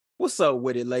What's up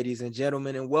with it, ladies and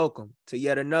gentlemen, and welcome to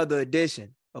yet another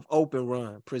edition of Open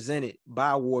Run presented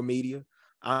by War Media.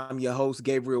 I'm your host,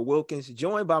 Gabriel Wilkins,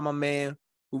 joined by my man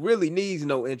who really needs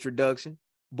no introduction,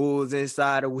 Bulls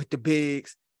Insider with the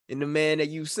Bigs, and the man that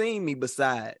you've seen me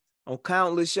beside on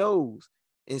countless shows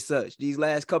and such these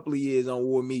last couple of years on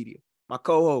War Media. My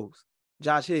co-host,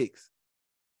 Josh Hicks.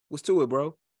 What's to it,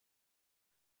 bro?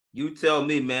 You tell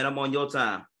me, man. I'm on your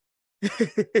time.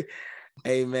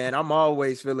 Hey, man, I'm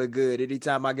always feeling good.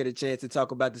 Anytime I get a chance to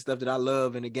talk about the stuff that I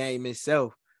love in the game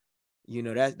itself, you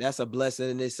know, that's a blessing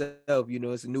in itself. You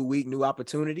know, it's a new week, new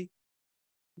opportunity.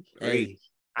 Great.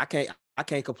 Hey, I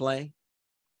can't complain.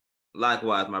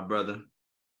 Likewise, my brother.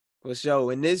 For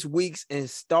sure. In this week's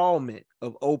installment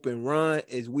of Open Run,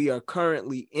 as we are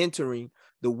currently entering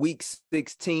the week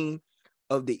 16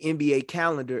 of the NBA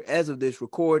calendar as of this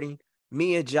recording,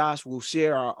 me and Josh will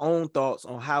share our own thoughts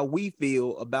on how we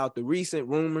feel about the recent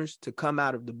rumors to come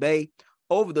out of the Bay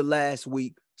over the last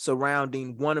week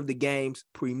surrounding one of the game's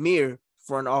premier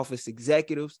front office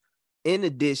executives, in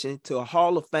addition to a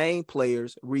Hall of Fame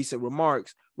player's recent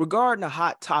remarks regarding a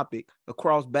hot topic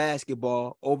across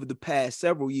basketball over the past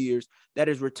several years that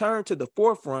has returned to the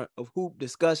forefront of hoop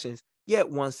discussions yet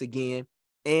once again,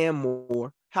 and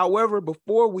more. However,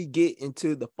 before we get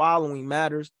into the following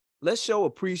matters, let's show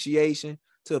appreciation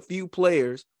to a few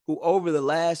players who over the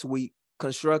last week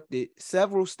constructed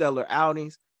several stellar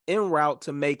outings en route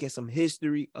to making some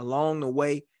history along the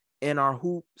way in our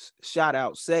Hoops shout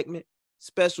out segment.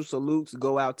 Special salutes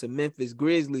go out to Memphis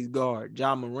Grizzlies guard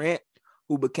Ja Morant,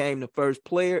 who became the first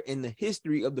player in the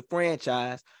history of the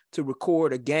franchise to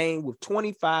record a game with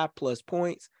 25 plus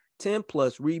points, 10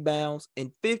 plus rebounds,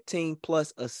 and 15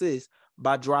 plus assists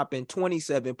by dropping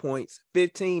 27 points,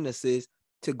 15 assists,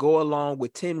 to go along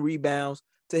with 10 rebounds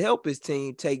to help his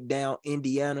team take down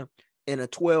Indiana in a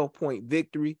 12-point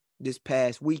victory this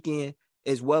past weekend,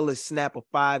 as well as snap a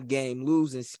 5-game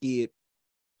losing skid,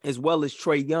 as well as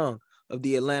Trae Young of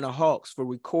the Atlanta Hawks for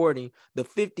recording the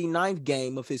 59th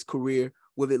game of his career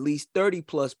with at least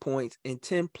 30-plus points and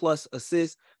 10-plus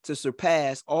assists to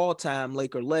surpass all-time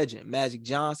Laker legend Magic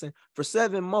Johnson for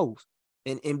 7th most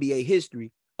in NBA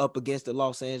history up against the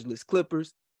Los Angeles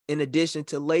Clippers, in addition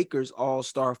to Lakers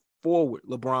all-star forward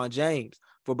LeBron James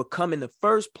for becoming the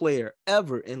first player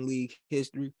ever in league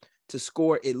history to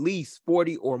score at least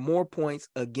 40 or more points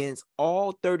against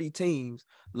all 30 teams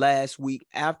last week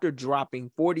after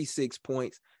dropping 46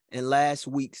 points in last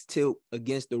week's tilt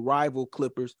against the rival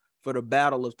Clippers for the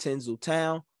Battle of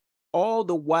Tinseltown, all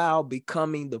the while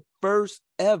becoming the first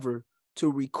ever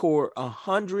to record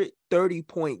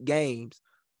 130-point games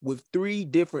with 3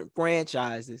 different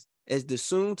franchises, as the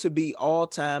soon-to-be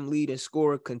all-time leading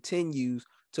scorer continues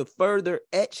to further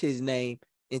etch his name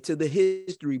into the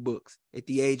history books at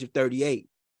the age of 38.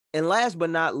 And last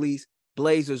but not least,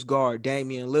 Blazers guard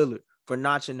Damian Lillard for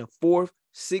notching the 4th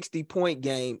 60-point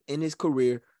game in his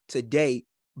career to date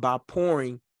by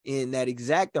pouring in that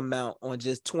exact amount on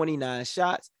just 29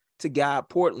 shots to guide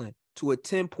Portland to a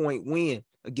 10-point win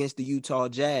against the Utah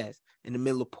Jazz in the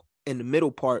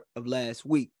middle part of last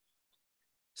week.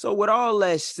 So with all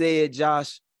that said,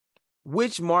 Josh,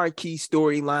 which marquee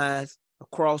storylines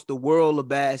across the world of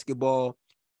basketball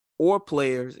or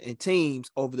players and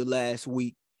teams over the last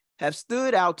week have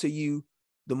stood out to you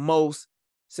the most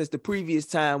since the previous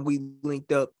time we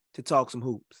linked up to talk some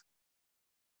hoops?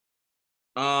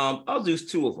 I'll do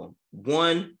 2 of them.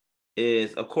 One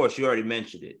is, of course, you already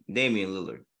mentioned it, Damian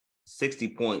Lillard,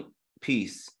 60-point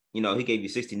piece. You know, he gave you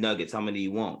 60 nuggets. How many do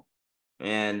you want?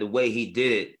 And the way he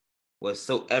did it was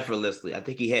so effortlessly. I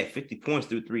think he had 50 points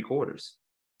through 3 quarters.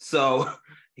 So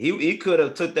he could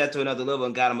have took that to another level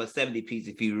and got him a 70 piece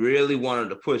if he really wanted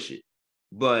to push it.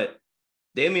 But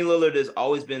Damian Lillard has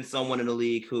always been someone in the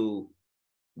league who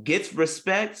gets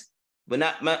respect, but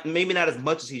maybe not as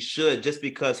much as he should, just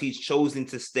because he's chosen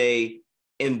to stay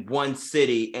in one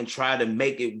city and try to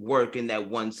make it work in that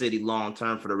one city long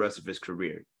term for the rest of his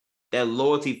career. That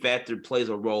loyalty factor plays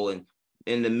a role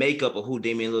in the makeup of who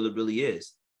Damian Lillard really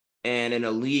is. And in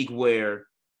a league where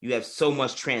you have so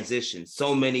much transition,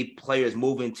 so many players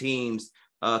moving teams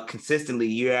consistently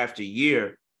year after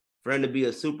year, for him to be a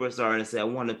superstar and say, I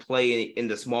want to play in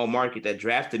the small market that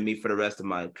drafted me for the rest of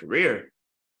my career,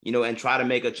 you know, and try to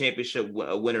make a championship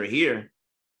winner here,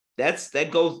 that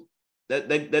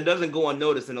doesn't go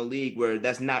unnoticed in a league where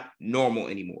that's not normal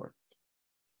anymore.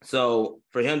 So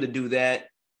for him to do that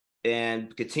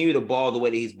and continue to ball the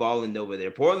way that he's balling over there,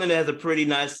 Portland has a pretty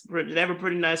nice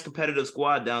competitive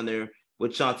squad down there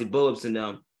with Chauncey Billups in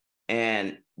them,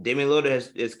 and Damian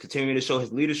Lillard is continuing to show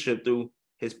his leadership through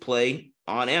his play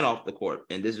on and off the court.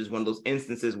 And this is one of those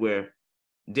instances where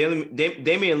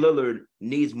Damian Lillard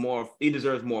needs more. He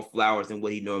deserves more flowers than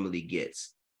what he normally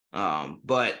gets.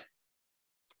 But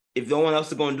if no one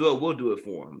else is going to do it, we'll do it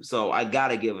for him. So I got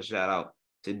to give a shout out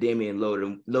to Damian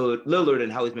Lillard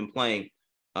and how he's been playing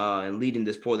and leading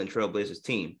this Portland Trailblazers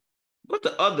team. But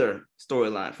the other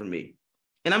storyline for me,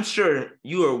 and I'm sure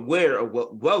you are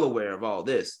well aware of all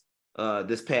this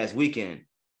this past weekend,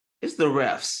 is the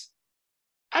refs.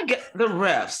 I get the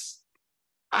refs.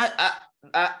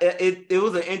 It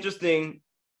was an interesting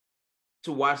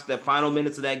to watch the final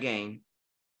minutes of that game.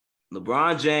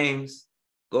 LeBron James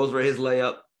goes for his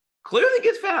layup, clearly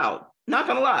gets fouled. Not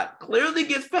gonna lie, clearly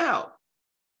gets fouled.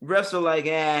 Refs are like,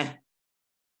 and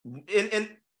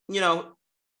you know,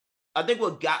 I think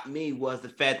what got me was the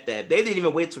fact that they didn't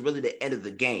even wait till really the end of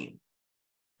the game.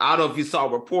 I don't know if you saw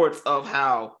reports of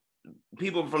how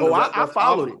people from I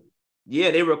followed it.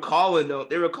 Yeah, they were calling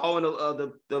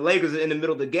the Lakers in the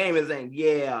middle of the game and saying,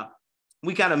 yeah,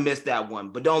 we kind of missed that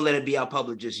one, but don't let it be out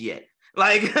public just yet.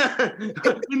 Like,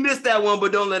 we missed that one,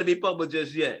 but don't let it be public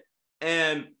just yet.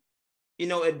 And, you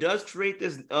know, it does create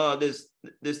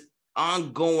this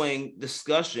ongoing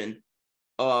discussion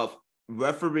of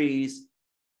referees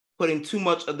putting too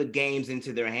much of the games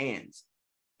into their hands.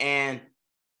 And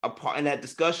a part in that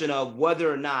discussion of whether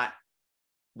or not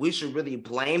we should really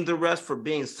blame the refs for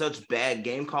being such bad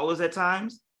game callers at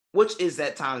times, which is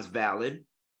at times valid.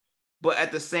 But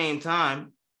at the same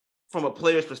time, from a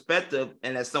player's perspective,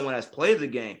 and as someone that's played the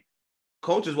game,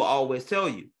 coaches will always tell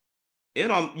you,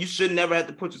 you should never have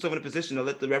to put yourself in a position to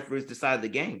let the referees decide the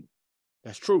game.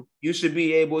 That's true. You should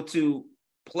be able to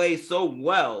play so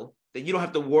well that you don't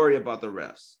have to worry about the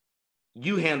refs.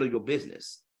 You handle your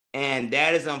business. And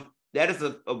that is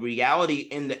a reality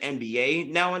in the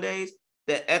NBA nowadays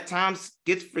that at times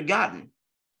gets forgotten.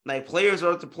 Like, players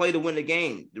are to play to win the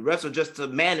game. The refs are just to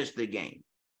manage the game,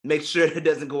 make sure it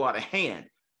doesn't go out of hand.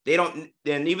 And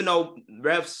even though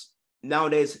refs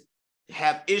nowadays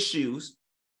have issues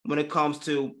when it comes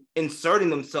to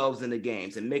inserting themselves in the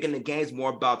games and making the games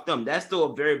more about them, that's still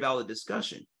a very valid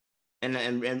discussion. And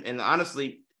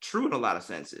honestly, true in a lot of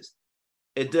senses.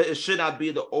 It should not be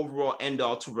the overall end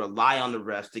all to rely on the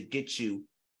refs to get you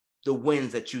the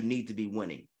wins that you need to be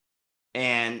winning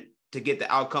and to get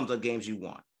the outcomes of games you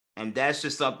want. And that's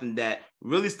just something that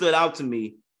really stood out to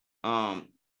me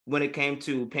when it came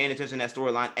to paying attention to that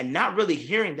storyline and not really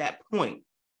hearing that point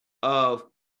of,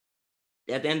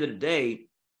 at the end of the day,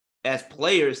 as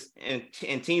players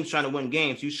and teams trying to win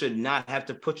games, you should not have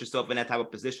to put yourself in that type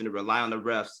of position to rely on the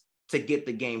refs to get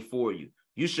the game for you.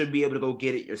 You should be able to go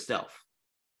get it yourself.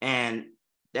 And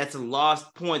that's a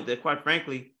lost point that, quite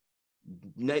frankly,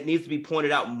 needs to be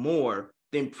pointed out more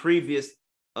than previous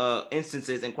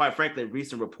instances and, quite frankly,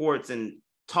 recent reports and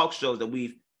talk shows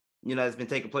that that's been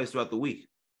taking place throughout the week.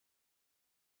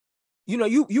 You know,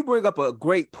 you bring up a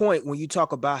great point when you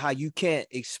talk about how you can't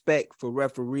expect for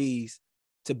referees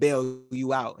to bail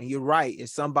you out. And you're right.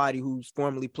 As somebody who's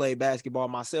formerly played basketball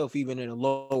myself, even at a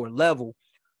lower level,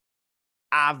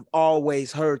 I've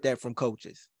always heard that from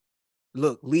coaches.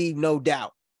 Look, leave no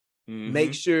doubt. Mm-hmm.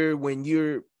 Make sure when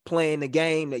you're playing the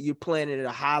game that you're playing it at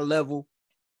a high level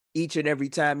each and every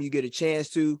time you get a chance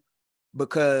to,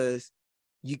 because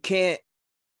you can't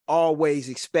always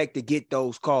expect to get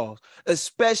those calls,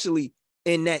 especially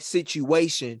in that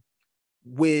situation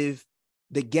with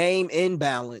the game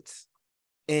imbalance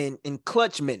and in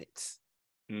clutch minutes,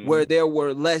 where there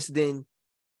were less than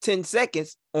 10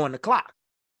 seconds on the clock.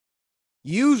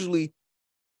 Usually,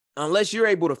 unless you're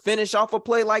able to finish off a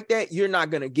play like that, you're not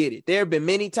going to get it. There have been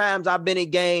many times I've been in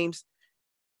games,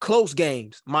 close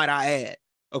games, might I add,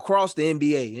 across the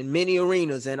NBA in many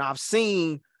arenas, and I've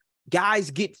seen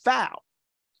guys get fouled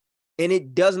and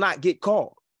it does not get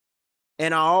called.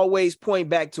 And I always point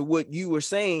back to what you were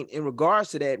saying in regards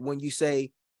to that when you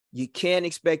say you can't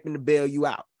expect them to bail you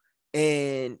out.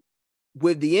 And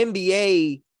with the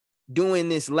NBA doing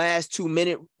this last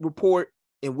 2-minute report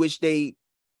in which they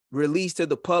released to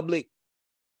the public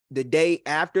the day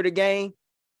after the game,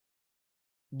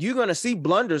 you're going to see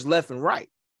blunders left and right.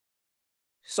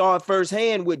 Saw it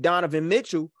firsthand with Donovan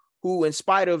Mitchell, who, in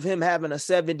spite of him having a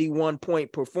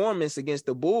 71-point performance against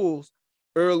the Bulls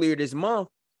earlier this month,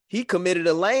 he committed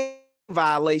a lane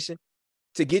violation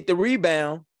to get the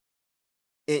rebound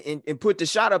and put the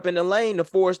shot up in the lane to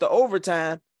force the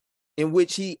overtime, in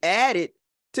which he added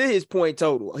to his point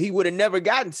total. He would have never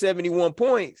gotten 71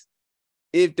 points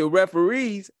if the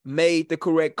referees made the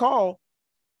correct call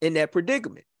in that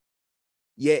predicament.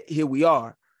 Yet here we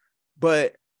are.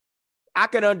 But I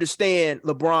can understand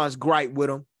LeBron's gripe with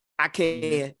him. I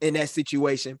can in that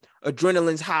situation.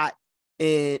 Adrenaline's hot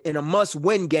in a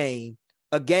must-win game,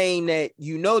 a game that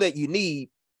you know that you need,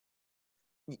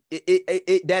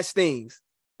 that stings,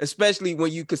 especially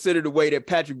when you consider the way that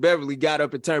Patrick Beverly got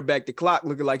up and turned back the clock,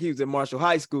 looking like he was in Marshall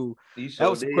High School. That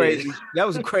was crazy. That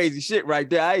was crazy shit right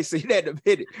there. I ain't seen that in a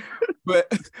minute.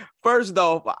 But first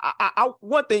off,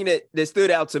 one thing that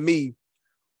stood out to me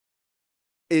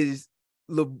is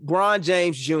LeBron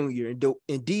James Jr.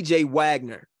 and DJ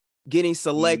Wagner getting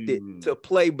selected to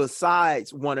play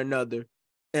besides one another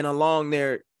and along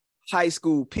their high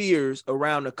school peers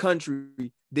around the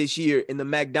country this year in the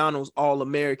McDonald's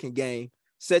All-American game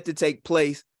set to take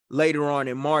place later on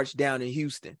in March down in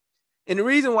Houston. And the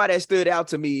reason why that stood out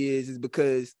to me is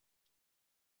because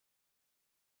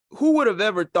who would have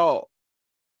ever thought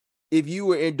if you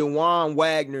were in DeJuan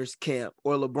Wagner's camp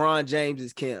or LeBron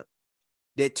James's camp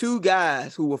that two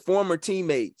guys who were former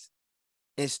teammates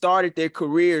and started their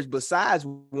careers besides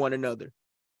one another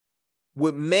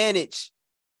would manage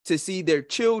to see their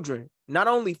children not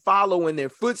only follow in their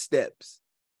footsteps,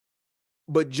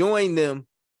 but join them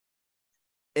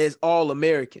as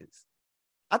All-Americans.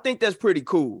 I think that's pretty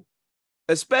cool,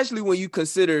 especially when you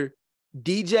consider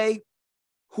DJ,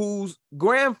 whose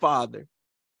grandfather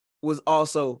was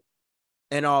also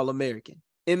an All-American,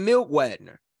 and Milt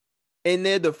Wagner. And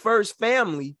they're the first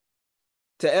family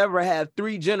to ever have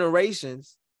 3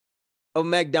 generations of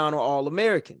McDonald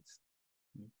All-Americans.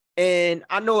 And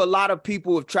I know a lot of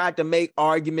people have tried to make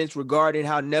arguments regarding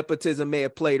how nepotism may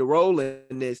have played a role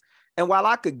in this. And while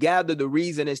I could gather the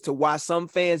reason as to why some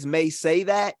fans may say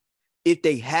that, if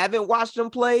they haven't watched them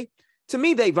play, to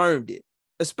me, they've earned it,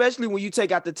 especially when you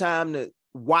take out the time to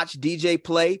watch DJ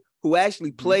play, who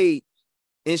actually played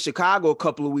in Chicago a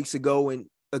couple of weeks ago and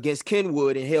against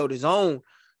Kenwood and held his own.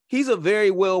 He's a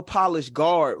very well-polished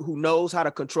guard who knows how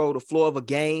to control the flow of a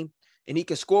game, and he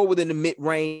can score within the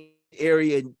mid-range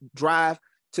area and drive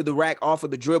to the rack off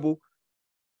of the dribble.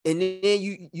 And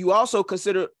then you also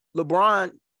consider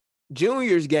LeBron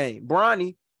Jr.'s game.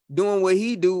 Bronny doing what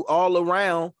he do all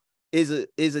around is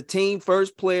a team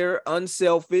first player,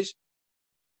 unselfish,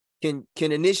 can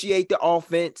initiate the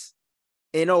offense.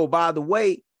 And oh, by the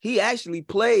way, he actually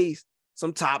plays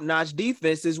some top-notch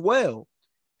defense as well.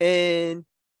 And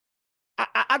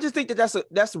I just think that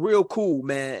that's real cool,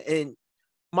 man. And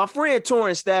my friend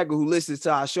Torrin Stagger, who listens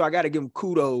to our show, I got to give him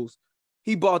kudos.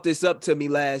 He brought this up to me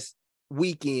last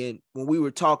weekend when we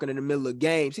were talking in the middle of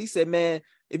games. He said, man,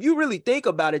 if you really think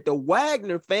about it, the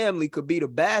Wagner family could be the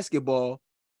basketball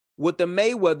what the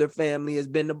Mayweather family has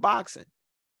been to boxing,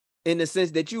 in the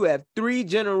sense that you have 3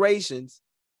 generations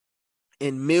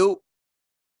in Milt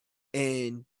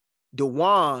and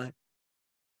DeJuan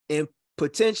and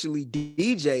potentially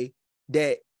DJ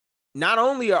that not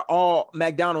only are all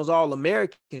McDonald's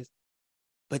All-Americans,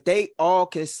 but they all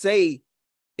can say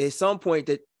at some point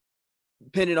that,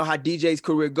 depending on how DJ's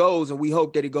career goes, and we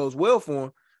hope that it goes well for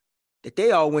him, that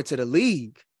they all went to the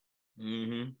league.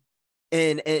 Mm-hmm.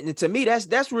 And to me,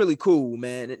 that's really cool,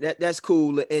 man. That's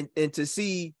cool. And to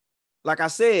see, like I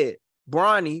said,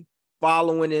 Bronny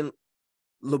following in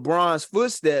LeBron's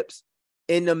footsteps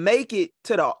and to make it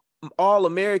to the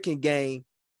All-American game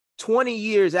 20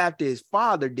 years after his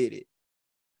father did it.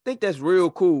 I think that's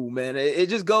real cool, man. It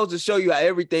just goes to show you how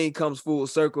everything comes full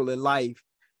circle in life.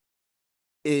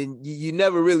 And you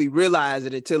never really realize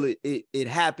it until it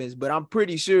happens. But I'm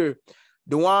pretty sure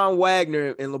DeJuan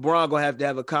Wagner and LeBron gonna have to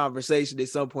have a conversation at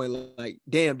some point. Like,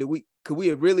 damn, could we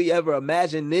have really ever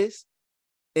imagined this?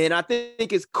 And I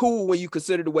think it's cool when you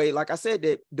consider the way, like I said,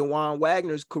 that DeJuan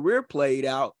Wagner's career played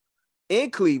out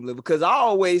in Cleveland, because I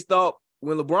always thought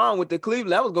when LeBron went to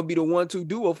Cleveland, that was gonna be the 1-2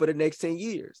 duo for the next 10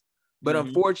 years. But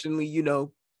unfortunately,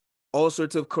 all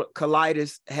sorts of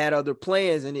colitis had other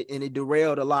plans, and it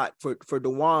derailed a lot for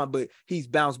DeJuan. But he's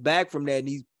bounced back from that, and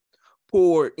he's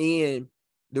poured in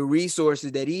the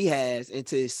resources that he has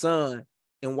into his son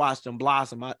and watched him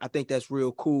blossom. I think that's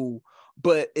real cool.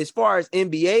 But as far as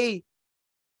NBA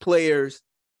players,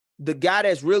 the guy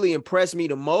that's really impressed me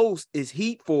the most is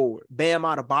Heat forward Bam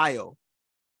Adebayo.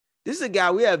 This is a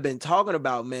guy we have been talking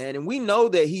about, man, and we know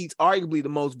that he's arguably the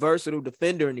most versatile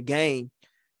defender in the game.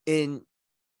 And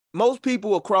most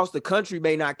people across the country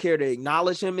may not care to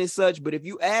acknowledge him as such, but if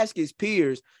you ask his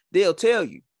peers, they'll tell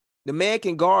you the man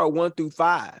can guard 1 through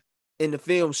 5, and the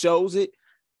film shows it.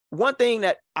 One thing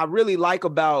that I really like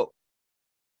about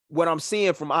what I'm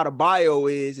seeing from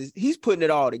Adebayo is he's putting it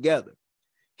all together.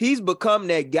 He's become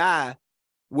that guy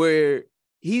where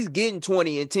he's getting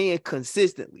 20 and 10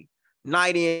 consistently,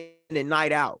 night in and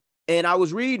night out. And I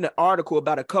was reading an article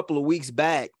about a couple of weeks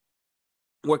back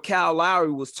where Kyle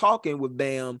Lowry was talking with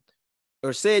Bam,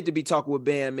 or said to be talking with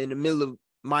Bam, in the middle of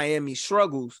Miami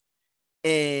struggles.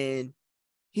 And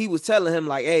he was telling him,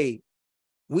 like, hey,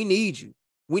 we need you.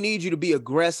 We need you to be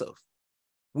aggressive.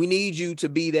 We need you to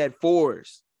be that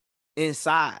force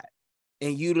inside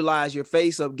and utilize your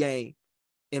face-up game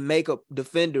and make a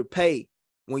defender pay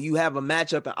when you have a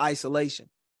matchup in isolation.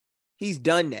 He's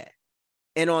done that.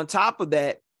 And on top of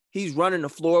that, he's running the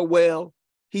floor well.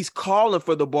 He's calling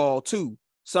for the ball too,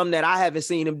 something that I haven't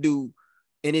seen him do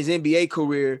in his NBA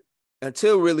career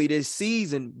until really this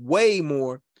season, way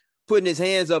more, putting his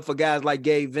hands up for guys like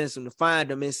Gabe Vincent to find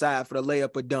them inside for the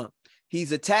layup or dunk.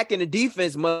 He's attacking the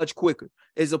defense much quicker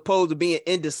as opposed to being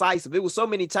indecisive. It was so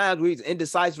many times where he's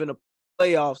indecisive in the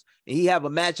playoffs and he have a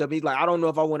matchup. He's like, I don't know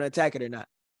if I want to attack it or not.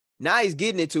 Now he's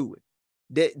getting into it.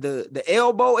 The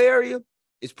elbow area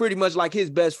is pretty much like his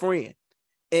best friend.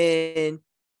 And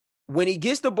when he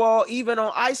gets the ball, even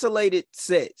on isolated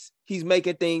sets, he's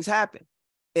making things happen.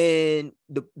 And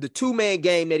the two-man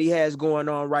game that he has going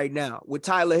on right now with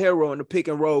Tyler Herro in the pick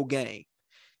and roll game,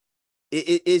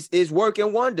 it's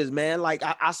working wonders, man. Like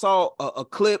I saw a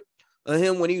clip of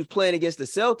him when he was playing against the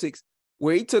Celtics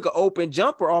where he took an open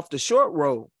jumper off the short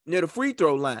roll near the free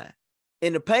throw line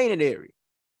in the painted area.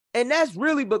 And that's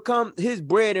really become his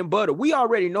bread and butter. We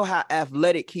already know how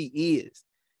athletic he is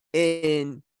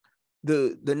and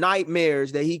the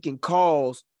nightmares that he can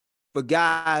cause for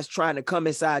guys trying to come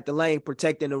inside the lane,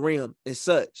 protecting the rim and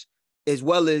such, as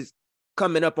well as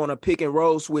coming up on a pick and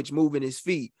roll switch, moving his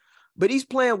feet. But he's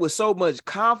playing with so much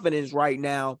confidence right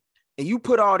now, and you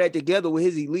put all that together with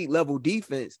his elite level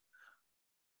defense,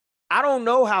 I don't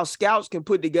know how scouts can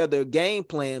put together a game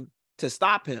plan to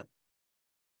stop him.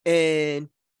 And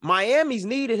Miami's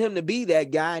needed him to be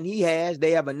that guy, and he has.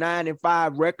 They have a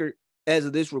 9-5 record as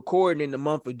of this recording in the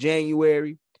month of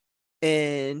January.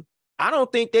 And I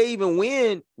don't think they even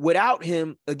win without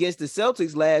him against the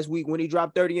Celtics last week when he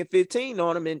dropped 30 and 15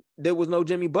 on them and there was no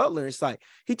Jimmy Butler in sight.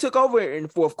 He took over in the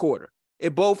fourth quarter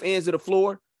at both ends of the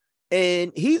floor.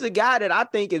 And he's a guy that I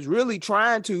think is really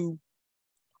trying to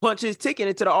punch his ticket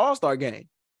into the All-Star game.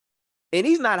 And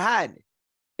he's not hiding it.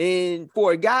 And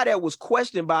for a guy that was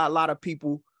questioned by a lot of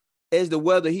people as to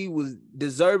whether he was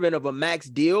deserving of a max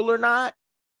deal or not,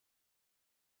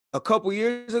 a couple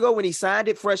years ago when he signed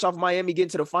it fresh off Miami getting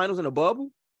to the finals in the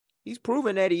bubble, he's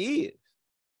proven that he is.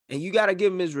 And you got to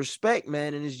give him his respect,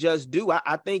 man, and it's just due.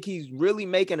 I think he's really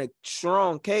making a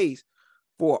strong case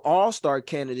for all-star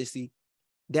candidacy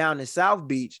down in South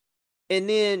Beach. And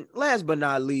then last but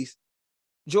not least,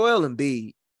 Joel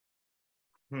Embiid.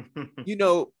 You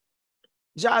know,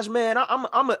 Josh, man, I'm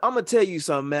gonna tell you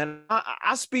something, man.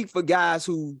 I speak for guys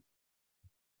who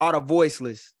are the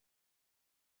voiceless,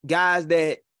 guys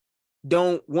that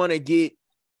don't want to get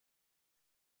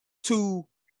too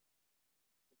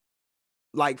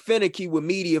like finicky with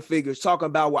media figures talking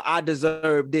about, well, I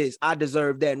deserve this, I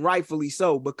deserve that, and rightfully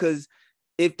so, because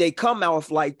if they come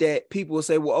off like that, people will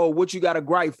say, well, oh, what you got to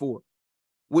gripe for?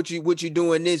 What you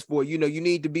doing this for? You know, you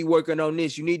need to be working on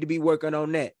this, you need to be working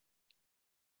on that.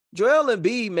 Joel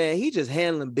Embiid, man, he just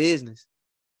handling business.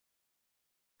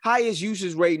 Highest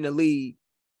usage rate in the league,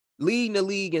 leading the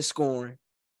league in scoring,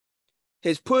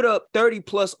 has put up 30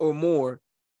 plus or more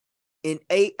in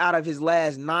 8 out of his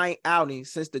last 9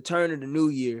 outings since the turn of the new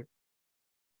year.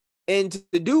 And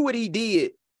to do what he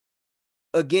did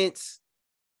against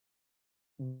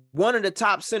one of the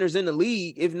top centers in the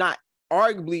league, if not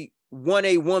arguably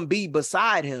 1A, 1B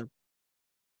beside him,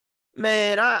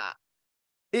 man,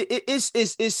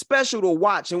 it's special to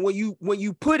watch. And when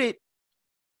you put it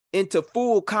into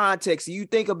full context, you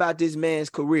think about this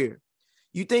man's career.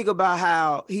 You think about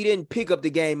how he didn't pick up the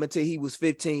game until he was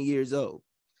 15 years old,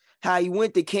 how he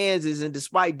went to Kansas and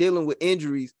despite dealing with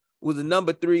injuries was the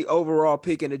number 3 overall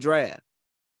pick in the draft.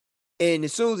 And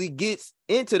as soon as he gets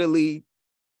into the league,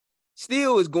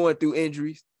 still is going through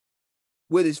injuries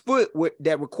with his foot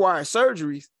that requires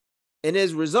surgeries. And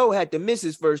as a result, had to miss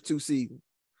his first 2 seasons.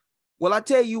 Well, I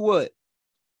tell you what,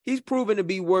 he's proven to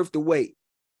be worth the wait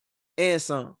and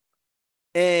some.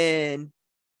 And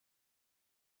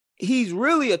he's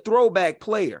really a throwback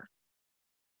player.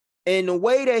 And the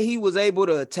way that he was able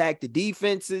to attack the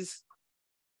defenses,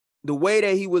 the way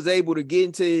that he was able to get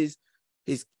into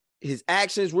his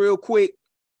actions real quick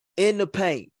in the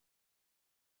paint,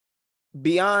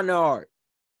 beyond the art.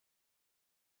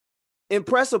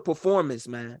 Impressive performance,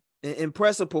 man.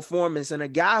 Impressive performance. And a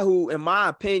guy who, in my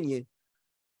opinion,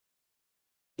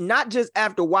 not just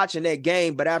after watching that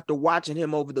game, but after watching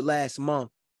him over the last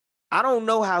month, I don't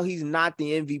know how he's not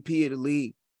the MVP of the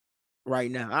league right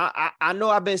now. I know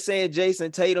I've been saying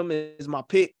Jason Tatum is my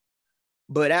pick,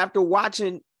 but after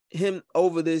watching him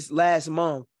over this last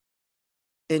month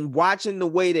and watching the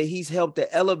way that he's helped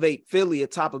to elevate Philly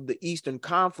atop of the Eastern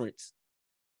Conference,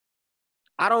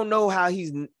 I don't know how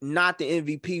he's not the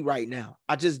MVP right now.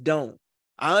 I just don't.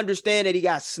 I understand that he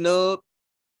got snubbed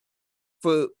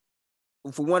for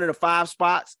one of the 5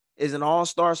 spots as an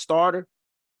all-star starter,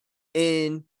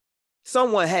 and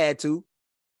someone had to,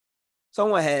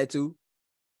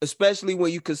 especially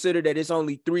when you consider that it's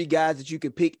only 3 guys that you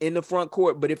could pick in the front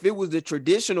court. But if it was the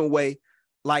traditional way,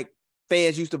 like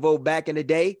fans used to vote back in the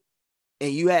day,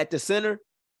 and you had the center,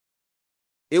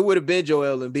 it would have been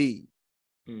Joel Embiid.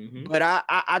 Mm-hmm. But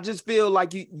I just feel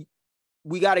like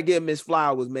we got to give him his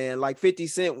flowers, man. Like 50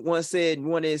 Cent once said in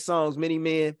one of his songs, Many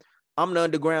Men, I'm the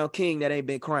underground king that ain't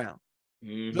been crowned.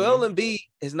 Mm-hmm. Joel Embiid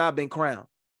has not been crowned.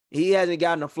 He hasn't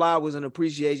gotten the flowers and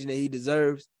appreciation that he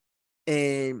deserves.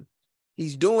 And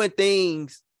he's doing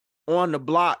things on the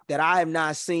block that I have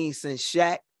not seen since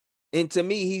Shaq. And to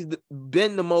me, he's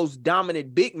been the most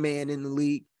dominant big man in the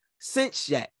league since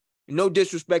Shaq. No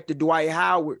disrespect to Dwight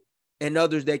Howard and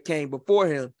others that came before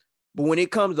him. But when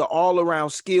it comes to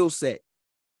all-around skill set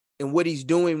and what he's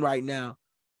doing right now,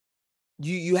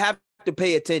 you have to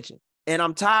pay attention. And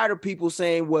I'm tired of people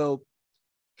saying, well,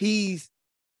 he's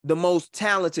the most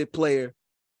talented player,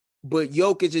 but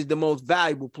Jokic is the most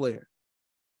valuable player.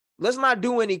 Let's not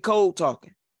do any cold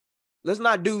talking. Let's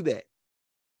not do that.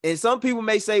 And some people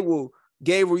may say, well,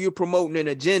 Gabriel, you're promoting an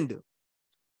agenda.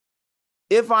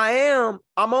 If I am,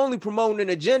 I'm only promoting an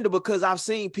agenda because I've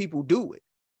seen people do it.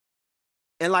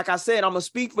 And like I said, I'm going to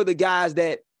speak for the guys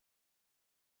that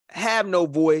have no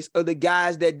voice or the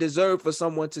guys that deserve for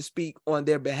someone to speak on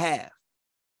their behalf.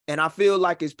 And I feel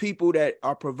like it's people that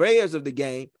are purveyors of the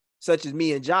game, such as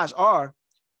me and Josh are,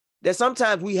 that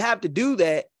sometimes we have to do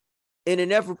that in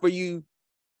an effort for you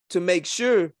to make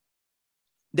sure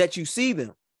that you see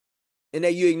them and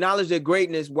that you acknowledge their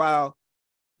greatness while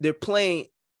they're playing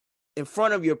in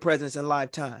front of your presence and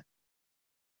lifetime.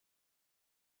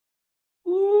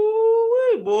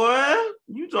 Ooh, boy,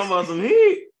 you talking about some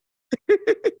heat.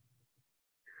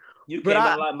 You came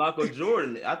out like Michael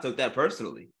Jordan. I took that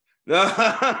personally.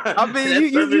 I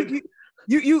mean,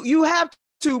 you have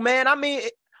to, man. I mean,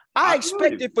 I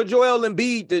expected for Joel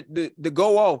Embiid to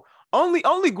go off.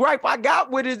 Only gripe I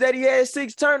got with is that he had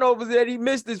 6 turnovers, that he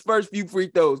missed his first few free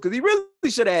throws because he really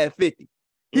should have had 50.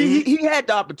 Mm-hmm. He had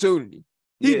the opportunity.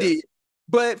 He did.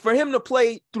 But for him to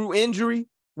play through injury,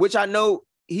 which I know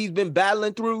he's been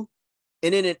battling through,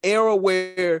 and in an era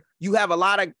where you have a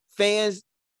lot of fans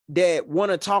that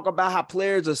want to talk about how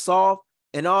players are soft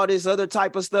and all this other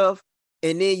type of stuff,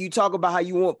 and then you talk about how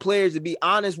you want players to be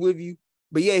honest with you,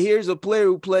 but yeah, here's a player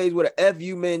who plays with an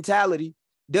FU mentality,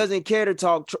 doesn't care to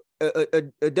talk,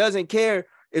 doesn't care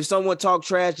if someone talk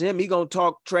trash to him, he gonna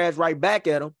talk trash right back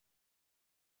at him.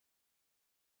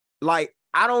 Like,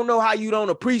 I don't know how you don't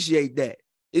appreciate that.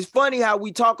 It's funny how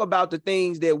we talk about the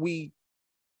things that we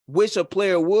wish a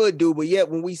player would do, but yet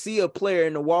when we see a player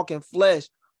in the walking flesh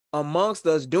amongst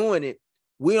us doing it,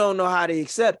 we don't know how to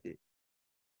accept it.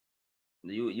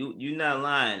 You're not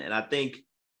lying, and I think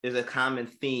there's a common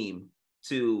theme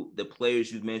to the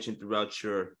players you mentioned throughout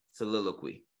your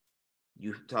soliloquy.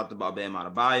 You talked about Bam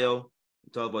Adebayo,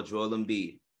 you talked about Joel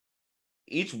Embiid.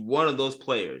 Each one of those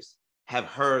players have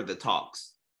heard the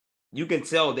talks. You can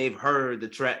tell they've heard the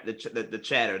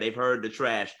chatter, they've heard the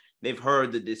trash, they've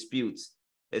heard the disputes,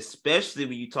 especially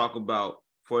when you talk about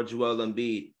for Joel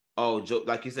Embiid. Oh,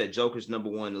 like you said, Joker's number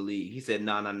 1 in the league. He said,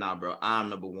 nah, bro, I'm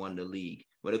number 1 in the league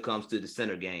when it comes to the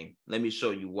center game. Let me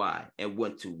show you why, and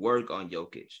went to work on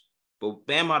Jokic. But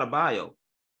Bam Adebayo,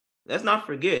 let's not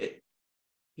forget,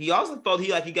 he also felt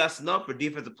he got snubbed for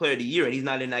Defensive Player of the Year, and he's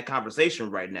not in that conversation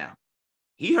right now.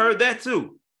 He heard that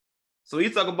too. So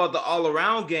you talk about the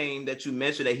all-around game that you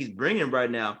mentioned that he's bringing right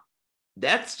now.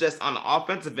 That's just on the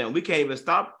offensive end. We can't even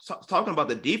stop talking about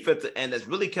the defensive end that's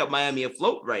really kept Miami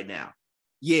afloat right now.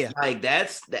 Yeah, like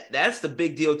that's the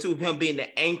big deal too. Him being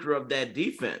the anchor of that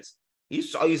defense.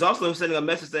 He's also sending a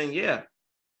message saying, "Yeah,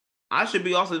 I should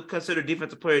be also considered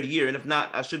Defensive Player of the Year, and if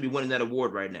not, I should be winning that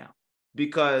award right now."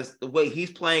 Because the way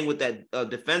he's playing with that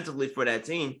defensively for that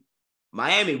team,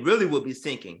 Miami really would be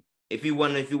sinking if he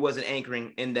wasn't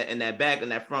anchoring in that back in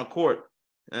that front court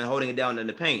and holding it down in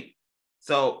the paint.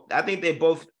 So I think they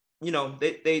both,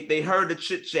 they heard the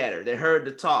chit chatter, they heard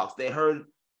the talks, they heard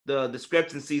the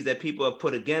discrepancies that people have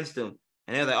put against them,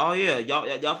 and they're like, "Oh yeah,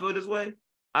 y'all feel this way?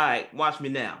 All right, watch me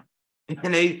now."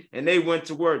 And they went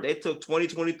to work. They took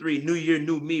 2023 New Year,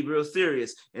 New Me real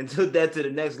serious and took that to the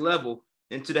next level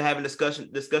into the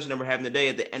discussion that we're having today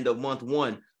at the end of month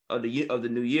 1 of the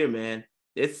new year, man.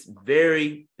 It's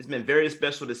been very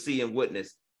special to see and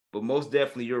witness. But most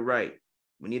definitely, you're right.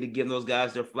 We need to give those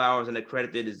guys their flowers and the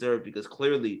credit they deserve, because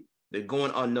clearly they're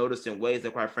going unnoticed in ways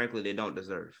that, quite frankly, they don't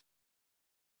deserve.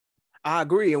 I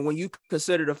agree. And when you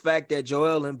consider the fact that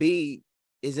Joel Embiid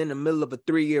is in the middle of a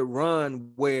 3-year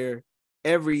run where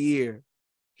every year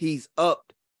he's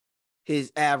upped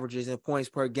his averages and points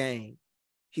per game.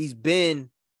 He's been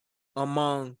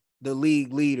among the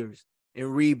league leaders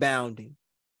in rebounding,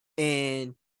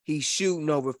 and he's shooting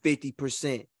over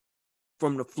 50%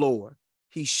 from the floor.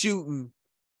 He's shooting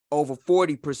over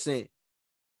 40%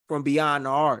 from beyond the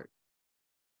arc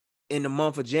in the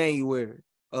month of January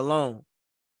alone.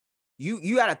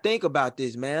 You got to think about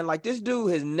this, man. Like, this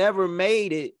dude has never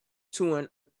made it to an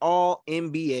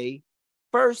all-NBA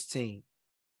first team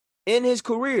in his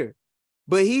career,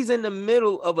 but he's in the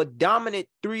middle of a dominant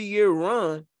 3-year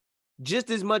run just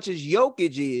as much as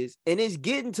Jokic is, and it's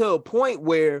getting to a point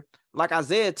where, like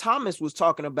Isaiah Thomas was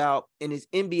talking about in his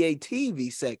NBA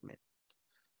TV segment,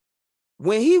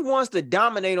 when he wants to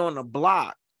dominate on the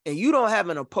block and you don't have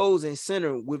an opposing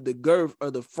center with the girth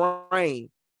or the frame,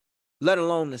 let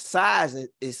alone the size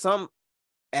in some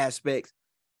aspects,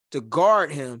 to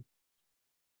guard him,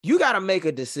 you got to make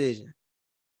a decision.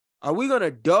 Are we going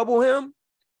to double him,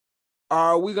 or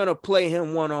are we going to play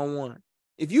him one-on-one?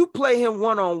 If you play him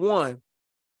one-on-one,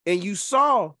 and you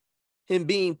saw him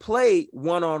being played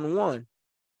one-on-one,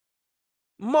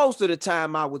 most of the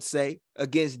time, I would say,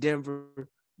 against Denver,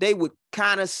 they would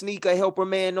kind of sneak a helper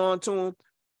man onto him.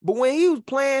 But when he was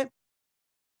playing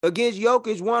against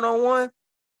Jokic one-on-one,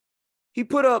 he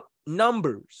put up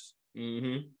numbers.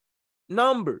 Mm-hmm.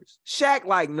 Numbers.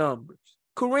 Shaq-like numbers.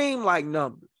 Kareem-like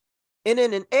numbers. And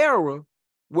in an era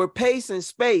where pace and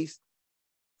space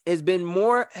has been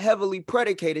more heavily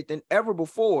predicated than ever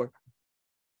before,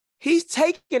 he's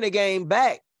taking the game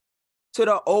back to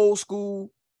the old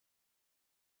school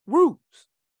roots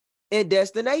and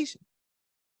destination.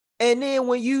 And then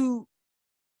when you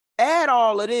add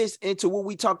all of this into what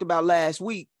we talked about last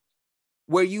week,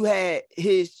 where you had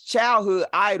his childhood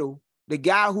idol, the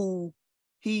guy who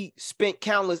he spent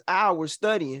countless hours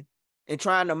studying and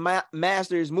trying to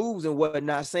master his moves and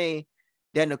whatnot, saying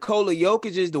that Nikola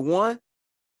Jokic is the one.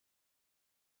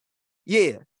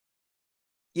 Yeah.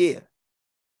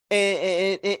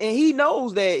 And he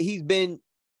knows that he's been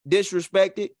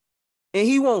disrespected, and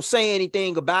he won't say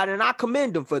anything about it. And I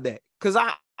commend him for that, because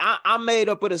I'm made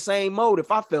up of the same mode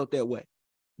if I felt that way.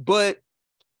 But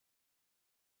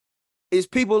it's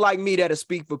people like me that'll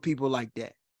speak for people like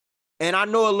that. And I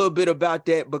know a little bit about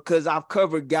that because I've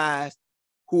covered guys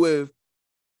who have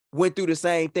went through the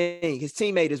same thing. His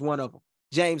teammate is one of them,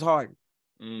 James Harden.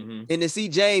 Mm-hmm. And to see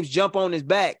James jump on his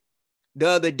back the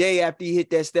other day after he hit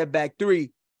that step back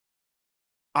three,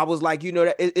 I was like, you know,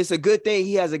 that it's a good thing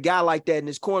he has a guy like that in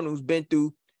his corner who's been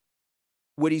through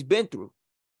what he's been through,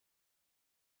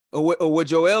 or what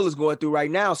Joel is going through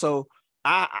right now. So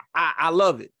I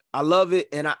love it. I love it.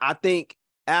 And I think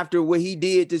after what he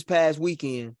did this past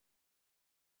weekend,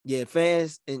 yeah,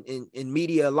 fans and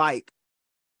media alike,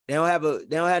 they don't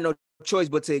have no choice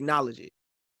but to acknowledge it.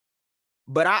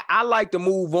 But I like to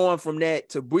move on from that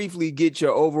to briefly get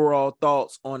your overall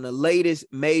thoughts on the latest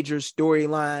major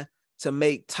storyline to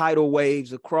make tidal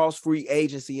waves across free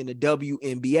agency in the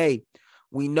WNBA.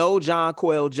 We know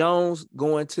Jonquel Jones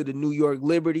going to the New York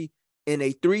Liberty in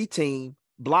a 3-team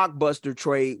blockbuster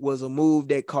trade was a move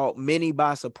that caught many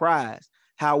by surprise.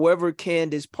 However,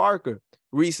 Candace Parker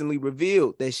recently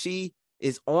revealed that she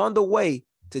is on the way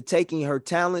to taking her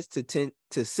talents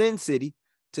to Sin City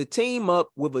to team up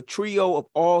with a trio of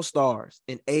all-stars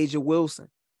in Asia Wilson,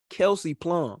 Kelsey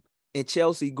Plum, and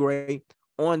Chelsea Gray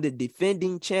on the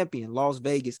defending champion Las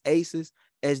Vegas Aces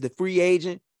as the free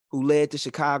agent who led the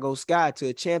Chicago Sky to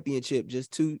a championship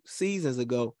just 2 seasons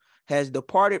ago, has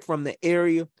departed from the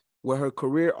area where her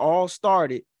career all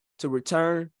started to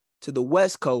return to the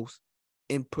West Coast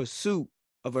in pursuit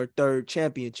of her 3rd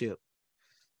championship.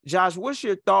 Josh, what's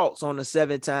your thoughts on the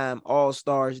 7-time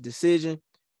All-Stars decision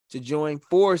to join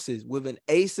forces with an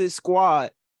Aces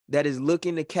squad that is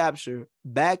looking to capture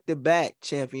back-to-back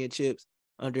championships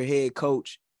under head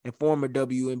coach and former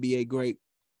WNBA great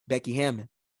Becky Hammon?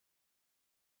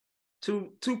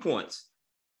 Two points.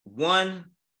 One,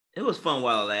 it was fun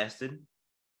while it lasted,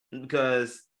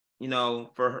 because, you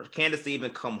know, for Candace to even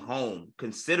come home,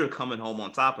 consider coming home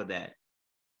on top of that,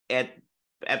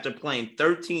 after playing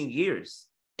 13 years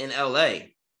in LA.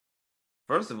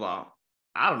 First of all,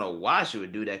 I don't know why she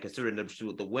would do that, considering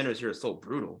the winters here are so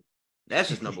brutal. That's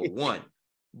just number one.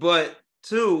 But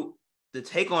 2, to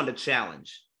take on the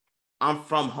challenge. I'm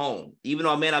from home. Even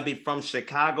though I may not be from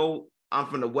Chicago, I'm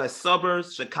from the west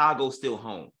suburbs. Chicago's still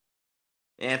home.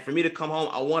 And for me to come home,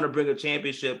 I want to bring a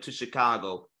championship to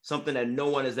Chicago, something that no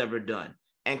one has ever done.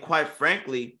 And quite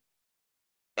frankly,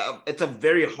 it's a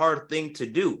very hard thing to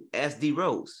do as D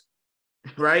Rose,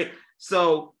 right?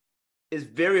 So it's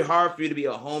very hard for you to be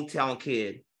a hometown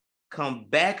kid, come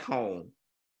back home,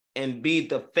 and be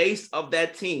the face of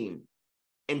that team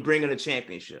and bring in a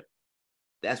championship.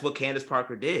 That's what Candace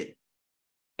Parker did.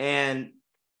 And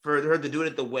for her to do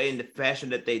it the way and the fashion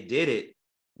that they did it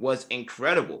was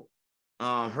incredible.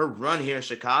 Her run here in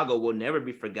Chicago will never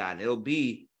be forgotten. It'll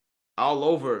be all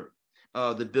over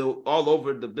all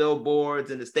over the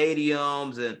billboards and the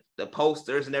stadiums and the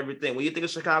posters and everything. When you think of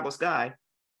Chicago Sky,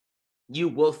 you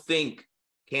will think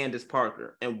Candace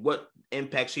Parker and what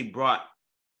impact she brought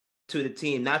to the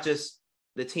team, not just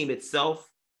the team itself,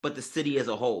 but the city as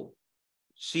a whole.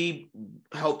 She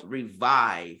helped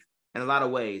revive, in a lot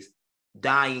of ways,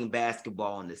 dying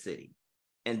basketball in the city.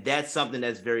 And that's something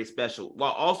that's very special,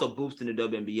 while also boosting the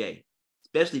WNBA,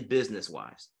 especially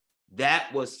business-wise.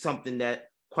 That was something that,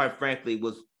 quite frankly,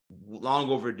 was long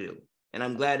overdue. And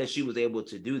I'm glad that she was able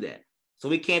to do that. So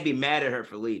we can't be mad at her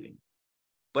for leaving.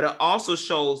 But it also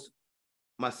shows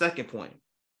my second point.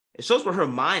 It shows where her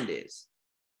mind is.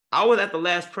 I was at the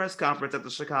last press conference at the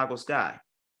Chicago Sky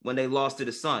when they lost to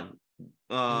the Sun.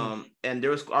 And there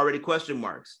was already question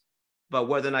marks about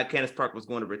whether or not Candace Parker was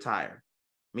going to retire.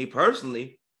 Me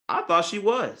personally, I thought she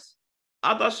was.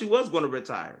 I thought she was going to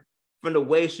retire from the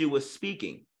way she was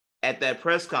speaking at that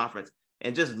press conference.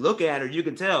 And just looking at her, you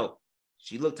can tell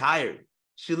she looked tired.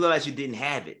 She looked like she didn't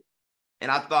have it.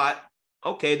 And I thought,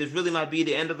 okay, this really might be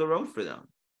the end of the road for them.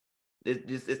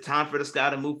 It's time for the Sky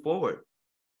to move forward.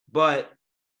 But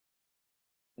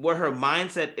where her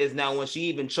mindset is now, when she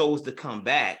even chose to come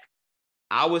back,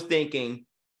 I was thinking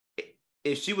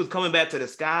if she was coming back to the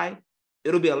Sky,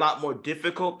 it'll be a lot more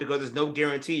difficult because there's no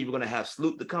guarantee you're going to have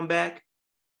Sloot to come back.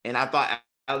 And I thought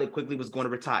Allie Quigley was going to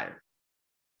retire.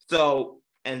 So,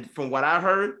 and from what I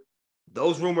heard,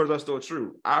 those rumors are still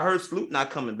true. I heard Sloot not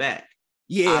coming back.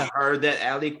 Yeah. I heard that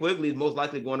Allie Quigley is most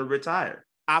likely going to retire.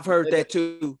 I've heard that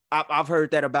too. I've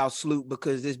heard that about Sloot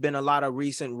because there's been a lot of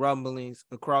recent rumblings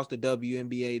across the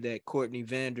WNBA that Courtney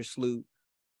Vandersloot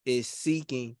is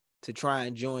seeking to try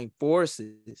and join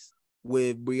forces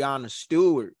with Breanna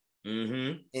Stewart,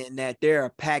 and that they're a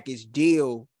package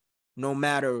deal no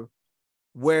matter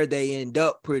where they end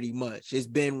up pretty much. It's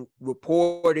been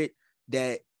reported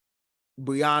that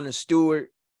Breanna Stewart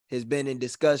has been in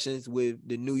discussions with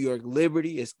the New York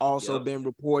Liberty. It's also been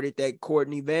reported that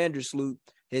Courtney Vandersloot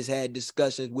has had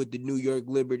discussions with the New York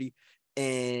Liberty,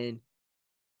 and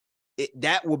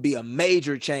that would be a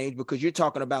major change because you're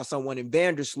talking about someone in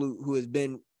Vandersloot who has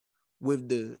been with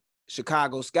the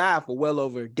Chicago Sky for well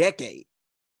over a decade,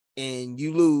 and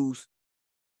you lose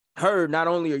her. Not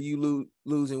only are you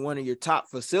losing one of your top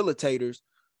facilitators,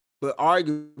 but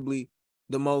arguably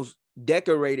the most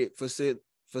decorated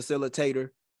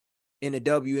facilitator in the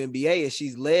WNBA, as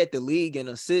she's led the league in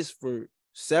assists for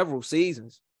several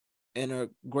seasons in her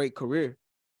great career.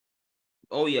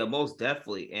 Oh, yeah, most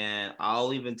definitely. And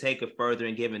I'll even take it further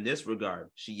and give in this regard.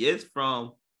 She is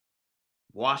from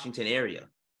Washington area.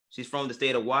 She's from the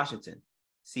state of Washington.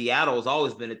 Seattle has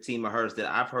always been a team of hers that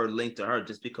I've heard linked to her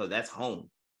just because that's home.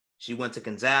 She went to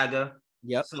Gonzaga.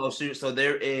 Yep. So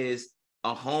there is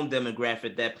a home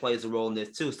demographic that plays a role in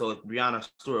this too. So if Breanna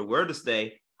Stewart were to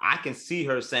stay, I can see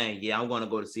her saying, yeah, I'm going to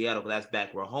go to Seattle because that's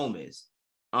back where home is.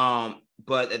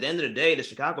 But at the end of the day, the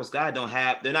Chicago Sky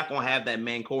they're not going to have that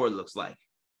main core, it looks like.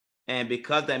 And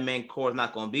because that main core is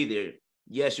not going to be there,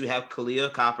 yes, you have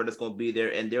Kahleah Copper that's going to be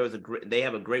there, and they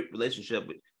have a great relationship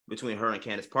between her and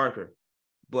Candace Parker.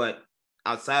 But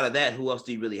outside of that, who else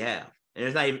do you really have? And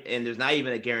there's not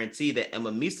even a guarantee that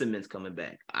Emma Meeseman's coming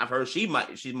back. I've heard she's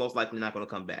most likely not going to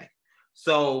come back.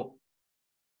 So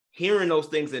hearing those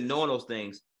things and knowing those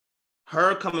things,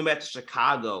 her coming back to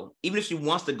Chicago, even if she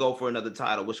wants to go for another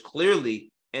title, which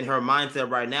clearly in her mindset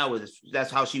right now is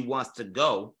that's how she wants to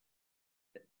go,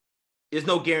 there's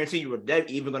no guarantee you're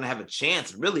even going to have a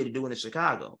chance really to do it in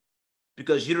Chicago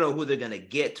because you don't know who they're going to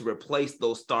get to replace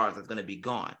those stars that's going to be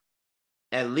gone.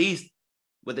 At least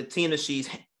with the team that she's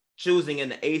choosing in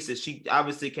the Aces,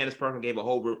 Candace Parker gave a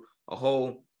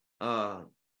whole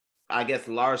I guess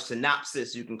large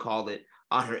synopsis, you can call it,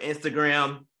 on her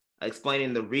Instagram,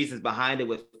 explaining the reasons behind it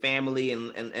with family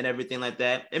and everything like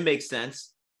that. It makes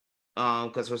sense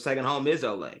because her second home is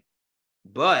LA.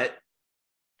 But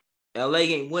LA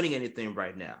ain't winning anything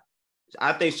right now.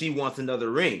 I think she wants another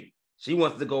ring. She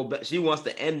wants to go back. She wants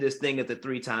to end this thing as the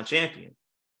 3-time champion.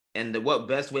 And what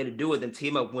best way to do it than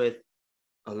team up with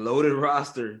a loaded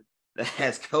roster that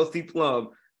has Kelsey Plum,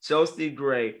 Chelsea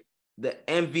Gray, the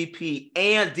MVP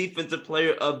and Defensive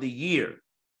Player of the Year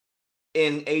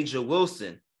in A'ja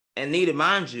Wilson. And need to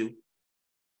mind you,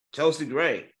 Chelsea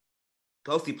Gray,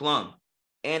 Kelsey Plum,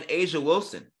 and A'ja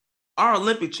Wilson are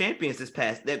Olympic champions this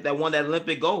past that won that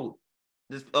Olympic gold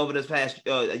this past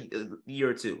year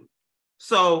or two.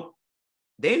 So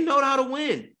they know how to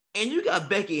win. And you got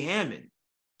Becky Hammon.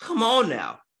 Come on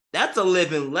now. That's a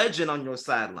living legend on your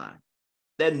sideline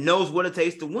that knows what it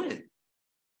takes to win.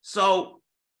 So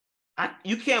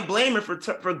you can't blame her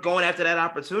for going after that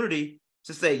opportunity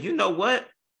to say, you know what?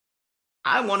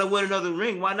 I want to win another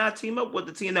ring. Why not team up with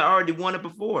the team that already won it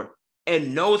before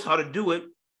and knows how to do it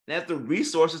and has the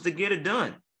resources to get it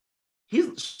done?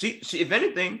 She if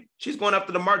anything, she's going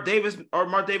after the Mark Davis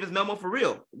memo for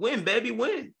real. Win, baby,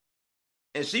 win.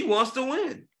 And she wants to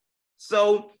win.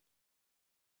 So,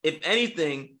 if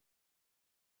anything,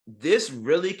 this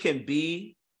really can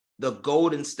be the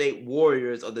Golden State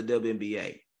Warriors of the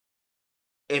WNBA.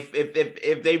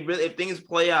 If things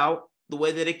play out the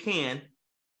way that it can,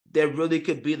 there really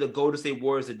could be the Golden State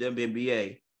Warriors of the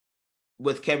WNBA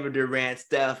with Kevin Durant,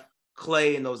 Steph,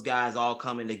 Clay, and those guys all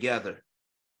coming together.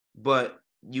 But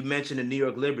you mentioned the New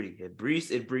York Liberty. If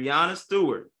Breanna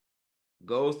Stewart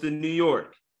goes to New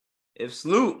York, if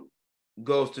Sloot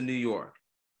goes to New York,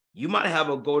 you might have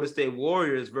a Golden State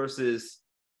Warriors versus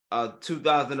a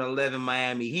 2011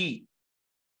 Miami Heat.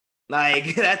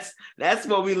 Like that's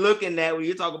what we're looking at when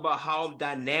you talk about how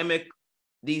dynamic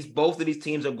both of these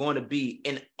teams are going to be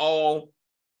in all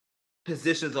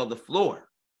positions of the floor.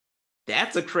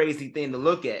 That's a crazy thing to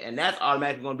look at, and that's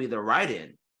automatically going to be the right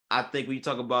end. I think when you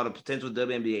talk about a potential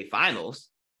WNBA finals,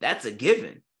 that's a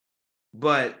given.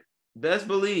 But best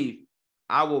believe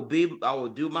I will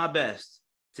do my best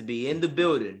to be in the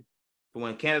building for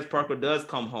when Candace Parker does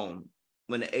come home,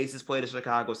 when the Aces play the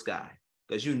Chicago Sky,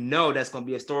 because you know that's going to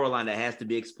be a storyline that has to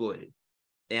be exploited.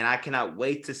 And I cannot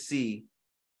wait to see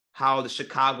how the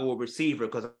Chicago will receive her,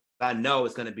 because I know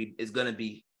it's going to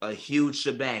be a huge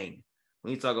shebang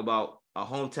when you talk about a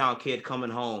hometown kid coming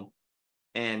home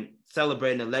and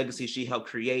celebrating the legacy she helped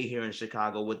create here in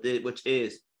Chicago which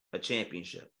is a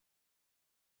championship.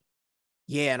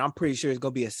 Yeah, and I'm pretty sure it's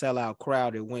gonna be a sellout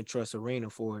crowd at Wintrust Arena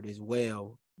for it as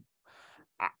well.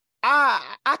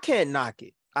 I can't knock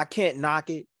it. I can't knock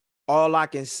it. All I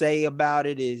can say about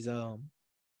it is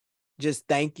just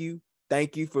thank you.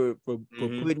 Thank you for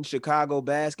putting Chicago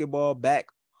basketball back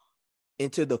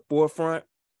into the forefront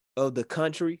of the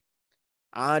country.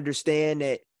 I understand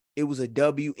that it was a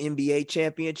WNBA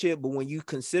championship, but when you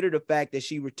consider the fact that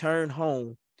she returned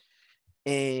home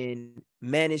and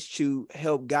managed to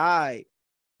help guide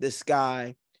the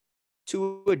Sky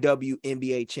to a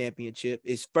WNBA championship,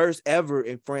 its first ever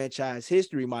in franchise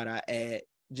history, might I add,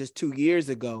 just 2 years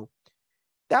ago,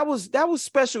 that was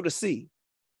special to see.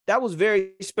 That was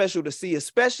very special to see,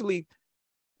 especially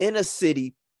in a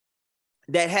city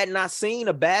that had not seen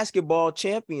a basketball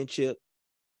championship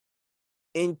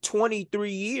in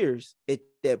 23 years at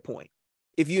that point,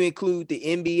 if you include the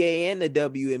NBA and the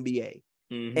WNBA.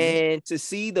 Mm-hmm. And to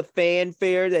see the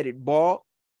fanfare that it brought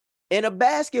in a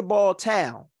basketball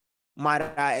town, might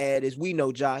I add, as we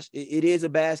know, Josh, it is a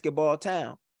basketball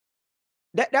town.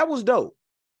 That was dope.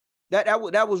 That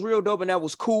was real dope, and that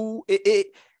was cool.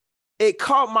 It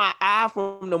caught my eye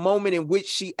from the moment in which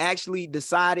she actually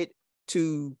decided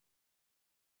to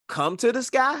come to the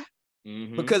Sky,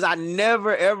 because I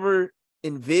never ever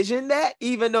envisioned that,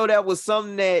 even though that was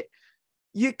something that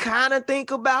you kind of think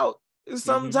about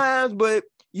sometimes, but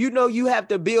you have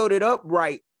to build it up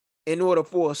right in order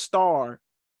for a star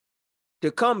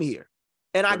to come here.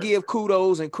 And I give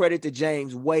kudos and credit to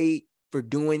James Wade for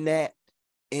doing that,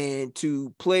 and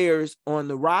to players on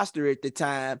the roster at the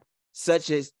time, such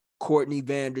as Courtney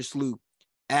Vandersloot,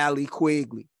 Allie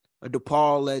Quigley, a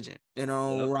DePaul legend in her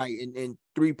own right, and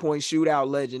three-point shootout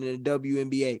legend in the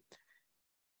WNBA,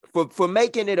 for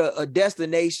making it a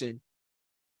destination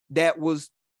that was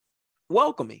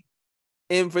welcoming.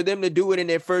 And for them to do it in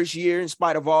their first year, in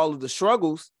spite of all of the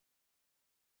struggles,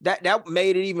 that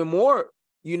made it even more,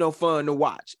 fun to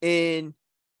watch. And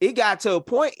it got to a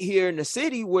point here in the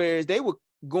city where they were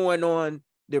going on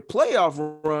their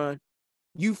playoff run,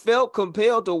 you felt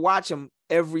compelled to watch them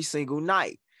every single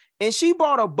night. And she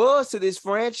brought a buzz to this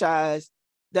franchise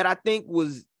that I think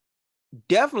was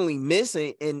definitely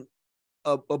missing, and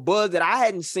a buzz that I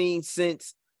hadn't seen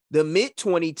since the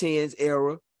mid-2010s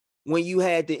era, when you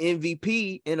had the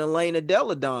MVP in Elena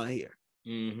Delle Donne here.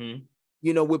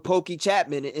 With Pokey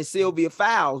Chapman and Sylvia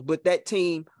Fowles, but that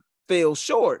team fell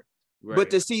short. Right.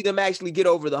 But to see them actually get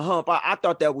over the hump, I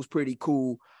thought that was pretty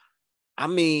cool. I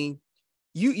mean,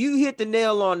 you hit the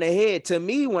nail on the head. To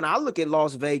me, when I look at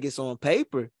Las Vegas on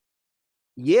paper,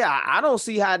 I don't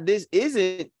see how this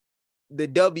isn't the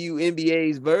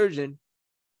WNBA's version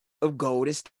of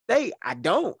Golden State. I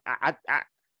don't.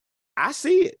 I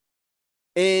see it.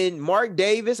 And Mark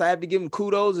Davis, I have to give him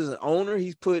kudos as an owner.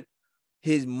 He's put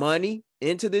his money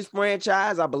into this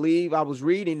franchise. I believe I was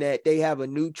reading that they have a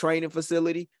new training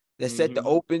facility that's set to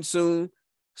open soon.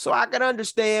 So I can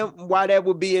understand why that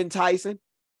would be enticing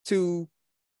to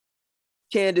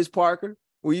Candace Parker,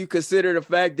 when you consider the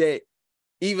fact that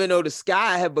even though the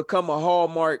Sky have become a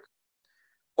hallmark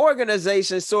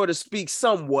organization, so to speak,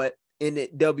 somewhat in the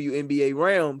WNBA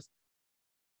realms,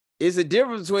 it's a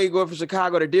difference between going from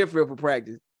Chicago to Deerfield for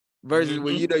practice versus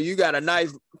when, you know, you got a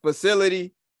nice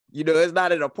facility, you know, it's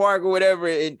not in a park or whatever.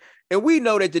 And we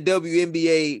know that the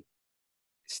WNBA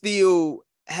still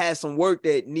has some work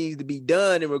that needs to be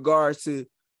done in regards to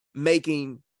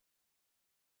making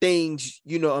things,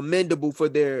 you know, amendable for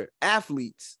their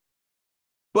athletes.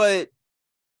 But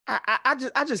I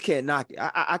just can't knock it.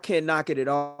 I can't knock it at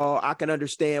all. I can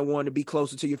understand wanting to be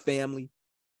closer to your family.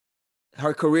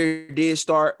 Her career did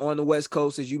start on the West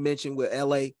Coast, as you mentioned, with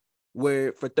LA,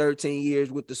 where for 13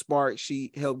 years with the Sparks,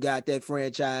 she helped guide that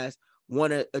franchise,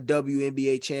 won a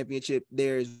WNBA championship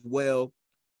there as well.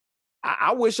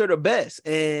 I wish her the best.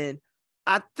 And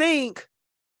I think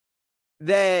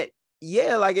that,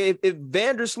 yeah, like if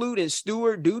Vandersloot and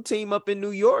Stewart do team up in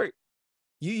New York,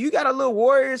 you got a little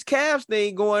Warriors Cavs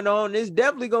thing going on. It's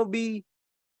definitely going to be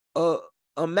a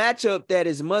matchup that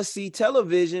is must-see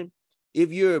television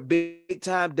if you're a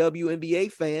big-time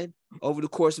WNBA fan over the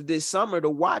course of this summer to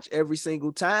watch every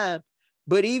single time.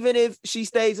 But even if she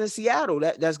stays in Seattle,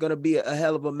 that's going to be a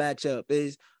hell of a matchup.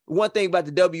 Is one thing about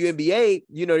the WNBA,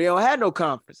 you know, they don't have no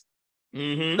conference.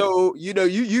 So, you know,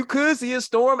 you could see a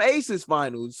Storm Aces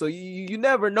finals. So you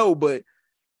never know, but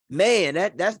man,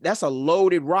 that's a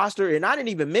loaded roster. And I didn't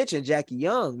even mention Jackie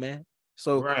Young, man.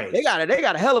 So they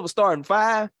got a hell of a starting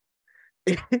five.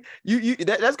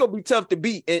 That's gonna be tough to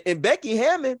beat. And Becky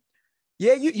Hammon,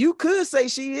 yeah, you could say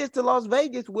she is to Las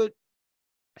Vegas what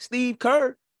Steve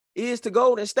Kerr is to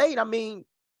Golden State. I mean,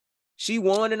 she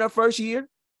won in her first year,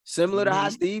 similar to how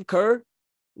Steve Kerr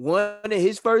won in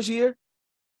his first year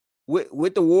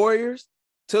with the Warriors,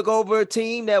 took over a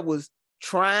team that was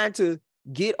trying to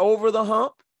get over the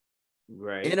hump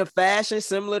in a fashion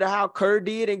similar to how Kerr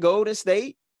did in Golden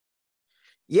State.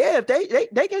 Yeah, if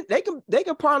they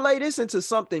can parlay this into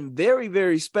something very,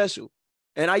 very special.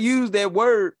 And I use that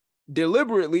word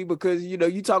deliberately because, you know,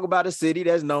 you talk about a city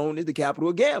that's known as the capital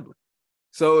of gambling.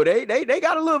 So they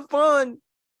got a little fun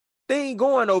thing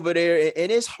going over there,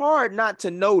 and it's hard not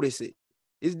to notice it.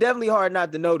 It's definitely hard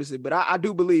not to notice it, but I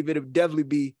do believe it'll definitely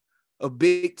be a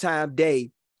big time day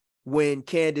when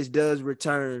Candace does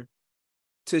return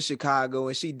to Chicago,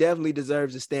 and she definitely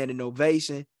deserves a standing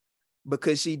ovation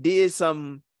because she did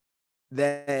something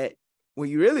that when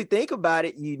you really think about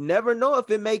it, you never know if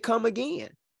it may come again.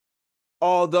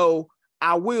 Although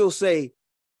I will say,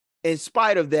 in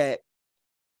spite of that,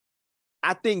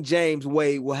 I think James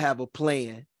Wade will have a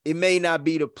plan. It may not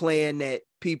be the plan that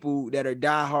people that are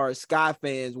diehard Sky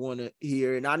fans want to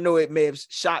hear. And I know it may have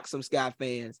shocked some Sky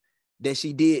fans that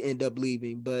she did end up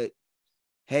leaving, but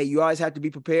hey, you always have to be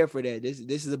prepared for that. This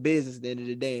is a business at the end of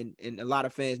the day, and a lot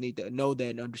of fans need to know that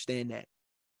and understand that.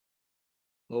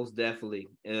 Most definitely.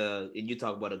 And you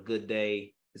talk about a good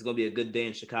day. It's going to be a good day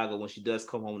in Chicago when she does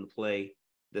come home to play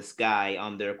the Sky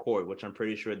on their court, which I'm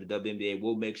pretty sure the WNBA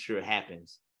will make sure it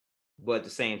happens. But at the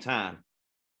same time,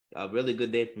 a really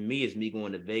good day for me is me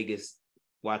going to Vegas,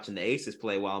 watching the Aces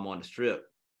play while I'm on the Strip.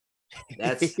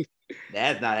 That's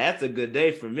a good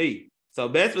day for me. So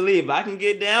best believe I can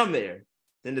get down there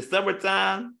in the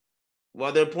summertime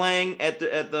while they're playing at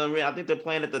the I think they're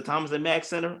playing at the Thomas and Mack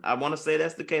Center. I want to say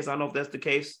that's the case. I don't know if that's the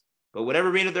case, but whatever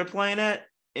arena they're playing at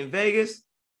in Vegas,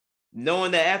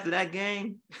 knowing that after that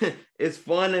game, it's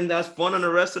fun and that's fun on the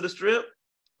rest of the Strip.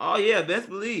 Oh yeah, best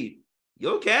believe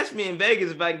you'll catch me in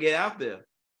Vegas if I can get out there.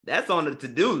 That's on the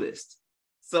to-do list.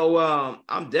 So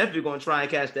I'm definitely going to try and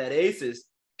catch the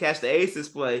Aces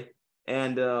play,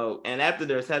 and after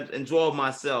this, enjoy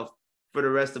myself for the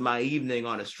rest of my evening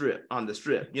on the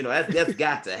Strip. You know, that's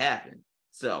got to happen.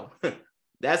 So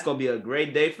that's going to be a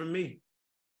great day for me.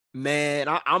 Man,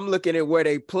 I'm looking at where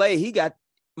they play.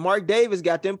 Mark Davis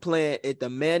got them playing at the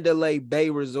Mandalay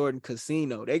Bay Resort and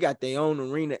Casino. They got their own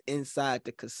arena inside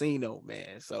the casino,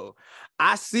 man. So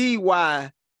I see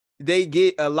why they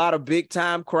get a lot of big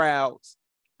time crowds.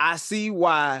 I see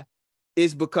why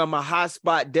it's become a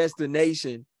hotspot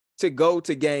destination to go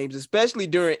to games, especially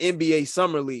during NBA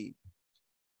Summer League,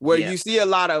 where you see a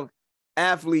lot of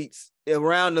athletes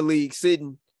around the league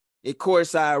sitting at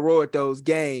courtside row at those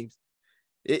games.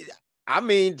 I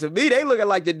mean, to me, they looking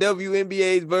like the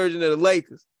WNBA's version of the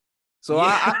Lakers. So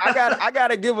I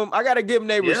gotta give them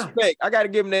their respect. I gotta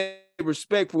give them their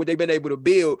respect for what they've been able to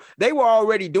build. They were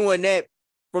already doing that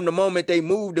from the moment they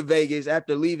moved to Vegas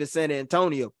after leaving San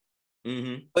Antonio.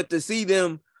 Mm-hmm. But to see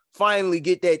them finally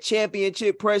get that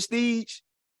championship prestige,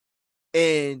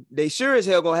 and they sure as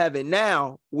hell gonna have it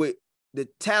now with the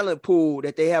talent pool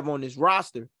that they have on this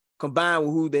roster, combined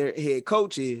with who their head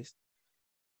coach is.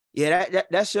 Yeah,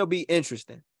 that shall be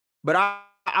interesting. But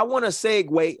I want to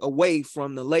segue away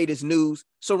from the latest news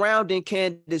surrounding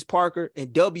Candace Parker and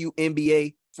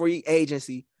WNBA free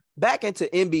agency back into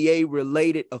NBA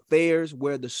related affairs,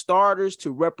 where the starters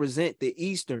to represent the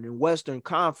Eastern and Western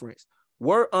Conference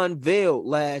were unveiled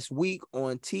last week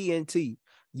on TNT.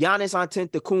 Giannis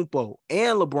Antetokounmpo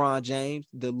and LeBron James,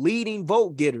 the leading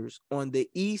vote getters on the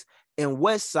East and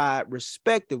West side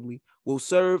respectively, will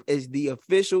serve as the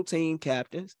official team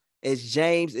captains, as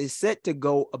James is set to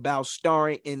go about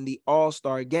starring in the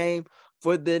All-Star game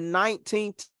for the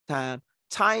 19th time,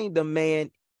 tying the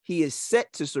man he is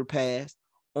set to surpass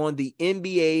on the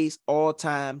NBA's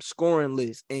all-time scoring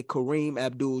list in Kareem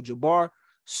Abdul-Jabbar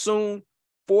soon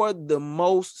for the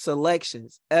most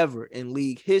selections ever in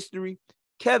league history.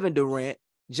 Kevin Durant,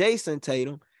 Jason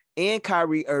Tatum, and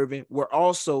Kyrie Irving were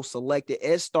also selected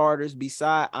as starters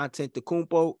beside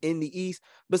Antetokounmpo in the East,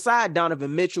 beside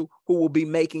Donovan Mitchell, who will be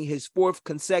making his fourth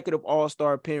consecutive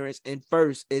All-Star appearance and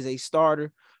first as a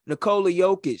starter. Nikola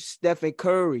Jokic, Stephen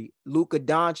Curry, Luka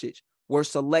Doncic were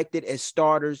selected as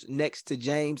starters next to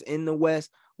James in the West,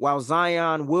 while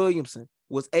Zion Williamson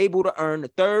was able to earn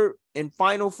the third and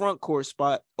final front court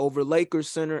spot over Lakers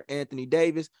center Anthony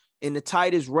Davis in the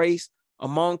tightest race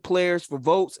among players for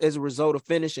votes as a result of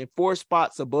finishing 4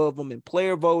 spots above them in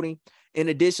player voting, in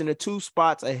addition to 2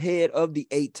 spots ahead of the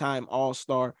 8-time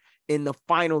All-Star in the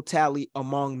final tally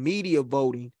among media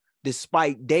voting,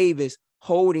 despite Davis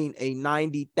holding a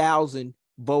 90,000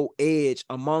 vote edge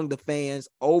among the fans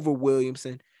over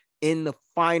Williamson in the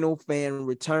final fan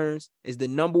returns as the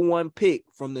number 1 pick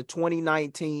from the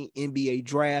 2019 NBA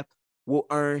draft, will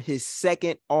earn his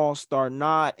second All-Star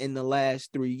nod in the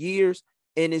last 3 years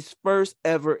and his first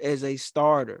ever as a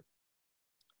starter.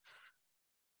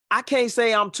 I can't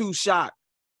say I'm too shocked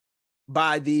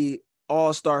by the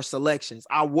All-Star selections.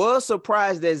 I was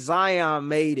surprised that Zion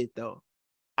made it though.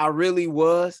 I really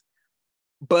was,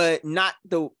 but not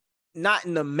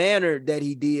in the manner that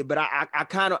he did. But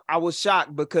I was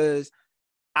shocked because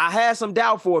I had some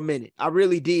doubt for a minute. I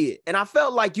really did. And I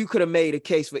felt like you could have made a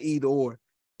case for either or,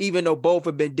 even though both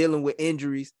have been dealing with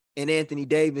injuries and Anthony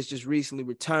Davis just recently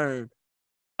returned.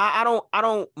 I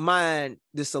don't mind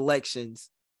the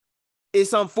selections.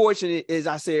 It's unfortunate, as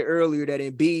I said earlier, that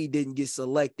Embiid didn't get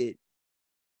selected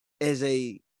as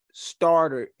a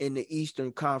starter in the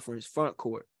Eastern Conference front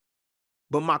court.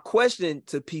 But my question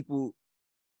to people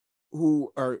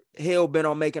who are hell-bent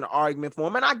on making an argument for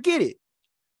him, and I get it,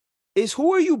 is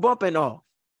who are you bumping off?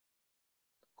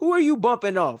 Who are you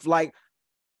bumping off? Like,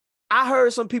 I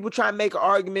heard some people try and make an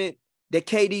argument that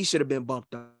KD should have been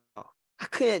bumped off. I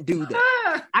can't do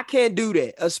that. I can't do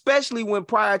that, especially when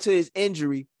prior to his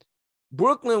injury,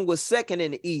 Brooklyn was second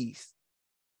in the East.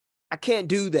 I can't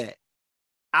do that.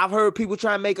 I've heard people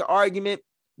try and make an argument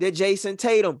that Jason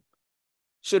Tatum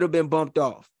should have been bumped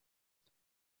off.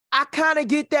 I kind of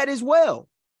get that as well,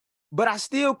 but I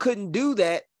still couldn't do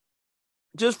that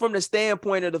just from the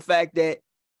standpoint of the fact that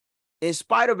in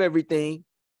spite of everything,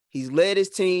 he's led his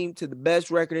team to the best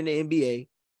record in the NBA.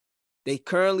 They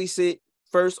currently sit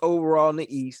first overall in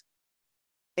the East,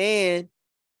 and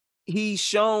he's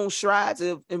shown strides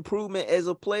of improvement as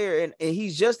a player, and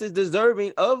he's just as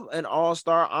deserving of an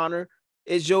All-Star honor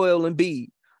as Joel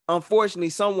Embiid. Unfortunately,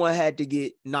 someone had to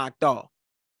get knocked off.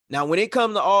 Now, when it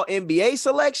comes to all NBA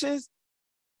selections,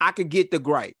 I could get the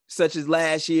gripe, such as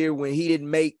last year when he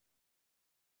didn't make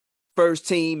first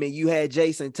team and you had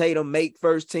Jason Tatum make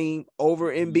first team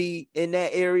over Embiid in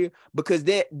that area, because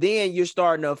then you're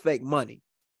starting to affect money.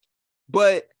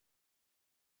 But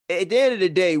at the end of the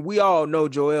day, we all know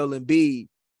Joel Embiid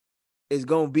is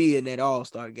going to be in that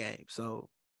All-Star game. So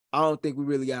I don't think we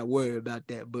really got to worry about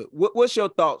that. But what's your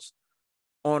thoughts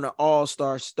on the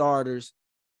All-Star starters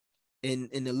in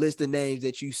the list of names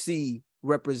that you see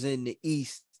representing the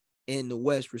East and the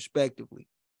West respectively?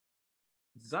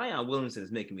 Zion Williamson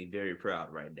is making me very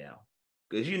proud right now,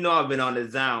 because I've been on the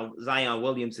Zion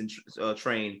Williamson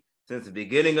train since the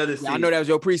beginning of the season. I know that was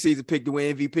your preseason pick to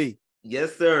win MVP.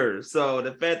 Yes, sir. So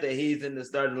the fact that he's in the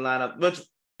starting lineup, which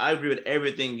I agree with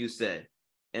everything you said.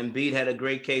 Embiid had a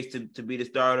great case to be the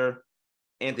starter.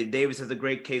 Anthony Davis has a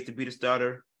great case to be the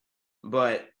starter.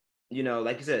 But,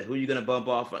 like you said, who are you going to bump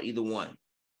off on either one?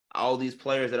 All these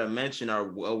players that I mentioned are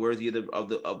well worthy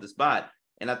of the spot.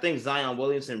 And I think Zion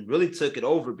Williamson really took it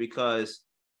over, because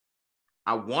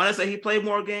I want to say he played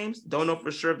more games. Don't know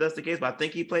for sure if that's the case, but I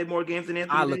think he played more games than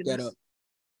Anthony Davis. Look that up.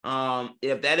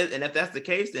 If that's the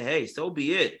case, then hey, so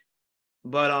be it.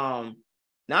 But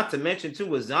not to mention too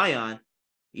with Zion,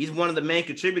 he's one of the main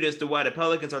contributors to why the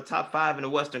Pelicans are top 5 in the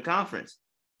Western Conference.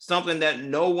 Something that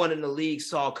no one in the league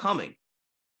saw coming,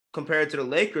 compared to the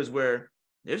Lakers, where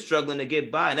they're struggling to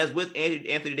get by, and that's with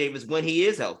Anthony Davis when he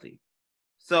is healthy.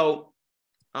 So,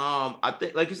 I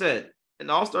think, like you said, an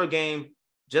All-Star game,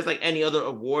 just like any other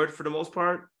award for the most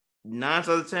part, 9 out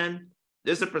of 10,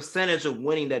 there's a percentage of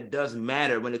winning that does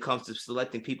matter when it comes to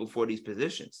selecting people for these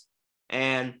positions.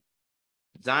 And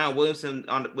Zion Williamson,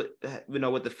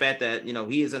 with the fact that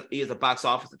he is a box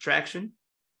office attraction,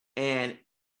 and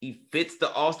he fits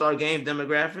the All-Star game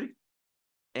demographic,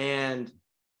 and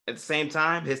at the same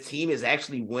time his team is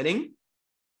actually winning.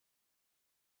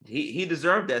 He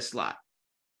deserved that slot.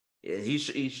 He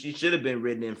should have been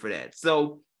written in for that.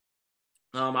 So,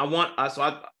 outside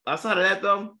of that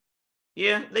though,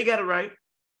 yeah, they got it right.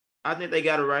 I think they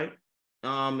got it right.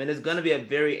 And it's going to be a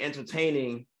very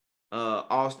entertaining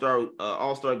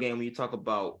All-Star game when you talk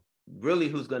about really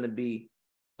who's going to be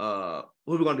who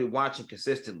we're going to be watching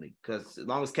consistently. Because as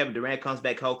long as Kevin Durant comes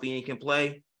back healthy and he can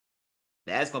play,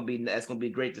 that's going to be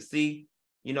great to see.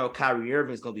 Kyrie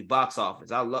Irving is going to be box office.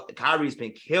 Kyrie's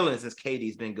been killing since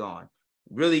KD's been gone.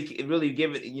 Really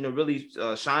giving, really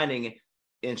shining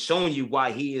and showing you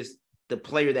why he is the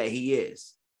player that he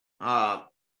is.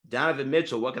 Donovan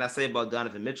Mitchell, what can I say about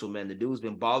Donovan Mitchell, man? The dude's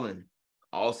been balling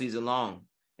all season long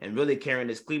and really carrying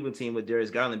this Cleveland team with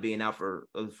Darius Garland being out for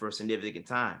a significant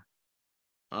time.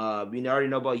 We already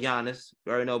know about Giannis.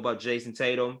 We already know about Jason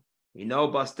Tatum. We know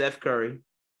about Steph Curry.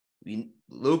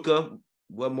 Luka,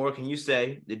 what more can you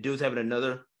say? The dude's having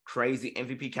another crazy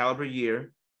MVP caliber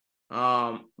year.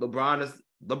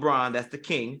 LeBron, that's the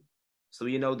king. So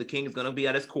the king is going to be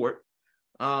at his court.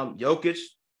 Jokic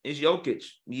is Jokic.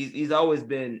 He's always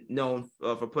been known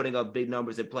for putting up big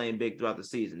numbers and playing big throughout the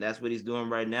season. That's what he's doing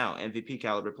right now, MVP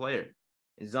caliber player.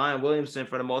 And Zion Williamson,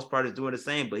 for the most part, is doing the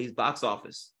same, but he's box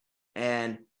office.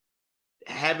 And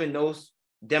having those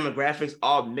demographics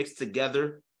all mixed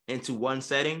together into one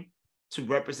setting to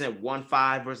represent one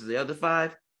 5 versus the other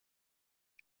 5,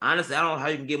 honestly, I don't know how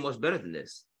you can get much better than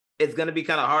this. It's going to be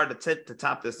kind of hard to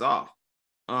top this off.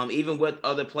 Even with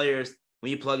other players,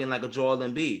 when you plug in like a Joel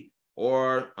Embiid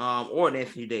or an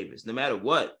Anthony Davis, no matter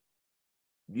what,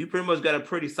 you pretty much got a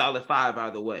pretty solid 5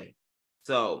 either way.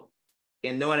 So,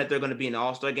 and knowing that they're going to be in the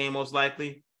All-Star game most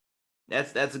likely,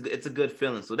 it's a good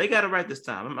feeling. So they got it right this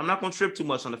time. I'm not going to trip too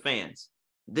much on the fans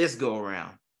this go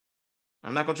around.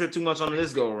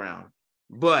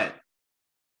 But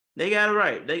they got it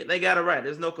right. They got it right.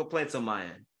 There's no complaints on my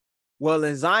end. Well,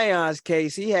 in Zion's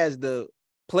case, he has the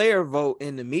player vote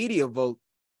and the media vote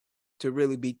to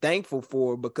really be thankful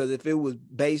for, because if it was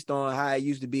based on how it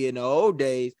used to be in the old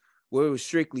days, where it was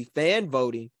strictly fan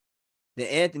voting, then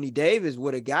Anthony Davis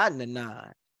would have gotten a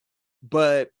 9.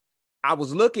 But I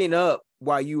was looking up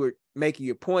while you were making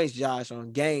your points, Josh,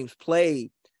 on games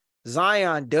played.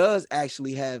 Zion does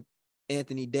actually have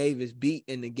Anthony Davis beat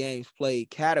in the games played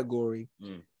category.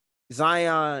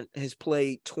 Zion has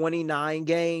played 29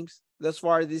 games thus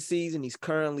far this season. He's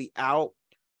currently out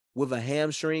with a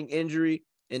hamstring injury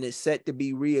and is set to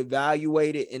be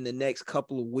reevaluated in the next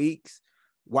couple of weeks,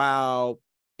 while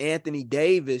Anthony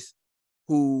Davis,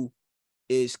 who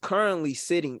is currently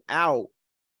sitting out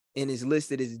and is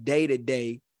listed as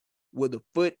day-to-day with a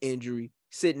foot injury,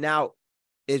 sitting out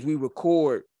as we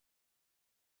record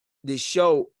this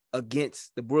show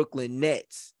against the Brooklyn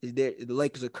Nets. The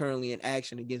Lakers are currently in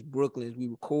action against Brooklyn as we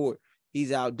record.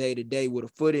 He's out day-to-day with a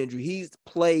foot injury. He's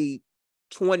played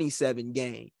 27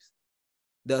 games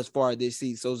thus far this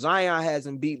season. So Zion has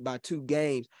him beat by 2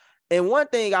 games. And one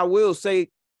thing I will say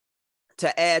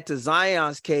to add to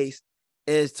Zion's case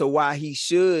as to why he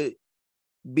should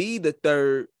be the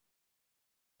 3rd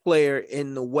player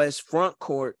in the West front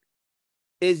court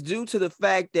is due to the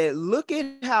fact that look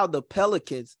at how the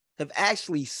Pelicans have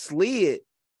actually slid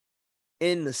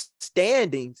in the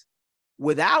standings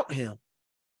without him.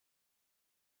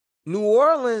 New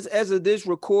Orleans, as of this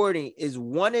recording, is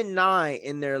 1-9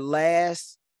 in their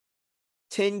last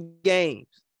 10 games.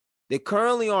 They're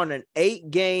currently on an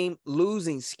 8-game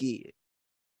losing skid,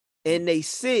 and they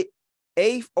sit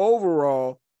 8th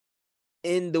overall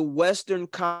in the Western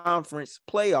Conference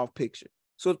playoff picture.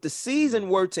 So if the season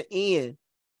were to end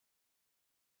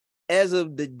as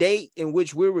of the date in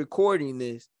which we're recording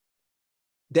this,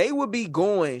 they would be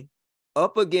going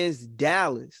up against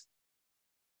Dallas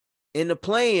in the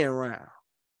play-in round.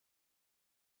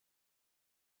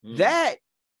 That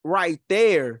right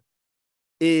there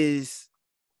is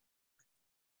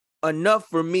enough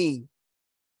for me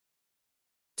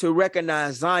to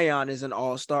recognize Zion as an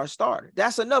all-star starter.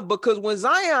 That's enough, because when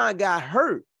Zion got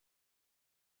hurt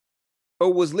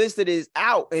or was listed as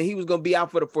out and he was going to be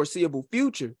out for the foreseeable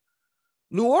future,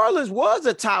 New Orleans was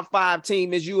a top 5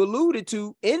 team, as you alluded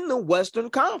to, in the Western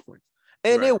Conference.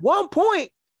 And at one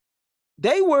point,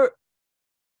 they were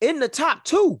in the top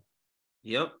 2.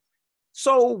 Yep.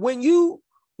 So when you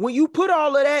put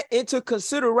all of that into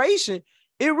consideration,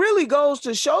 it really goes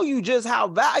to show you just how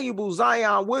valuable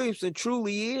Zion Williamson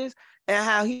truly is, and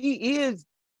how he is,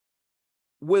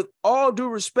 with all due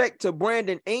respect to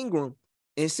Brandon Ingram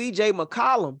and CJ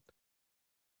McCollum,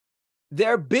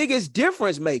 their biggest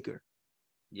difference maker.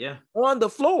 Yeah. On the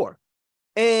floor.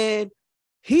 And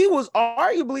he was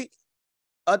arguably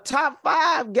a top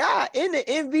 5 guy in the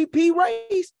MVP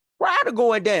race prior to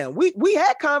going down. We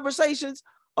had conversations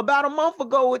about a month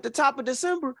ago at the top of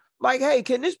December, like, hey,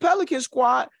 can this Pelican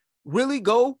squad really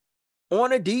go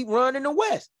on a deep run in the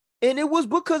West? And it was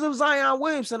because of Zion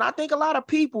Williamson. I think a lot of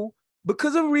people,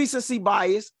 because of recency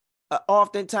bias,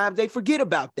 oftentimes they forget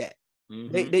about that.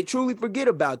 Mm-hmm. They truly forget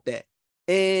about that.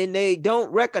 And they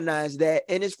don't recognize that.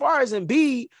 And as far as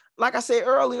Embiid, like I said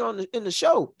early on in the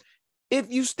show,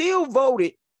 if you still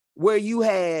voted where you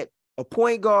had a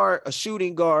point guard, a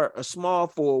shooting guard, a small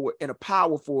forward, and a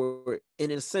power forward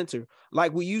in a center,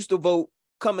 like we used to vote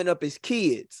coming up as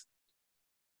kids,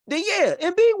 then yeah,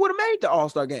 Embiid would have made the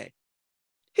All-Star game.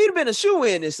 He'd have been a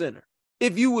shoe-in in center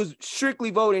if you was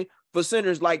strictly voting for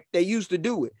centers like they used to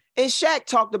do it. And Shaq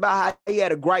talked about how he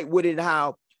had a gripe with it and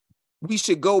how we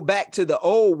should go back to the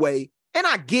old way. And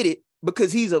I get it,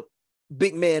 because he's a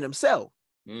big man himself.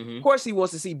 Mm-hmm. Of course, he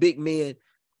wants to see big men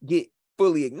get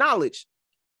fully acknowledged.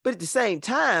 But at the same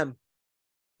time,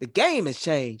 the game has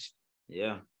changed.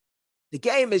 Yeah. The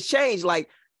game has changed. Like,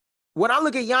 when I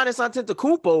look at Giannis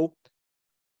Antetokounmpo,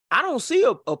 I don't see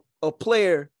a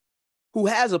player who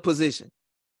has a position.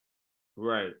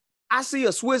 Right. I see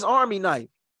a Swiss Army knife,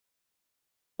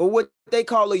 or what they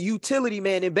call a utility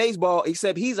man in baseball,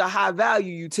 except he's a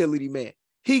high-value utility man.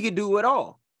 He can do it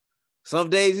all. Some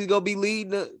days he's going to be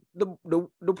leading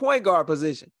the point guard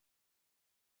position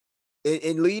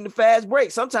and leading the fast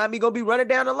break. Sometimes he's going to be running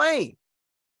down the lane,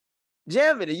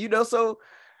 jamming it, so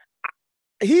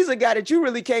he's a guy that you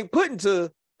really can't put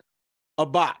into a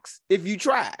box if you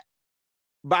try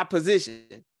by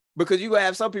position, because you're going to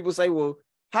have some people say, well,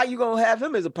 how you going to have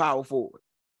him as a power forward?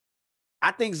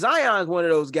 I think Zion's one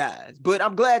of those guys, but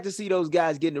I'm glad to see those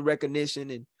guys getting the recognition.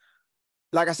 And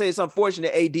like I said, it's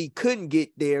unfortunate AD couldn't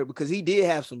get there, because he did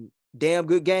have some damn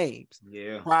good games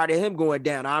prior to him going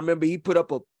down. I remember he put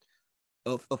up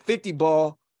a 50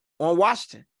 ball on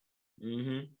Washington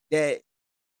that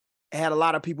had a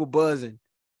lot of people buzzing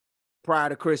prior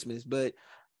to Christmas. But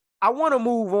I want to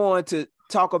move on to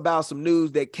talk about some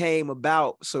news that came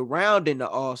about surrounding the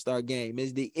All-Star game.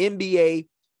 Is the NBA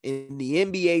and the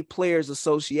NBA Players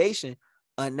Association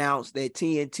announced that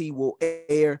TNT will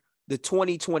air the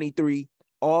 2023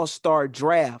 All-Star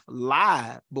Draft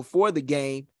live before the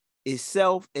game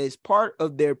itself as part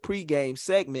of their pregame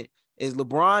segment, as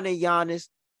LeBron and Giannis,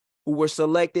 who were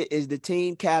selected as the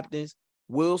team captains,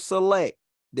 will select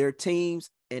their teams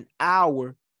an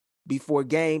hour before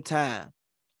game time.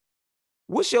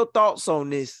 What's your thoughts on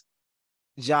this,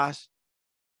 Josh?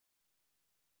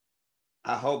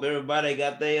 I hope everybody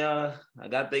got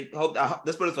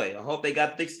let's put it this way. I hope they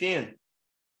got thick skin.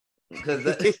 Because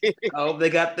I hope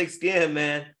they got thick skin,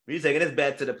 man. We're taking this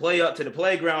back to the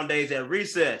playground days at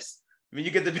recess. When you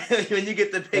get to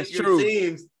pick That's your true.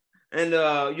 teams, and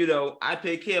I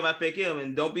pick him,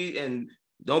 and and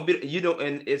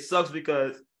it sucks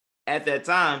because at that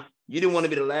time you didn't want to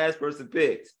be the last person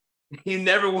picked. You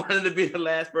never wanted to be the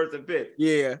last person picked.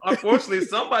 Yeah. Unfortunately,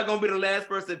 somebody's gonna be the last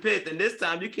person picked, and this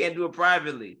time you can't do it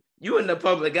privately. You in the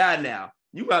public eye now.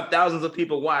 You got thousands of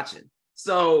people watching.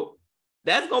 So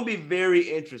that's gonna be very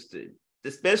interesting,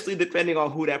 especially depending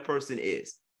on who that person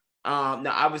is. Now,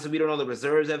 obviously, we don't know the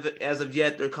reserves as of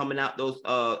yet. They're coming out. Those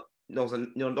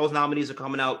nominees are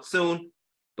coming out soon.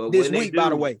 But this week, by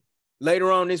the way,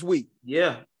 later on this week.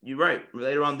 Yeah, you're right.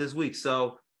 Later on this week.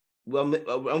 So,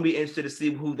 I'll be interested to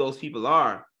see who those people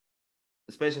are,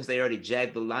 especially since they already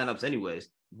jacked the lineups anyways.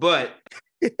 But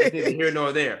it's neither here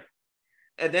nor there.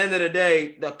 At the end of the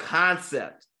day, the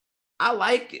concept, I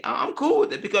like it. I'm cool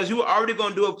with it, because you were already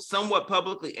going to do it somewhat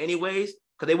publicly anyways,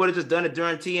 because they would have just done it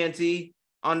during TNT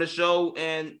on the show,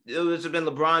 and it would have been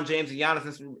LeBron James and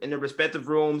Giannis in their respective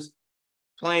rooms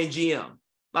playing GM.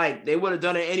 Like, they would have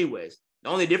done it anyways. The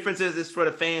only difference is it's for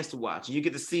the fans to watch, and you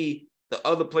get to see the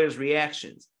other players'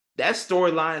 reactions. That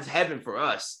storyline is heaven for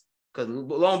us, because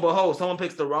lo and behold, someone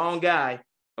picks the wrong guy,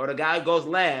 or the guy goes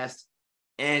last,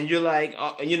 and you're like,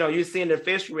 you're seeing their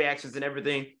facial reactions and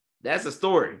everything. That's a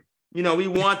story. We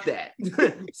want that.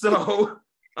 So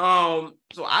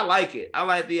I like it. I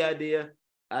like the idea.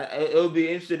 It'll be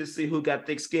interesting to see who got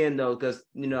thick skin though, because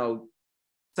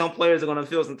some players are going to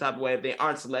feel some type of way if they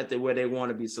aren't selected where they want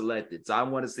to be selected. So I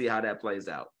want to see how that plays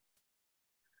out.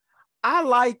 I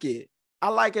like it. I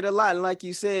like it a lot. And like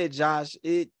you said, Josh,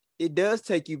 it does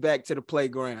take you back to the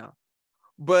playground.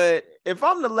 But if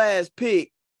I'm the last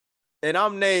pick and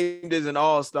I'm named as an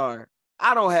all-star,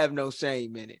 I don't have no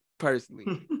shame in it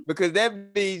personally, because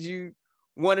that means you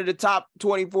one of the top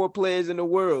 24 players in the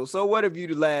world. So what if you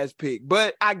the last pick?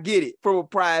 But I get it from a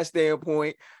pride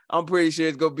standpoint. I'm pretty sure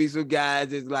it's going to be some guys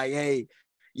that's like, hey,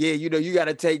 yeah, you got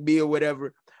to take me or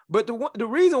whatever. But the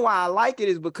reason why I like it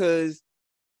is because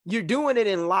you're doing it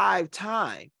in live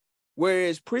time,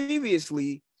 whereas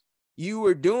previously you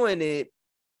were doing it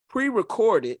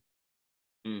pre-recorded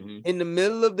in the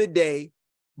middle of the day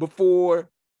before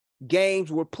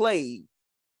games were played.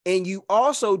 And you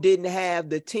also didn't have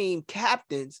the team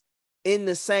captains in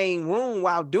the same room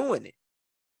while doing it.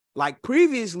 Like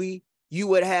previously, you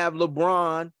would have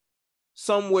LeBron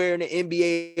somewhere in the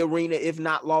NBA arena, if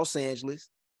not Los Angeles,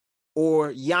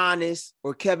 or Giannis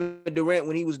or Kevin Durant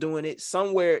when he was doing it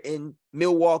somewhere in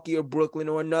Milwaukee or Brooklyn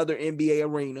or another NBA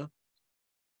arena,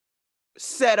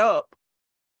 set up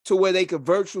to where they could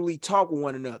virtually talk with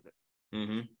one another.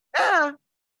 Now,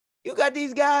 you got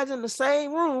these guys in the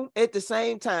same room at the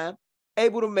same time,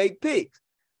 able to make picks.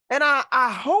 And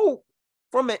I hope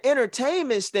from an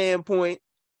entertainment standpoint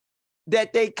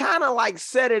that they kind of like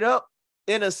set it up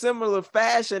in a similar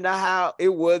fashion to how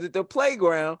it was at the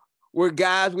playground, where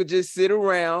guys would just sit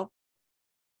around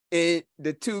and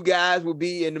the two guys would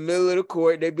be in the middle of the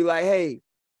court. They'd be like, hey,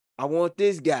 I want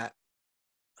this guy.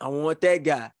 I want that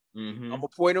guy. I'm going to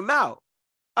point them out.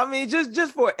 I mean,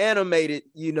 just for animated,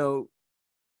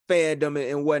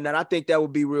 fandom and whatnot, I think that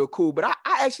would be real cool. But I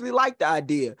actually like the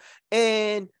idea.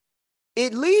 And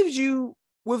it leaves you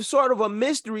with sort of a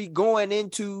mystery going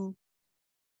into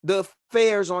the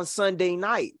fairs on Sunday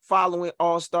night following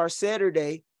All-Star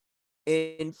Saturday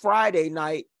and Friday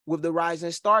night with the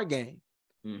Rising Star game.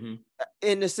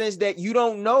 In the sense that you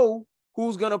don't know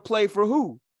who's going to play for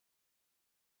who.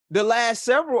 The last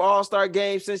several All-Star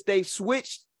games, since they've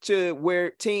switched to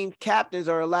where team captains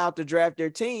are allowed to draft their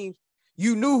teams,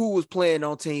 you knew who was playing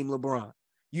on Team LeBron.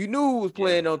 You knew who was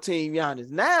playing on Team Giannis.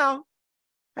 Now,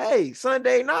 hey,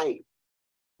 Sunday night,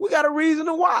 we got a reason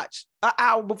to watch an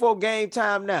hour before game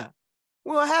time now.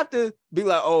 We don't have to be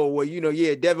like, oh, well,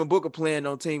 Devin Booker playing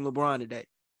on Team LeBron today.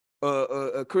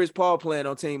 Chris Paul playing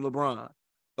on Team LeBron.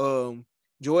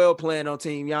 Joel playing on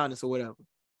Team Giannis or whatever.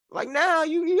 Like now,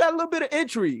 you got a little bit of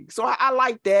intrigue. So I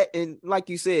like that. And like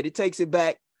you said, it takes it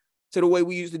back to the way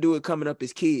we used to do it coming up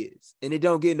as kids. And it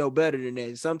don't get no better than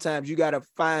that. Sometimes you got to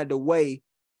find a way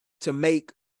to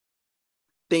make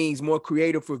things more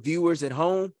creative for viewers at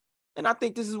home. And I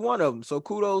think this is one of them. So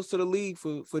kudos to the league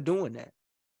for doing that.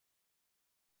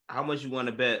 How much you want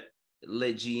to bet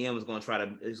Lit GM is going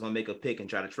to make a pick and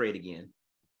try to trade again?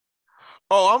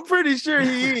 Oh, I'm pretty sure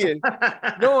he is.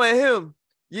 Knowing him,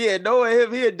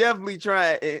 he'll definitely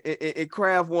try and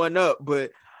craft one up.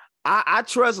 But I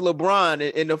trust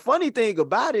LeBron. And the funny thing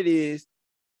about it is,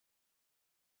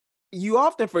 you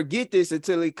often forget this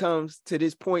until it comes to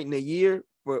this point in the year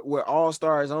where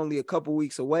All-Star is only a couple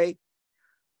weeks away.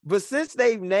 But since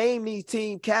they've named these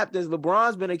team captains,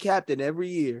 LeBron's been a captain every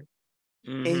year.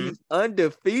 And he's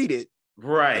undefeated.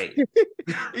 Right.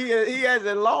 he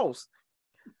hasn't lost.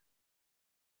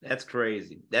 That's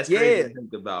crazy. That's crazy to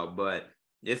think about, but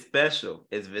it's special.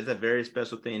 It's a very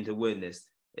special thing to witness.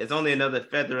 It's only another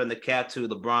feather in the cap to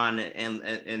LeBron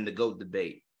and the GOAT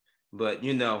debate. But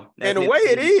in a way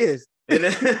it is.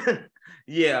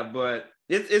 Yeah, but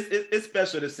it's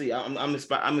special to see. I'm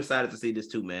excited to see this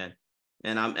too, man.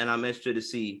 And I'm interested to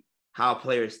see how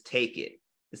players take it,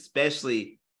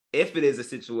 especially if it is a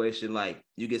situation like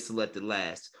you get selected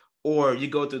last, or you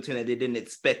go to a team that they didn't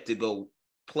expect to go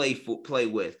play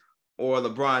with, or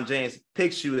LeBron James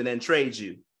picks you and then trades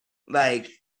you. Like,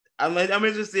 I'm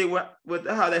interested to see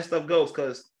how that stuff goes,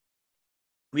 because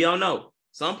we all know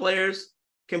some players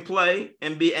can play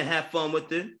and have fun with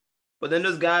it, but then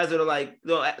there's guys that are like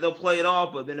they'll play it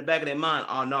off, but in the back of their mind,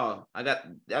 oh no,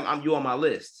 I'm you on my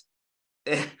list.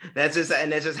 That's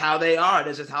just how they are.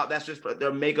 That's just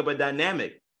their makeup and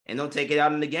dynamic, and don't take it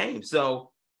out in the game.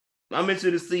 So I'm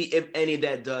interested to see if any of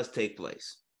that does take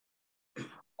place.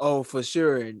 Oh, for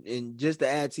sure. And just to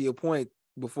add to your point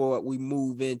before we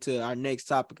move into our next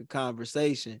topic of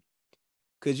conversation,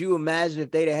 could you imagine if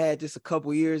they'd have had this a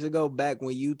couple years ago, back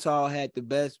when Utah had the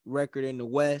best record in the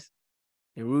West,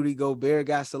 and Rudy Gobert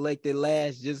got selected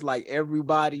last, just like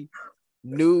everybody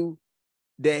knew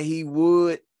that he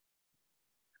would.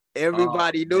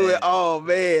 Everybody knew it. Oh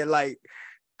man, like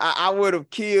I would have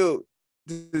killed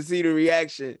to see the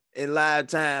reaction in live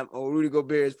time on Rudy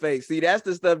Gobert's face. See, that's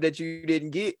the stuff that you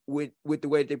didn't get with the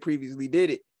way they previously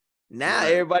did it. Now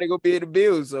everybody gonna be in the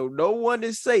build, so no one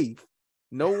is safe.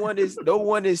 No one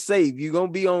is safe. You're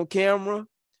gonna be on camera,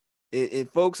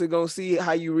 and folks are gonna see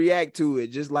how you react to it,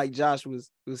 just like Josh was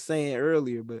saying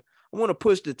earlier. But I want to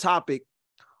push the topic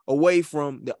away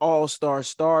from the all-star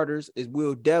starters, as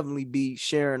we'll definitely be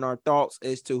sharing our thoughts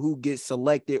as to who gets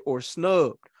selected or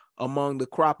snubbed among the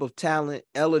crop of talent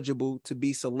eligible to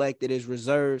be selected as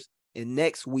reserves in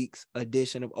next week's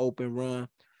edition of Open Run,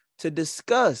 to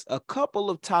discuss a couple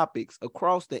of topics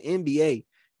across the NBA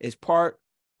as part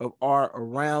of our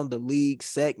Around the League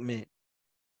segment.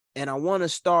 And I want to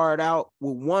start out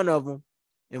with one of them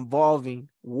involving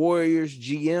Warriors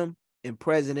GM and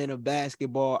president of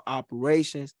basketball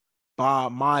operations,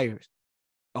 Bob Myers.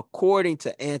 According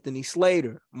to Anthony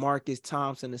Slater, Marcus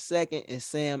Thompson II, and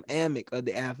Sam Amick of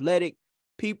The Athletic,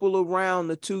 people around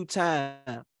the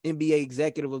two-time NBA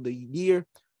Executive of the Year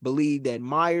believe that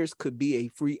Myers could be a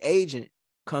free agent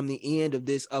come the end of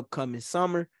this upcoming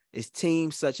summer, as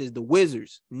teams such as the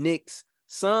Wizards, Knicks,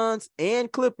 Suns,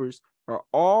 and Clippers are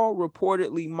all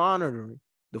reportedly monitoring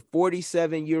the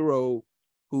 47-year-old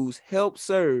who's helped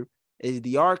serve as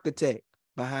the architect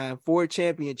behind 4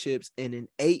 championships in an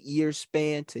 8-year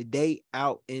span to date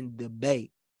out in the Bay.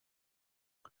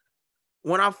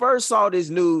 When I first saw this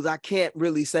news, I can't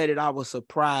really say that I was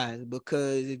surprised,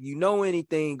 because if you know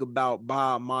anything about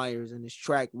Bob Myers and his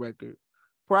track record,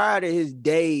 prior to his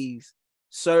days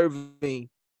serving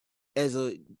as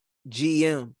a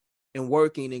GM and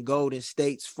working in Golden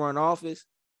State's front office,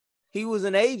 he was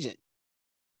an agent.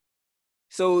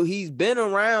 So he's been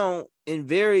around in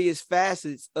various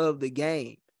facets of the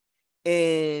game.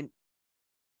 And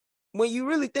when you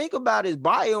really think about his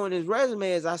bio and his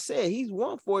resume, as I said, he's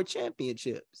won 4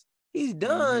 championships. He's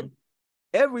done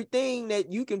everything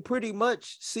that you can pretty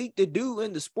much seek to do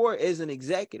in the sport as an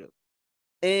executive.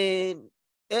 And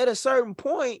at a certain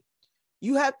point,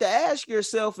 you have to ask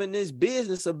yourself in this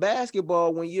business of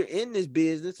basketball, when you're in this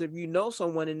business, if you know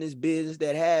someone in this business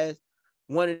that has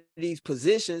one of these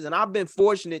positions, and I've been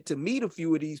fortunate to meet a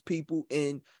few of these people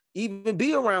and even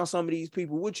be around some of these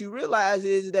people, what you realize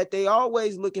is that they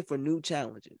always looking for new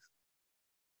challenges.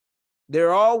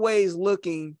 They're always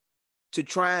looking to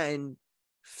try and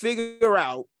figure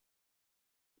out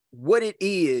what it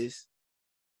is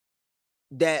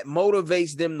that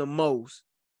motivates them the most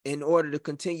in order to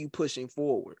continue pushing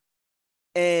forward.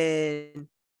 And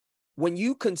when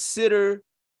you consider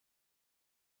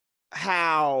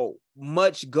how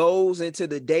much goes into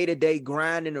the day-to-day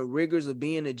grind and the rigors of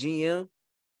being a GM,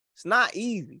 it's not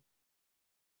easy.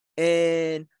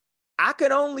 And I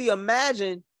could only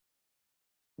imagine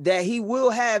that he will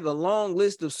have a long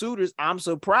list of suitors. I'm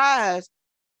surprised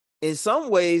in some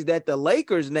ways that the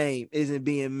Lakers' name isn't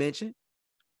being mentioned,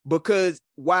 because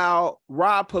while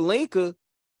Rob Pelinka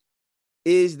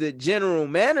is the general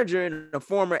manager and a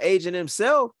former agent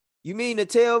himself, you mean to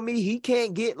tell me he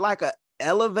can't get like a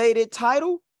elevated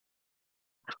title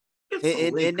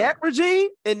in that regime?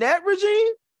 In that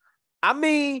regime? I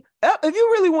mean, if you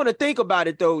really want to think about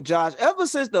it though, Josh, ever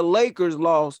since the Lakers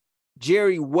lost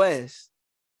Jerry West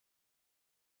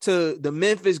to the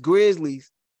Memphis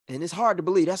Grizzlies, and it's hard to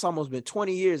believe that's almost been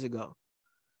 20 years ago,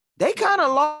 they kind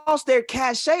of lost their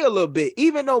cachet a little bit,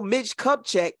 even though Mitch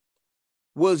Kupchak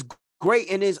was great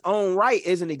in his own right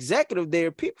as an executive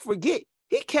there. People forget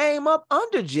he came up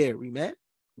under Jerry, man.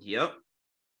 Yep.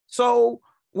 So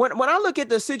when I look at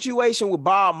the situation with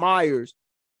Bob Myers,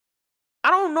 I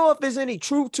don't know if there's any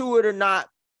truth to it or not,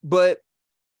 but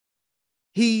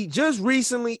he just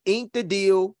recently inked a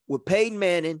deal with Peyton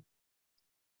Manning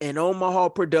and Omaha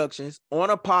Productions on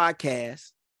a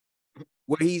podcast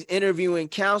where he's interviewing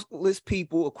countless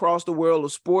people across the world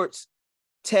of sports,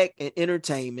 tech, and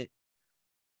entertainment.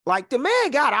 Like, the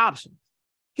man got options.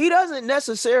 He doesn't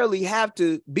necessarily have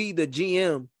to be the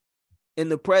GM and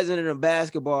the president of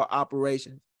basketball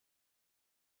operations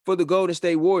for the Golden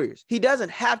State Warriors. He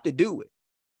doesn't have to do it.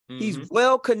 He's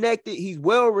well connected. He's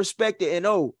well respected.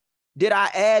 And did I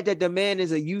add that the man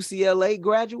is a UCLA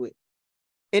graduate?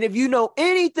 And if you know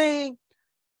anything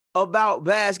about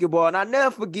basketball, and I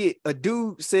never forget, a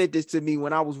dude said this to me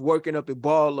when I was working up at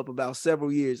Ball Up about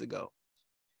several years ago.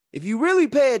 If you really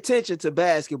pay attention to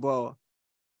basketball,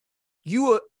 you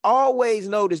will always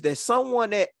notice that someone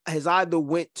that has either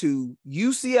went to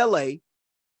UCLA,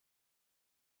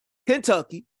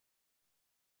 Kentucky,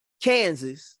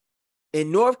 Kansas,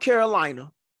 in North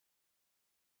Carolina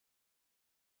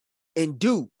and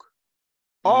Duke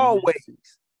always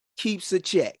keeps a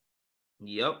check.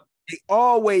 Yep. They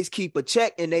always keep a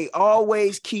check, and they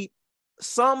always keep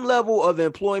some level of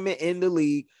employment in the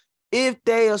league if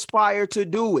they aspire to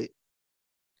do it.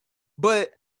 But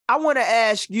I want to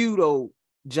ask you, though,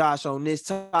 Josh, on this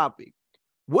topic.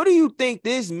 What do you think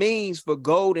this means for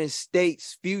Golden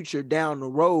State's future down the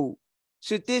road?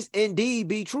 Should this indeed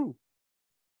be true?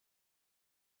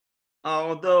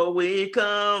 Although we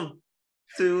come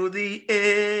to the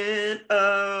end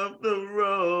of the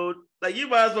road. Like, you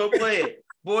might as well play it.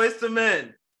 Boys to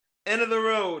Men, end of the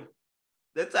road.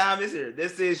 The time is here.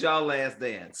 This is y'all last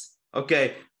dance.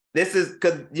 Okay. This is,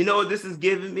 because you know what this is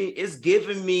giving me? It's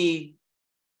giving me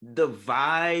the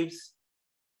vibes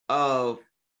of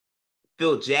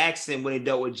Phil Jackson when he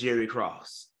dealt with Jerry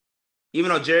Krause. Even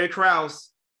though Jerry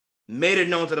Krause made it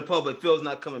known to the public, Phil's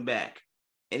not coming back.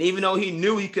 And even though he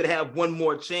knew he could have one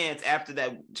more chance after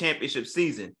that championship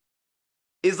season,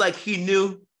 it's like he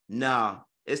knew, nah,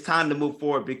 it's time to move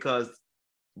forward because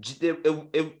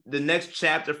the next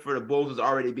chapter for the Bulls was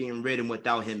already being written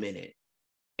without him in it.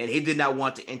 And he did not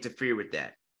want to interfere with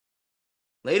that.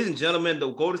 Ladies and gentlemen, the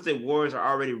Golden State Warriors are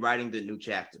already writing the new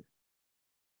chapter.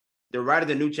 They're writing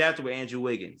the new chapter with Andrew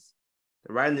Wiggins.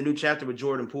 They're writing the new chapter with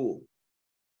Jordan Poole.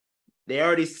 They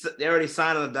already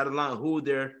signed on the dotted line who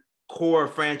their core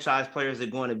franchise players are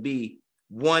going to be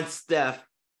once Steph,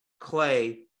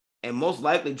 Clay, and most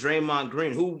likely Draymond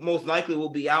Green, who most likely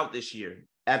will be out this year.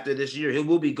 After this year, he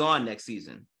will be gone next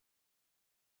season.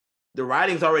 The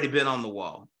writing's already been on the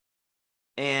wall.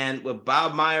 And with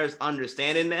Bob Myers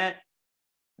understanding that,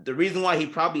 the reason why he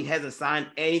probably hasn't signed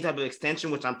any type of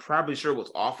extension, which I'm probably sure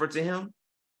was offered to him,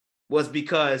 was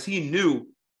because he knew,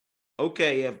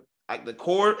 okay,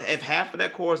 if half of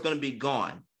that core is going to be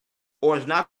gone, or it's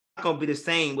not going to be the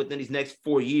same within these next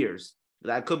 4 years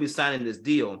that I could be signing this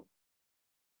deal,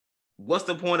 what's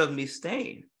the point of me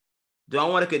staying? Do I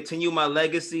want to continue my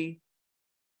legacy,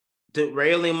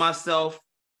 derailing myself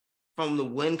from the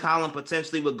win column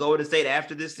potentially with Golden State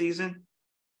after this season?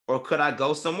 Or could I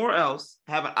go somewhere else,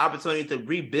 have an opportunity to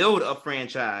rebuild a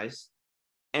franchise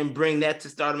and bring that to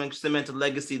stardom and cement a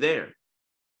legacy there?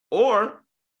 Or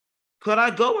could I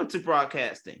go into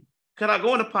broadcasting? Could I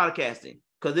go into podcasting?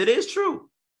 Because it is true.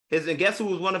 And guess who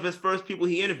was one of his first people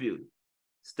he interviewed?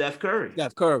 Steph Curry.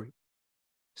 Steph Curry.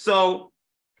 So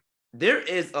there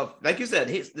is like you said,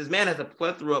 this man has a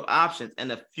plethora of options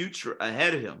and a future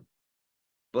ahead of him.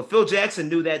 But Phil Jackson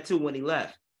knew that too when he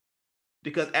left.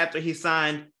 Because after he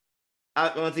signed,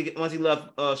 once he left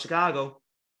Chicago,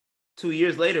 2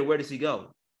 years later, where does he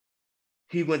go?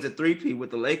 He went to 3P with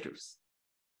the Lakers.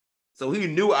 So he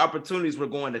knew opportunities were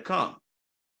going to come.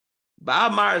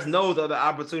 Bob Myers knows other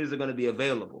opportunities are going to be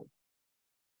available.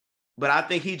 But I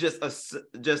think he just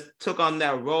took on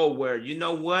that role where, you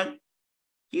know what?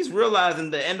 He's realizing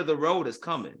the end of the road is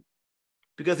coming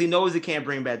because he knows he can't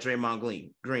bring back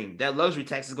Draymond Green. That luxury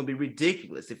tax is going to be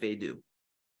ridiculous if they do.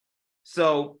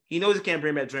 So he knows he can't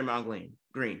bring back Draymond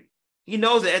Green. He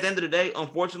knows that at the end of the day,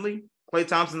 unfortunately, Klay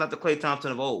Thompson's not the Klay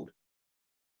Thompson of old.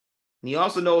 And he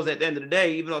also knows that at the end of the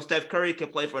day, even though Steph Curry can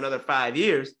play for another 5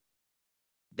 years,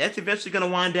 that's eventually going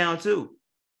to wind down too.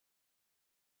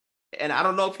 And I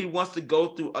don't know if he wants to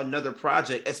go through another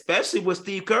project, especially with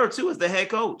Steve Kerr too as the head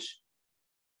coach.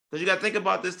 Because you got to think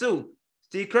about this too.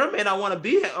 Steve Kerr may not want to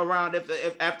be around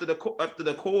if after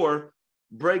the core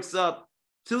breaks up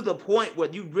to the point where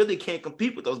you really can't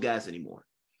compete with those guys anymore.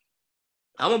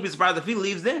 I won't be surprised if he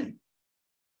leaves then.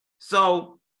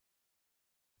 So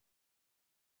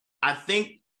I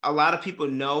think a lot of people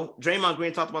know Draymond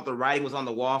Green talked about the writing was on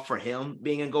the wall for him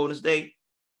being in Golden State,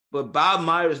 but Bob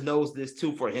Myers knows this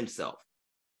too for himself.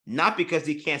 Not because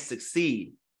he can't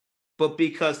succeed, but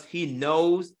because he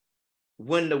knows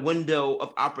when the window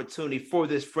of opportunity for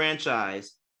this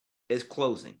franchise is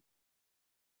closing.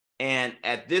 And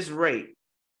at this rate,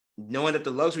 knowing that the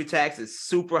luxury tax is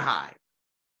super high,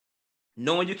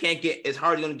 knowing you can't get, it's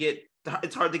hard to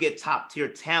get top tier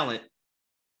talent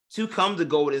to come to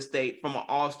Golden State from an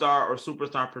all-star or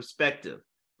superstar perspective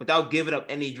without giving up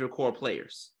any of your core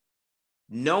players.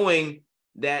 Knowing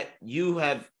that you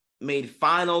have made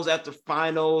finals after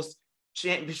finals,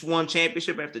 won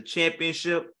championship after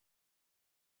championship,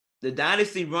 the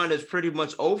dynasty run is pretty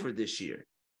much over this year.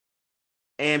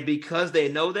 And because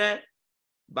they know that,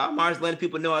 Bob Myers letting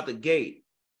people know at the gate,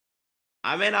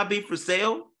 I may not be for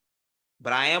sale,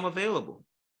 but I am available.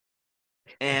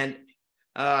 And,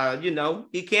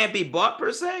 he can't be bought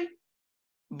per se,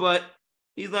 but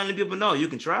he's letting people know you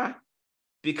can try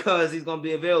because he's going to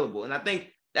be available. And I think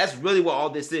that's really what all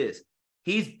this is.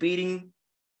 He's beating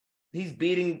he's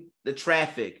beating the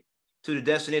traffic to the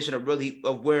destination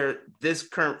of where this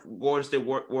current Golden State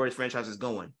Warriors franchise is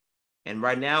going. And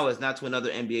right now, it's not to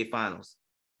another NBA Finals.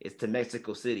 It's to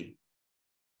Mexico City.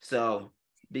 So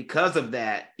because of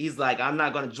that, he's like, I'm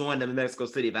not going to join them in Mexico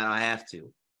City if I don't have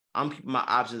to. I'm keeping my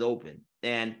options open.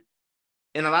 And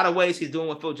in a lot of ways, he's doing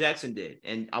what Phil Jackson did.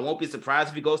 And I won't be surprised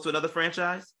if he goes to another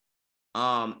franchise,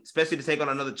 especially to take on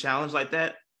another challenge like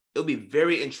that. It'll be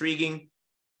very intriguing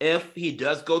if he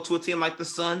does go to a team like the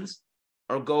Suns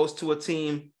or goes to a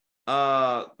team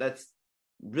that's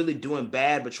really doing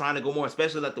bad but trying to go more,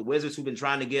 especially like the Wizards, who've been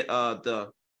trying to get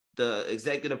the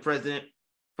executive president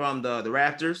from the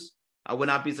Raptors. I would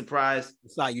not be surprised.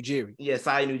 Masai Ujiri. Yeah,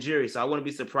 Masai Ujiri. So I wouldn't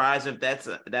be surprised if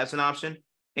that's an option.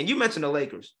 And you mentioned the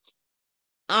Lakers.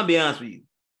 I'll be honest with you.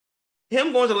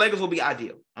 Him going to the Lakers will be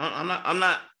ideal. I'm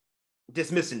not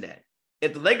dismissing that.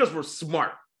 If the Lakers were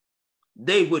smart,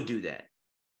 they would do that.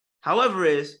 However,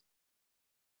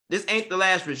 this ain't the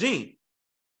last regime.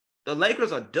 The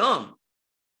Lakers are dumb.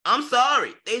 I'm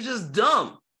sorry. They just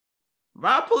dumb.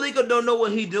 Rob Pelinka don't know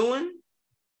what he's doing.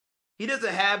 He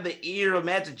doesn't have the ear of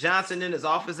Magic Johnson in his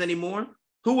office anymore,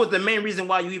 who was the main reason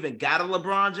why you even got a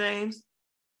LeBron James.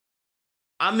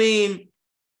 I mean,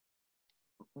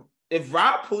 if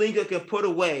Rob Pelinka can put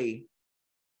away,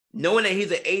 knowing that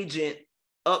he's an agent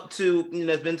up to,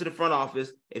 that's been to the front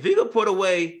office, if he could put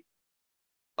away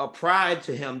a pride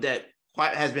to him that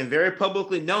has been very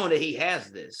publicly known that he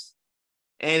has this,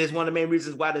 and it's one of the main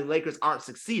reasons why the Lakers aren't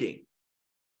succeeding.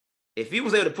 If he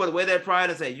was able to put away that pride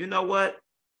and say, you know what?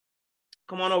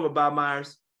 Come on over, Bob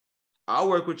Myers. I'll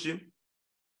work with you.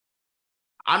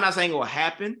 I'm not saying it will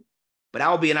happen, but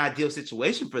that would be an ideal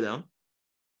situation for them.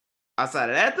 Outside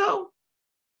of that, though,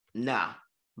 nah.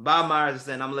 Bob Myers is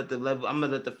saying, I'm gonna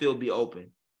let the field be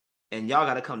open, and y'all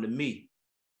got to come to me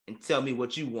and tell me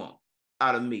what you want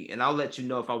out of me, and I'll let you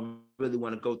know if I really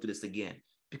want to go through this again.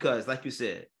 Because, like you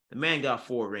said, the man got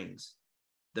 4 rings.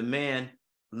 The man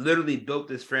literally built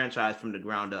this franchise from the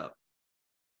ground up.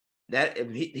 That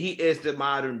he is the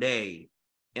modern day,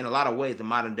 in a lot of ways, the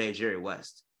modern day Jerry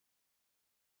West.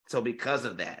 So because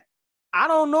of that, I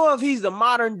don't know if he's the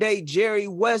modern day Jerry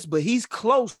West, but he's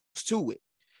close to it.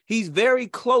 He's very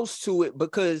close to it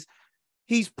because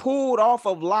he's pulled off a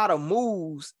lot of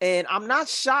moves, and I'm not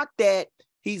shocked that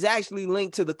he's actually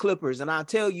linked to the Clippers, and I'll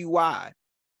tell you why.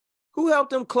 Who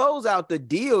helped him close out the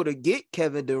deal to get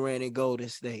Kevin Durant in Golden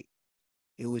State?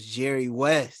 It was Jerry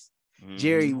West. Mm-hmm.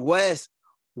 Jerry West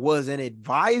was an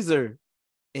advisor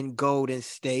in Golden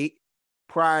State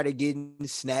prior to getting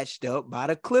snatched up by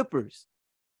the Clippers.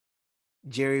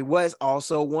 Jerry West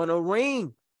also won a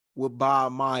ring with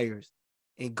Bob Myers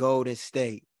in Golden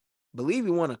State. I believe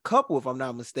he won a couple, if I'm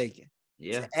not mistaken.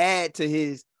 Yeah. To add to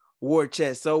his war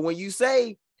chest. So when you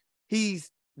say he's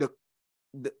the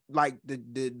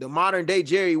modern day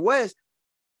Jerry West,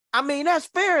 I mean, that's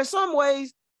fair in some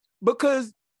ways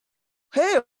because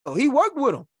hell, he worked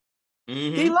with him.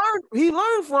 Mm-hmm. He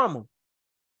learned from him.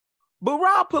 But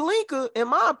Rob Pelinka, in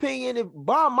my opinion, if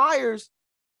Bob Myers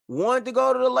wanted to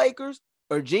go to the Lakers,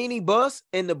 or Jeannie Buss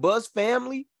and the Buss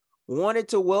family wanted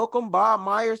to welcome Bob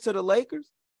Myers to the Lakers,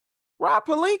 Rob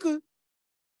Pelinka,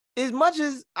 as much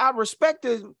as I respect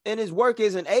him and his work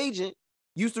as an agent,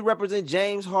 used to represent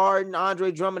James Harden,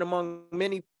 Andre Drummond, among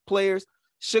many players,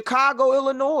 Chicago,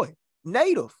 Illinois,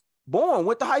 native, born,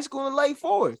 went to high school in Lake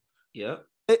Forest. Yeah.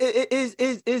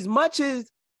 As much as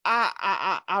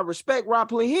I respect Rob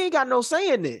Pelinka, he ain't got no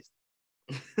say in this.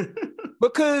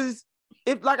 Because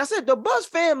if, like I said, the Buss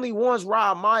family wants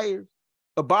Bob Myers,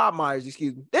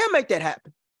 they'll make that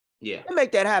happen. Yeah. They'll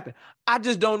make that happen. I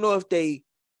just don't know if they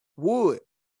would.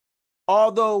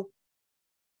 Although,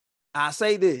 I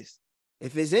say this,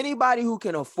 if it's anybody who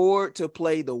can afford to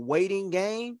play the waiting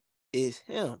game, it's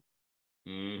him.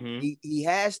 Mm-hmm. He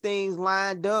has things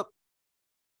lined up.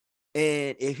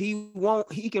 And if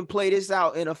he can play this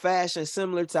out in a fashion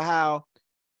similar to how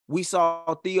we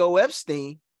saw Theo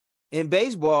Epstein in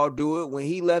baseball do it when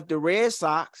he left the Red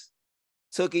Sox,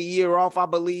 took a year off, I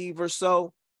believe, or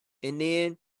so, and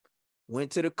then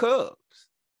went to the Cubs.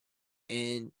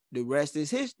 And the rest is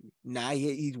history. Now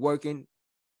he's working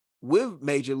with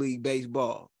Major League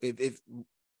Baseball. If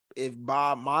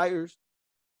Bob Myers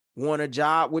want a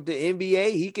job with the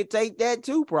NBA, he could take that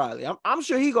too, probably. I'm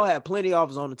sure he's going to have plenty of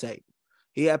offers on the table.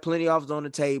 He had plenty of offers on the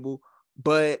table,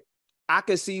 but I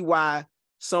could see why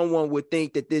someone would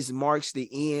think that this marks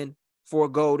the end for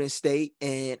Golden State,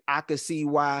 and I could see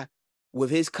why, with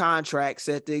his contract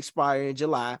set to expire in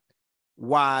July,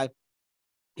 why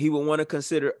he would want to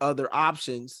consider other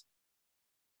options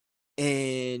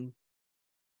and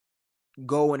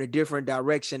go in a different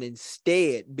direction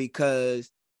instead, because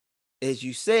as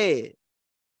you said,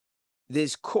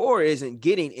 this core isn't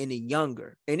getting any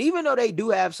younger. And even though they do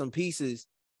have some pieces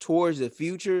towards the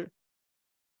future,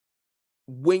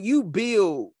 when you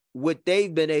build what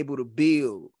they've been able to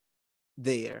build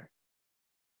there,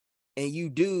 and you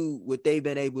do what they've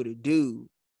been able to do,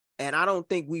 and I don't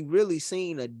think we've really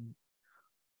seen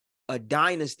a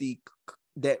dynasty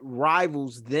that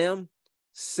rivals them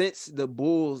since the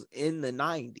Bulls in the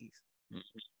 90s.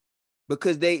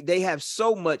 Because they have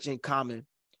so much in common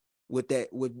with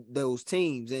those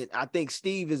teams. And I think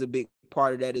Steve is a big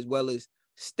part of that, as well as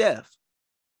Steph.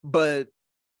 But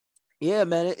yeah,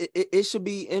 man, it should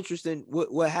be interesting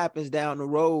what happens down the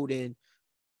road. And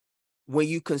when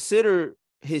you consider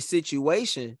his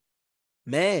situation,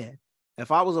 man,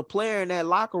 if I was a player in that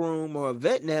locker room or a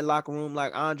vet in that locker room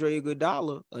like Andre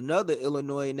Iguodala, another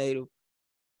Illinois native,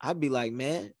 I'd be like,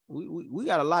 man, we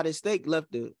got a lot at stake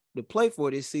left to play for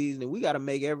this season, and we got to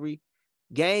make every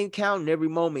game count and every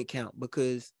moment count,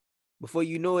 because before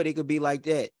you know it, it could be like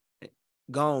that,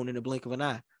 gone in the blink of an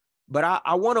eye. But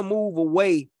I want to move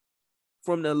away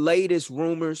from the latest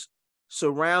rumors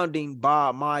surrounding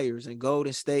Bob Myers and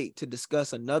Golden State to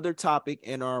discuss another topic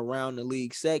in our Around the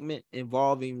League segment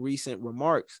involving recent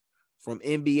remarks from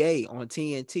NBA on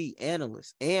TNT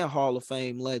analyst and Hall of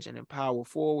Fame legend and power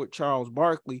forward Charles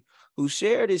Barkley, who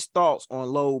shared his thoughts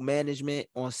on load management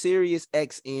on Sirius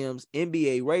XM's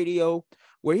NBA radio,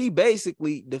 where he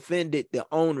basically defended the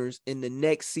owners in the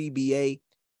next CBA,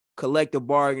 collective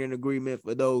bargaining agreement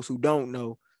for those who don't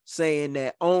know, saying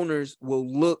that owners will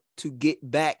look to get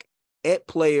back at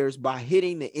players by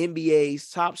hitting the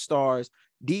NBA's top stars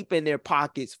deep in their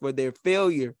pockets for their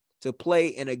failure to play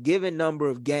in a given number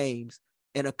of games,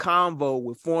 in a convo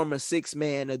with former Sixth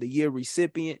Man of the Year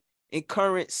recipient and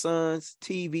current Suns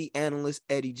TV analyst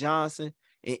Eddie Johnson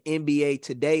and NBA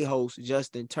Today host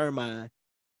Justin Termine.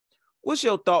 What's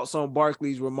your thoughts on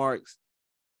Barkley's remarks?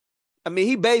 I mean,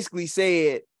 he basically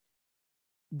said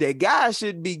that guys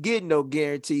shouldn't be getting no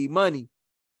guaranteed money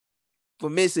for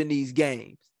missing these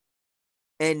games,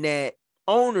 and that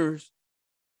owners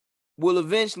will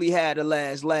eventually have the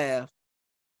last laugh.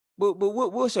 But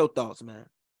what's your thoughts, man?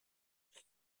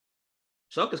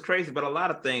 Chuck is crazy about a lot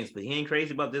of things, but he ain't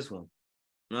crazy about this one.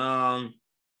 I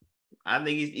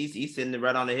think he's sitting it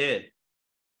right on the head.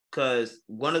 Because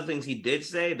one of the things he did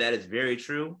say that is very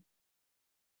true.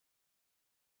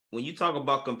 When you talk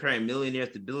about comparing millionaires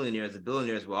to billionaires, the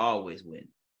billionaires will always win.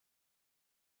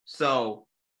 So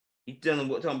you're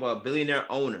talking about billionaire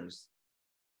owners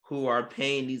who are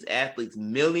paying these athletes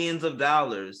millions of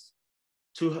dollars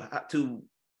to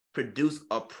produce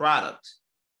a product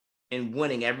and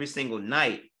winning every single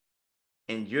night,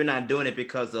 and you're not doing it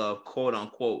because of quote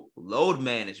unquote load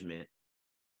management.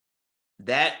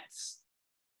 That's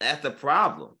the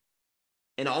problem.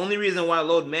 And the only reason why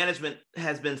load management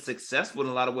has been successful in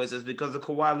a lot of ways is because of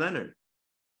Kawhi Leonard.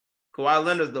 Kawhi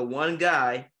Leonard is the one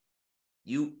guy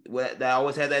that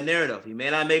always had that narrative. He may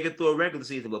not make it through a regular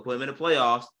season, but put him in the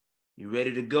playoffs, you're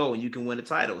ready to go and you can win a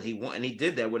title. He won, and he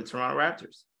did that with the Toronto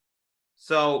Raptors.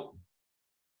 So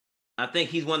I think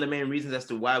he's one of the main reasons as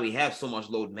to why we have so much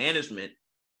load management.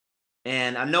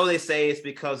 And I know they say it's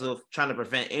because of trying to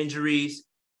prevent injuries,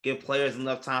 give players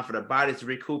enough time for their bodies to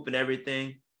recoup and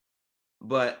everything.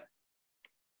 But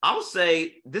I'll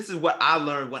say this is what I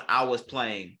learned when I was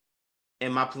playing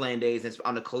in my playing days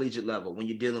on the collegiate level, when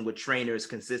you're dealing with trainers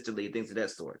consistently, things of that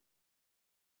sort.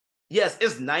 Yes,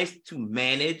 it's nice to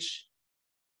manage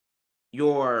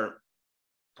your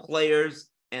players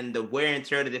and the wear and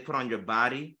tear that they put on your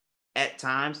body at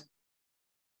times.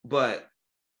 But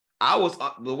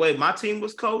the way my team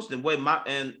was coached and the way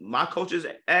my coaches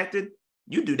acted,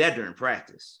 you do that during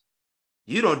practice.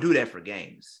 You don't do that for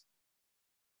games.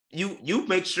 You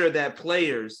make sure that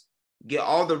players get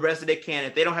all the rest that they can.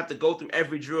 If they don't have to go through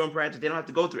every drill in practice, they don't have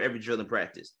to go through every drill in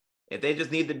practice. If they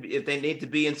need to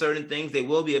be in certain things, they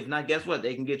will be. If not, guess what?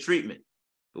 They can get treatment.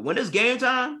 But when it's game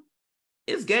time,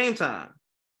 it's game time.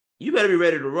 You better be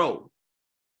ready to roll.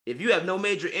 If you have no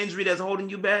major injury that's holding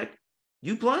you back,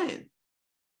 you playing.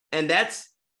 And that's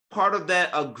part of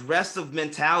that aggressive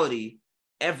mentality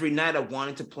every night of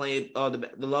wanting to play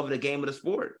the love of the game of the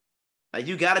sport. Like,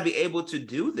 you got to be able to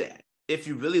do that if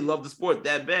you really love the sport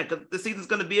that bad, because the season's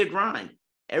going to be a grind.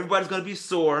 Everybody's going to be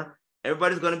sore.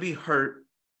 Everybody's going to be hurt.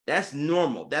 That's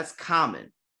normal. That's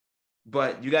common.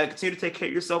 But you got to continue to take care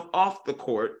of yourself off the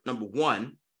court, number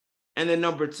one. And then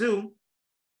number two,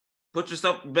 put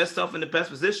yourself in the best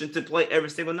position to play every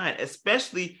single night,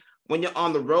 especially when you're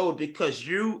on the road, because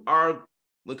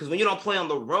when you don't play on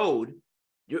the road,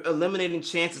 you're eliminating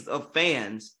chances of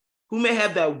fans who may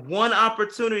have that one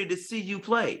opportunity to see you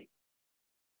play.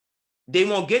 they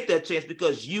won't get that chance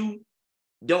because you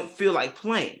don't feel like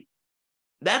playing.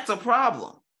 That's a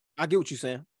problem. I get what you're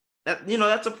saying.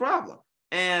 That's a problem.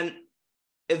 And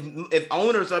if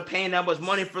owners are paying that much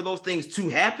money for those things to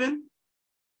happen,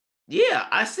 yeah,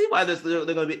 I see why there's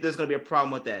gonna be a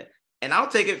problem with that. And I'll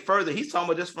take it further. He's talking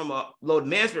about just from a load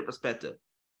management perspective.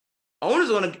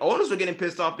 Owners are getting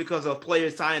pissed off because of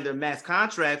players signing their max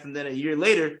contracts, and then a year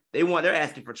later they're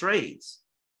asking for trades.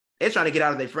 They're trying to get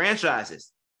out of their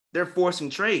franchises. They're forcing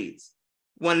trades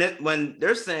when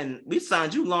they're saying we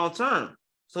signed you long term,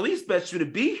 so we expect you to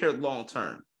be here long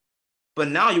term. But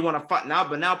now you want to fight now.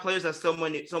 But now players have so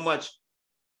much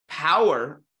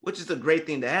power, which is a great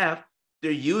thing to have.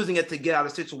 They're using it to get out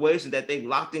of situations that they've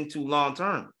locked into long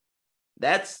term.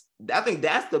 I think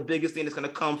that's the biggest thing that's going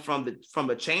to come from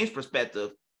a change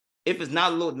perspective. If it's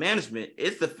not load management,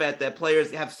 it's the fact that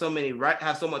players have so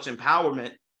much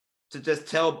empowerment to just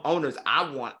tell owners,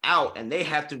 "I want out," and they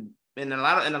have to. In a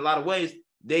lot of ways,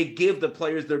 they give the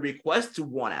players the request to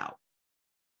want out.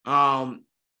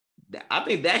 I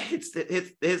think that hits the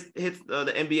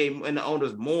NBA and the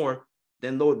owners more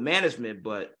than load management.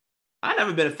 But I've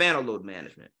never been a fan of load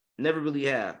management. Never really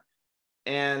have.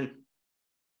 And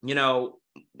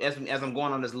as I'm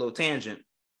going on this little tangent,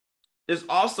 there's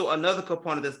also another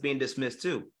component that's being dismissed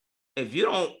too. If you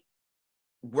don't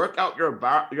work out your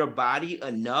body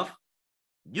enough,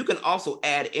 you can also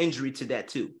add injury to that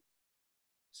too.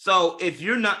 So if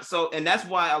you're not and that's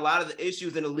why a lot of the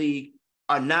issues in the league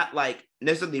are not like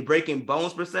necessarily breaking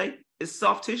bones per se. It's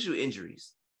soft tissue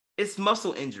injuries. It's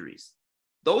muscle injuries.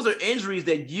 Those are injuries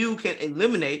that you can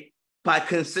eliminate by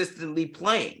consistently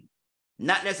playing,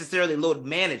 not necessarily load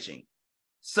managing.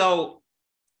 So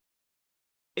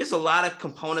it's a lot of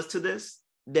components to this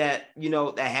that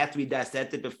that have to be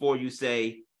dissected before you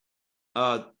say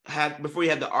before you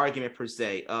have the argument per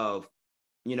se of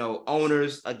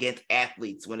owners against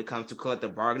athletes when it comes to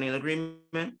collective bargaining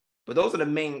agreement. But those are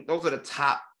the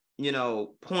top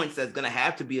points that's going to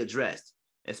have to be addressed,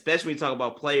 especially when you talk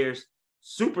about players,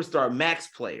 superstar max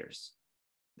players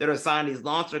that are signed these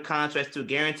long-term contracts to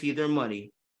guarantee their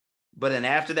money. But then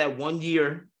after that 1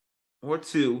 year or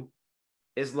two,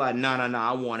 it's like, no,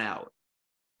 I want out.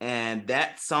 And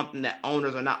that's something that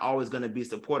owners are not always going to be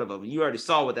supportive of. You already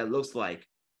saw what that looks like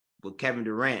with Kevin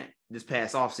Durant this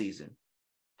past offseason,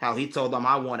 how he told them,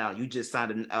 I want out. You just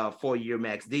signed a 4-year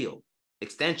max deal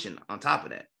extension on top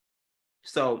of that.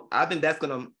 So I think it's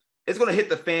going to hit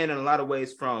the fan in a lot of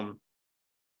ways from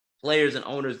players and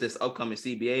owners, this upcoming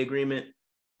CBA agreement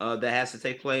that has to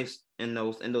take place in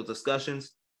those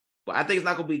discussions. But I think it's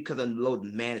not going to be because of load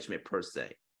management per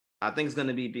se. I think it's going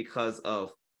to be because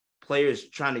of players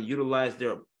trying to utilize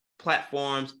their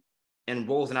platforms and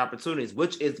roles and opportunities,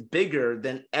 which is bigger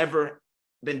than ever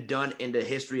been done in the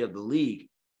history of the league,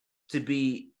 to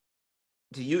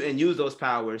use those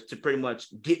powers to pretty much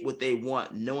get what they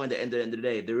want, knowing that at the end of the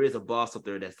day, there is a boss up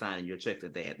there that's signing your check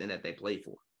that they have and that they play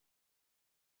for.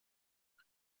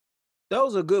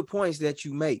 Those are good points that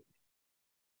you make.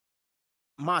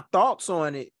 My thoughts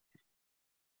on it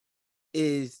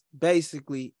is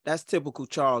basically that's typical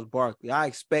Charles Barkley. I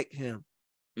expect him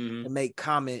to make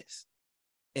comments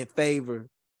in favor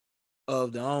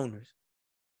of the owners.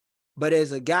 But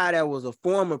as a guy that was a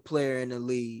former player in the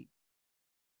league,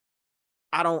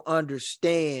 I don't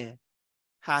understand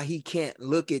how he can't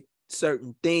look at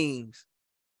certain things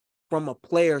from a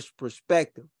player's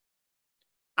perspective.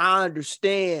 I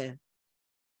understand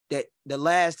that the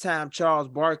last time Charles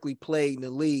Barkley played in the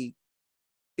league,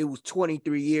 it was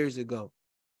 23 years ago.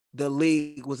 The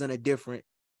league was in a different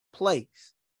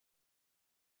place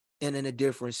and in a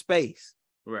different space.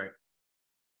 Right.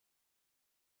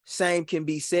 Same can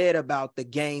be said about the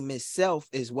game itself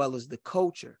as well as the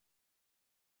culture.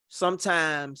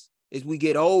 Sometimes as we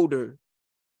get older,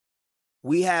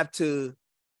 we have to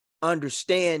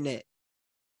understand that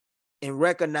and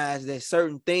recognize that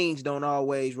certain things don't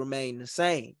always remain the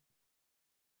same.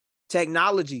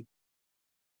 Technology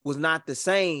was not the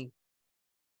same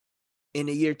in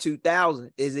the year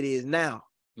 2000 as it is now.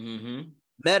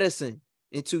 Medicine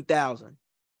in 2000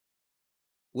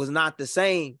 was not the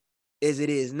same as it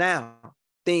is now.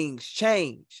 Things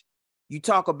change. You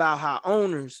talk about how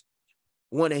owners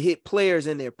want to hit players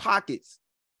in their pockets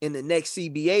in the next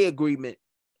CBA agreement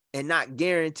and not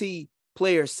guarantee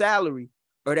player salary,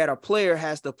 or that a player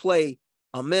has to play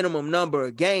a minimum number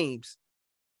of games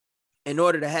in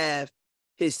order to have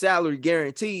his salary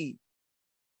guaranteed.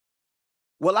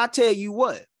 Well, I tell you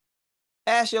what,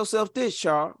 ask yourself this,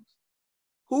 Charles.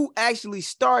 Who actually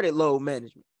started load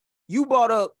management? You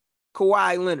brought up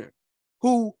Kawhi Leonard,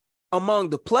 who among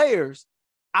the players,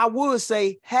 I would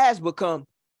say has become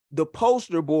the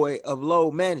poster boy of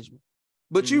load management.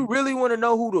 But you really want to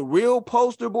know who the real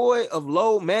poster boy of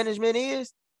load management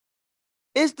is?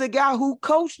 It's the guy who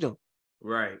coached him.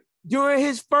 Right. During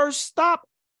his first stop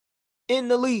in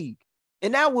the league.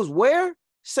 And that was where?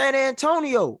 San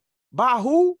Antonio. By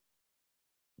who?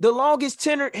 The longest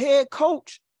tenured head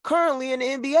coach currently in the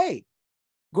NBA,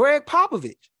 Greg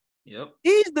Popovich. Yep.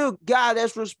 He's the guy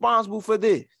that's responsible for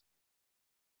this.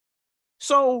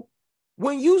 So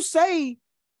when you say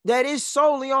that it's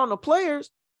solely on the players,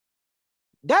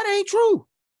 that ain't true.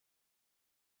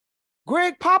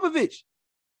 Greg Popovich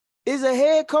is a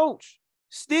head coach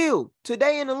still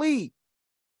today in the league.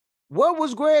 What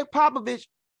was Greg Popovich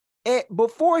at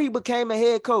before he became a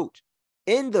head coach?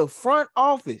 In the front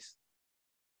office.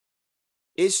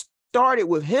 It started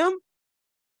with him,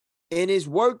 and it's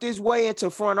worked its way into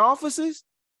front offices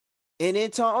and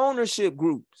into ownership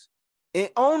groups. And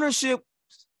ownership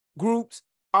groups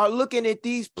are looking at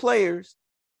these players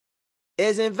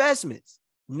as investments,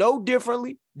 no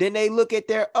differently than they look at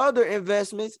their other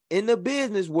investments in the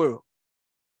business world.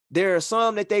 There are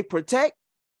some that they protect,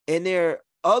 and there are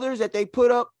others that they put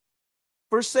up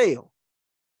for sale.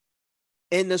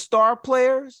 And the star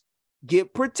players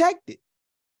get protected.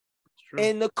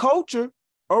 And the culture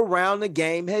around the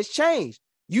game has changed.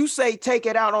 You say take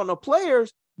it out on the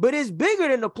players, but it's bigger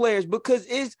than the players because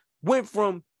it went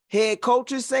from head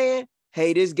coaches saying,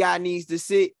 hey, this guy needs to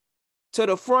sit, to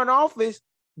the front office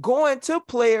going to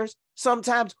players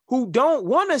sometimes who don't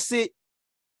want to sit,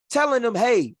 telling them,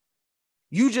 hey,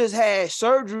 you just had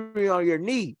surgery on your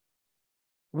knee.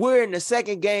 We're in the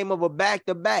second game of a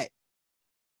back-to-back.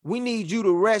 We need you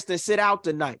to rest and sit out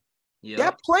tonight. Yep.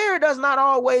 That player does not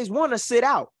always want to sit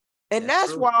out. And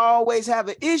that's why I always have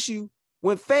an issue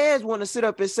when fans want to sit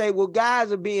up and say, well,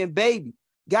 guys are being baby.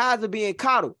 Guys are being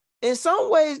coddled. In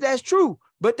some ways, that's true.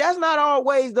 But that's not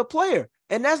always the player.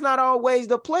 And that's not always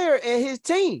the player and his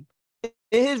team and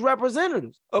his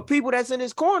representatives or people that's in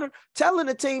his corner telling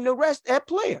the team to rest that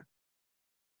player.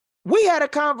 We had a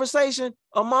conversation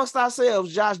amongst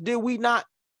ourselves, Josh, did we not?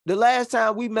 The last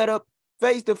time we met up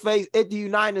face-to-face at the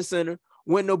United Center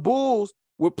when the Bulls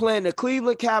were playing the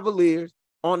Cleveland Cavaliers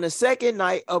on the second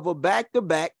night of a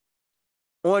back-to-back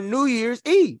on New Year's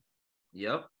Eve.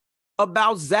 Yep.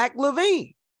 About Zach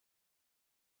LaVine.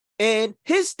 And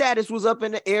his status was up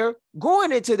in the air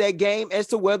going into that game as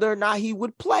to whether or not he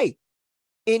would play.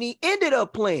 And he ended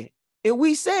up playing. And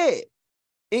we said,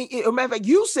 as a matter of fact,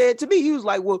 you said to me, he was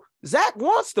like, well, Zach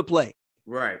wants to play.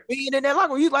 Right. Being in that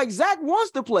locker room, he's like, Zach wants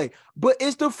to play, but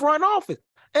it's the front office.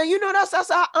 And you know,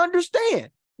 that's I understand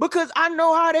because I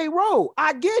know how they roll.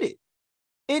 I get it.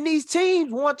 And these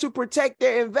teams want to protect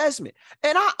their investment.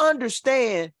 And I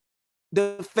understand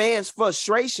the fans'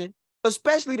 frustration,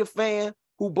 especially the fan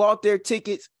who bought their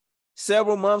tickets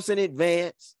several months in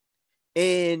advance.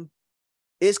 And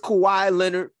it's Kawhi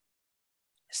Leonard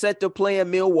set to play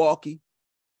in Milwaukee.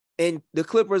 And the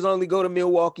Clippers only go to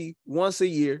Milwaukee once a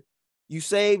year. You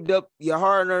saved up your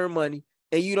hard-earned money,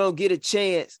 and you don't get a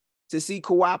chance to see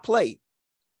Kawhi play.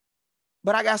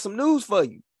 But I got some news for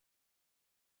you.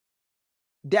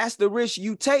 That's the risk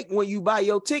you take when you buy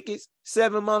your tickets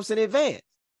 7 months in advance.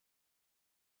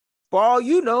 For all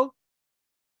you know,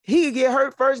 he could get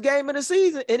hurt first game of the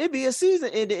season, and it'd be a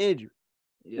season-ending injury.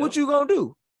 Yep. What you gonna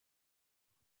do?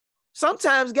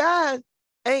 Sometimes guys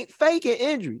ain't faking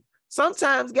injuries.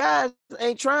 Sometimes guys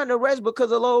ain't trying to rest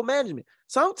because of load management.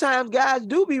 Sometimes guys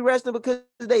do be resting because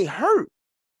they hurt.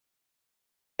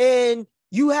 And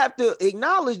you have to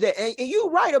acknowledge that. And you're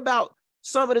right about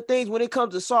some of the things when it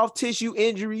comes to soft tissue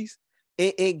injuries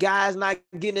and guys not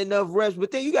getting enough reps.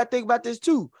 But then you got to think about this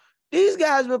too. These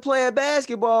guys been playing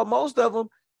basketball, most of them,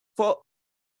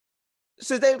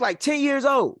 since they was like 10 years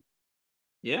old.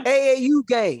 Yeah. AAU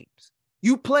games.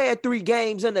 You playing 3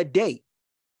 games in a day.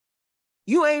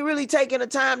 You ain't really taking the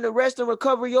time to rest and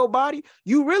recover your body.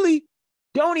 You really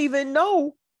don't even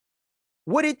know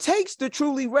what it takes to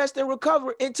truly rest and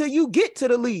recover until you get to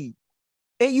the league.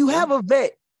 And you have a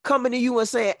vet coming to you and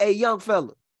saying, hey, young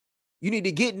fella, you need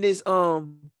to get in this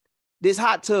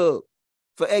hot tub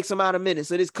for X amount of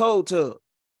minutes, or this cold tub.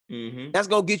 Mm-hmm. That's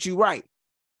going to get you right.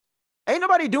 Ain't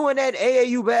nobody doing that in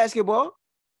AAU basketball.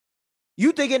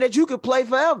 You thinking that you could play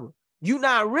forever. You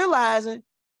not realizing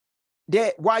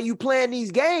that while you playing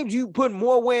these games, you put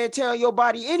more wear and tear on your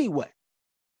body anyway.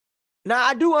 Now,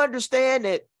 I do understand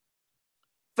that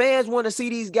fans want to see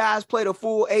these guys play the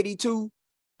full 82.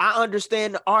 I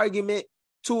understand the argument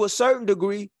to a certain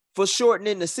degree for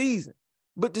shortening the season.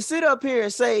 But to sit up here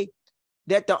and say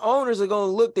that the owners are going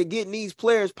to look to get in these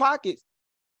players' pockets,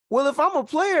 well, if I'm a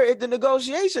player at the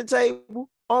negotiation table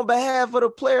on behalf of the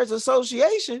Players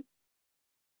Association,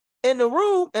 in the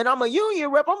room and I'm a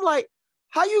union rep, I'm like,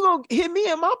 how you gonna hit me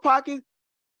in my pocket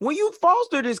when you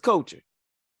foster this culture?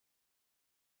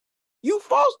 You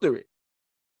foster it.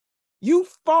 You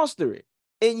foster it.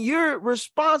 And you're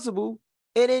responsible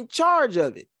and in charge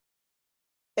of it.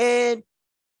 And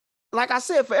like I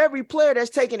said, for every player that's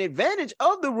taking advantage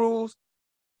of the rules,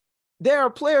 there are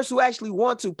players who actually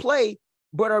want to play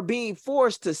but are being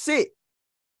forced to sit.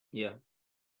 Yeah.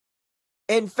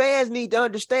 And fans need to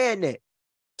understand that.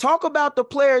 Talk about the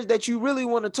players that you really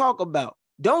want to talk about.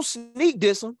 Don't sneak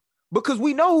diss them, because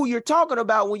we know who you're talking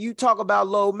about when you talk about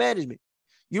load management.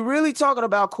 You're really talking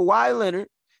about Kawhi Leonard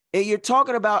and you're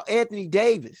talking about Anthony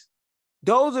Davis.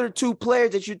 Those are the two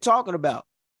players that you're talking about.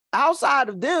 Outside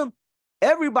of them,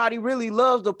 everybody really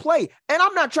loves to play. And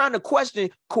I'm not trying to question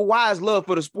Kawhi's love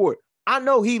for the sport. I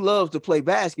know he loves to play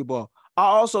basketball. I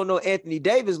also know Anthony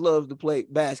Davis loves to play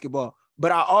basketball.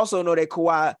 But I also know that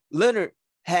Kawhi Leonard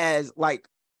has like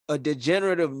a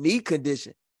degenerative knee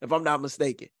condition, if I'm not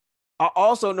mistaken. I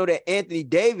also know that Anthony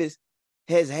Davis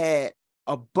has had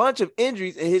a bunch of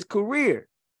injuries in his career,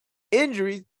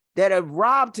 injuries that have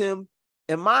robbed him,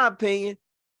 in my opinion,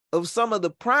 of some of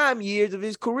the prime years of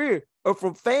his career, or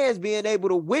from fans being able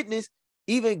to witness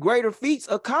even greater feats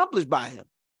accomplished by him.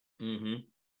 Mm-hmm.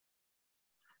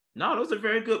 No, those are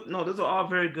very good. No, those are all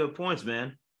very good points,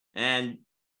 man. And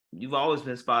you've always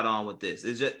been spot on with this.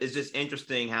 It's just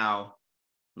interesting how,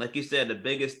 like you said, the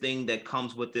biggest thing that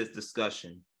comes with this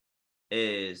discussion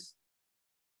is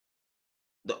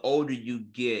the older you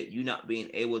get, you not being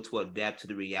able to adapt to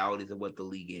the realities of what the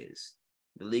league is.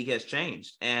 The league has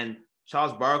changed. And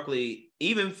Charles Barkley,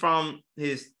 even from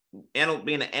his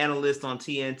being an analyst on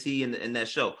TNT and that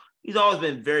show, he's always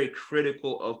been very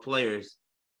critical of players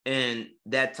in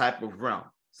that type of realm.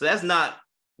 So that's not,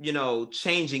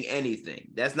 changing anything.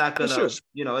 That's not gonna, sure.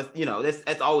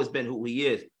 That's always been who he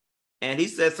is. And he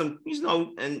said some,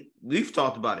 and we've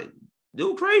talked about it.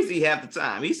 Dude, crazy half the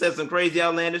time. He said some crazy,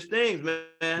 outlandish things,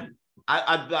 man.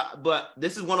 But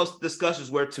this is one of those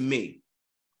discussions where, to me,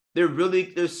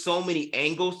 there's so many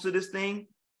angles to this thing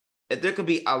that there could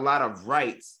be a lot of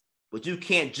rights, but you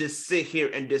can't just sit here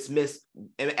and dismiss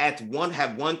and have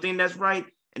one thing that's right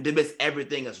and dismiss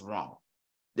everything that's wrong.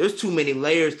 There's too many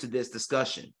layers to this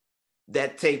discussion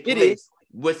that take place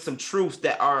with some truths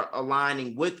that are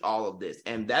aligning with all of this.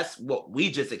 And that's what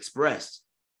we just expressed.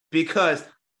 Because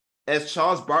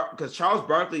Charles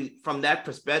Barkley, from that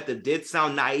perspective, did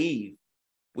sound naive.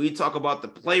 We talk about the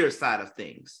player side of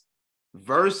things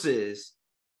versus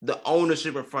the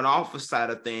ownership and front office side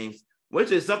of things, which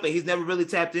is something he's never really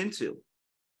tapped into.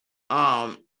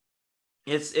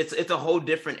 It's a whole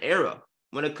different era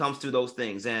when it comes to those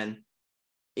things. And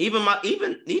even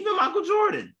Michael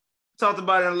Jordan talked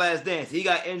about it in The Last Dance. He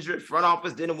got injured. Front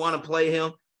office didn't want to play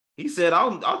him. He said,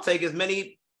 "I'll take as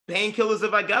many painkillers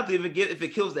if I got to, if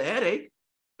it kills the headache."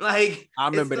 Like, I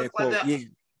remember that quote. Like that.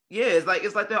 Yeah, it's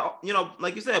like that.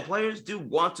 Like you said, players do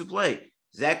want to play.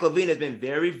 Zach LaVine has been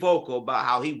very vocal about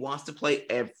how he wants to play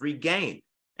every game.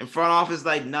 And front office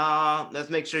like, nah, let's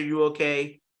make sure you're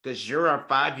okay because you're a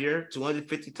 5-year,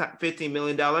 $215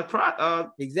 million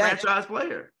franchise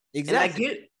player. Exactly.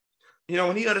 And I get,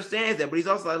 when he understands that, but he's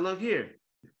also like, look here,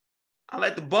 I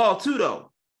like the ball too,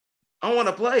 though. I want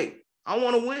to play. I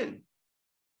want to win.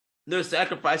 There's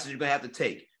sacrifices you're going to have to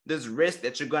take. There's risk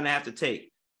that you're going to have to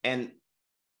take. And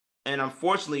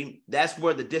unfortunately, that's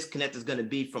where the disconnect is going to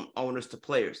be from owners to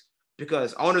players,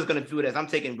 because owners are going to view it as I'm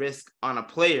taking risk on a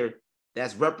player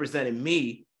that's representing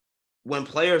me, when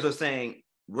players are saying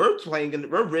we're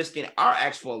risking our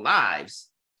actual lives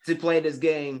to play this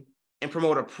game and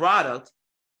promote a product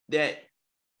that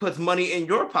puts money in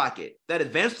your pocket that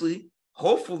eventually,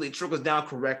 hopefully, trickles down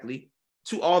correctly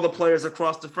to all the players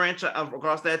across the franchise,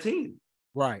 across that team.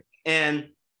 Right. And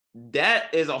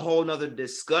that is a whole nother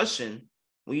discussion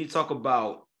when you talk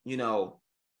about, the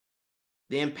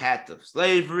impact of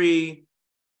slavery,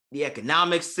 the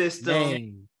economic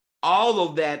system, all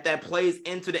of that plays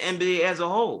into the NBA as a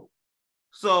whole.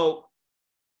 So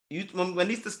when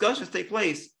these discussions take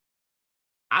place,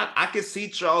 I can see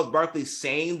Charles Barkley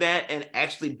saying that and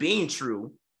actually being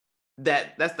true,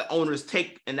 that's the owner's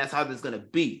take, and that's how this is going to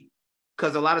be.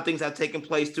 Because a lot of things have taken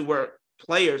place to where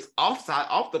players off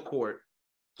the court,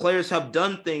 players have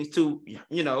done things to,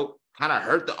 kind of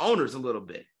hurt the owners a little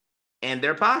bit and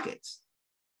their pockets.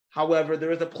 However,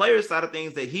 there is a player side of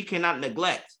things that he cannot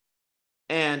neglect.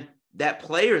 And that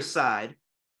player side,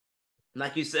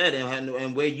 like you said,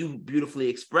 and where you beautifully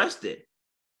expressed it,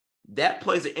 that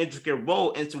plays an intricate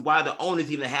role into why the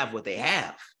owners even have what they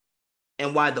have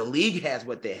and why the league has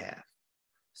what they have.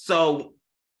 So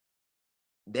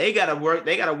They gotta work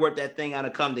that thing out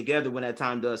and come together when that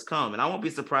time does come. And I won't be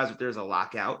surprised if there's a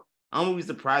lockout. I won't be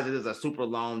surprised if there's a super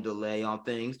long delay on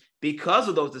things because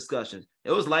of those discussions.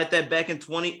 It was like that back in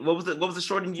 20. What was the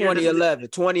shortened year? 2011,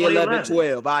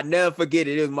 12. I never forget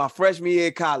it. It was my freshman year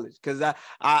in college because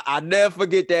I never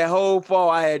forget that whole fall.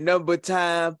 I had nothing but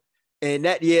time. And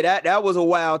that was a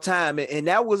wild time. And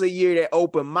that was a year that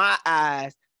opened my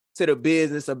eyes to the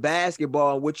business of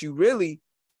basketball. And what you really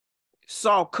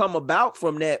saw come about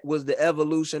from that was the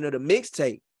evolution of the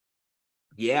mixtape.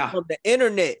 Yeah. From the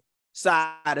internet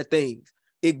side of things.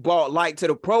 It brought light to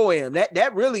the pro-am.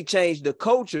 That really changed the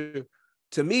culture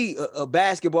to me of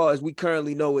basketball as we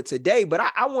currently know it today. But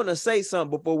I want to say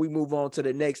something before we move on to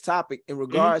the next topic in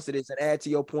regards to this and add to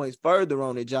your points further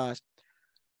on it, Josh.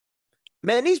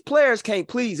 Man, these players can't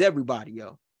please everybody,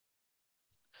 yo.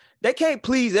 They can't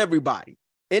please everybody.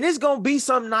 And it's going to be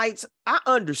some nights, I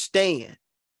understand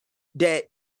that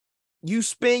you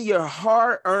spend your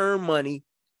hard-earned money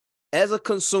as a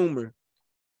consumer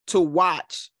to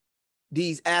watch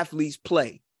these athletes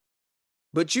play.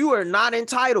 But you are not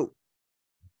entitled,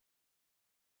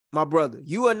 my brother.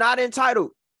 You are not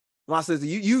entitled, my sister.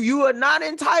 You are not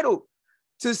entitled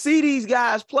to see these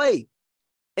guys play.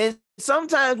 And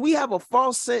sometimes we have a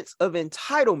false sense of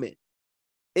entitlement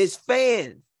as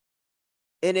fans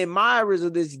and admirers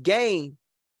of this game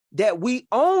that we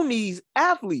own these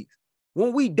athletes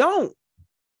when we don't.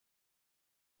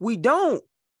 We don't.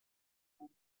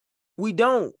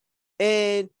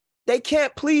 And they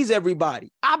can't please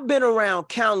everybody. I've been around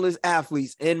countless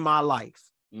athletes in my life.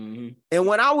 Mm-hmm. And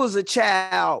when I was a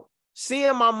child,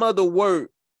 seeing my mother work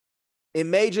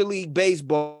in Major League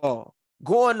Baseball,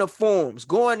 going to forums,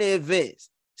 going to events,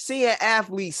 seeing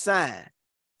athletes sign.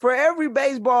 For every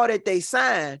baseball that they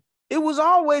signed, it was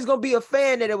always going to be a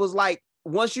fan that it was like,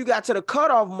 once you got to the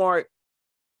cutoff mark,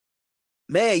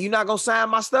 man, you're not going to sign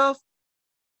my stuff?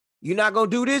 You're not going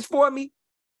to do this for me?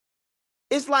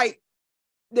 It's like,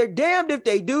 they're damned if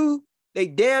they do, they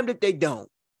damned if they don't.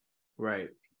 Right.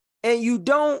 And you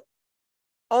don't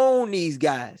own these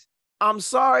guys. I'm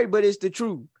sorry, but it's the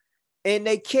truth. And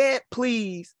they can't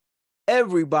please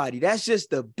everybody. That's just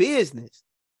the business.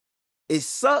 It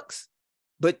sucks,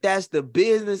 but that's the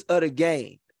business of the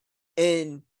game.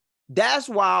 And that's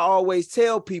why I always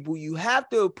tell people you have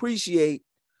to appreciate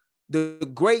the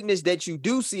greatness that you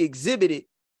do see exhibited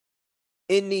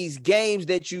in these games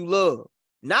that you love.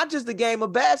 Not just the game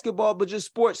of basketball, but just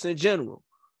sports in general.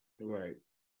 Right.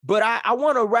 But I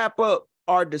want to wrap up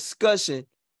our discussion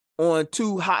on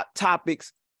two hot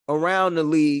topics around the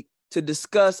league to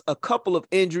discuss a couple of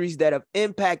injuries that have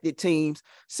impacted teams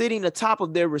sitting atop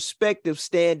of their respective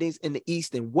standings in the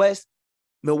East and West.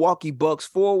 Milwaukee Bucks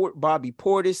forward Bobby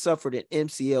Portis suffered an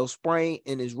MCL sprain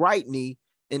in his right knee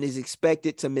and is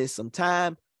expected to miss some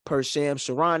time, per Shams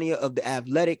Charania of The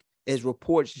Athletic, as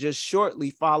reports just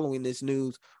shortly following this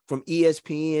news from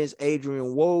ESPN's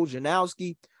Adrian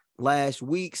Wojnarowski last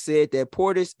week said that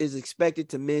Portis is expected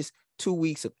to miss 2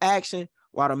 weeks of action,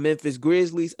 while the Memphis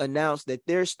Grizzlies announced that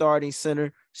their starting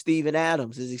center, Steven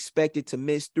Adams, is expected to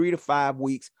miss 3 to 5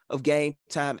 weeks of game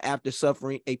time after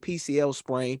suffering a PCL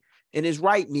sprain in his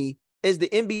right knee, as the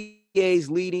NBA's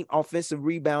leading offensive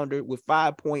rebounder with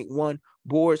 5.1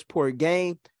 boards per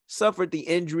game suffered the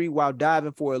injury while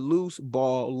diving for a loose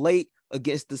ball late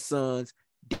against the Suns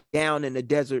down in the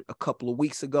desert a couple of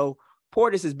weeks ago.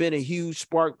 Portis has been a huge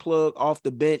spark plug off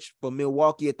the bench for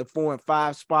Milwaukee at the 4 and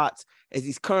 5 spots, as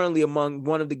he's currently among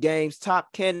one of the game's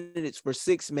top candidates for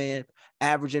six-man,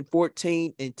 averaging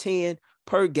 14 and 10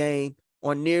 per game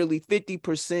on nearly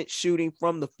 50% shooting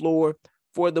from the floor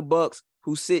for the Bucks,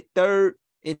 who sit third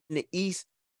in the East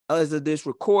as of this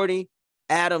recording.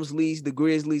 Adams leads the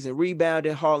Grizzlies in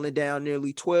rebounding, hauling down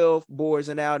nearly 12 boards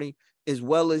an outing, as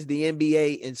well as the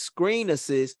NBA in screen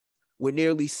assists with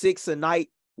nearly 6 a night,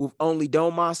 with only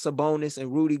Domas Sabonis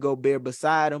and Rudy Gobert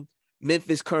beside him.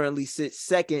 Memphis currently sits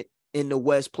second in the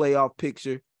West playoff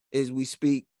picture as we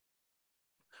speak.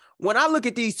 When I look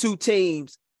at these two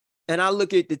teams, and I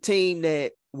look at the team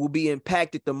that will be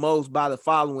impacted the most by the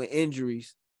following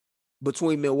injuries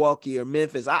between Milwaukee or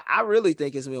Memphis, I really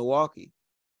think it's Milwaukee.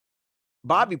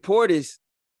 Bobby Portis,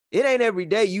 it ain't every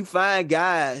day you find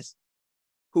guys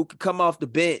who can come off the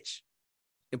bench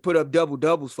and put up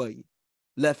double-doubles for you,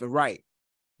 left and right.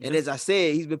 And as I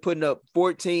said, he's been putting up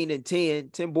 14 and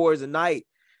 10 boards a night.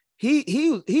 He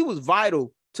was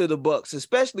vital to the Bucks,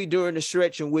 especially during the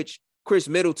stretch in which Chris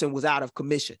Middleton was out of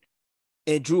commission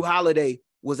and Drew Holiday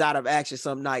was out of action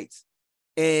some nights.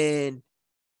 And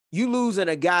you losing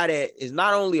a guy that is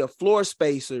not only a floor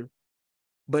spacer,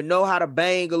 but know how to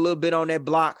bang a little bit on that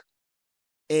block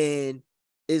and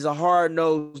is a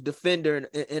hard-nosed defender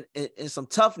and some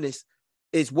toughness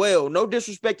as well. No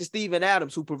disrespect to Steven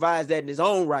Adams, who provides that in his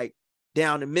own right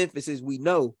down in Memphis, as we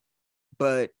know.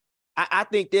 But I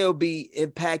think they'll be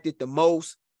impacted the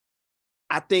most.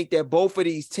 I think that both of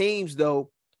these teams,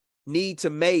 though, need to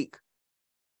make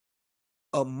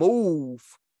a move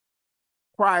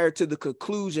prior to the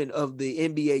conclusion of the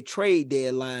NBA trade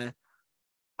deadline.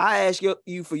 I ask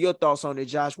you for your thoughts on it,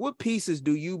 Josh. What pieces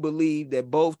do you believe that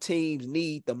both teams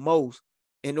need the most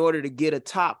in order to get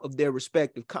atop of their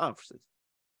respective conferences?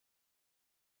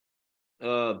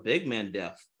 Big man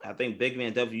depth. I think big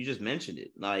man depth, you just mentioned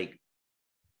it. Like,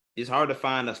 it's hard to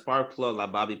find a spark plug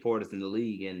like Bobby Portis in the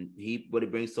league, and what he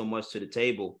brings so much to the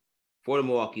table for the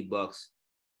Milwaukee Bucks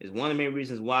is one of the main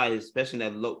reasons why, especially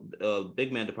in that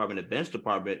big man department, the bench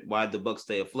department, why the Bucks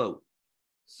stay afloat.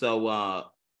 So,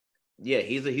 yeah,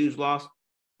 he's a huge loss,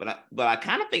 but I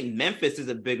kind of think Memphis is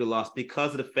a bigger loss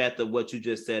because of the fact of what you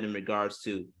just said in regards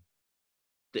to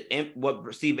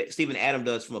what Steven Adams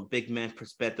does from a big man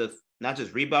perspective, not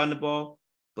just rebounding the ball,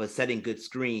 but setting good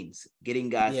screens, getting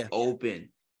guys open.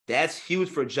 That's huge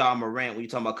for Ja Morant when you're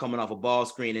talking about coming off a ball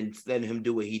screen and letting him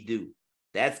do what he do.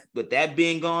 With that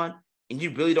being gone, and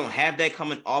you really don't have that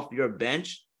coming off your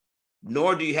bench,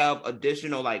 nor do you have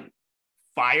additional like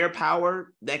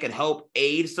firepower that can help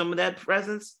aid some of that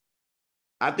presence.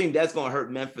 I think that's going to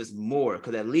hurt Memphis more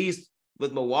because at least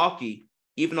with Milwaukee,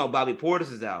 even though Bobby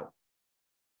Portis is out,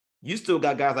 you still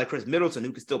got guys like Chris Middleton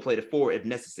who can still play the 4 if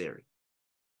necessary.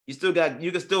 You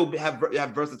can still have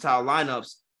versatile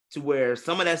lineups to where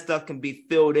some of that stuff can be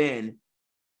filled in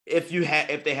if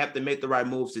they have to make the right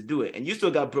moves to do it. And you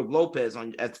still got Brook Lopez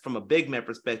from a big man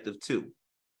perspective too.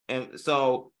 And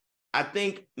so I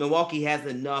think Milwaukee has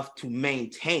enough to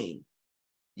maintain.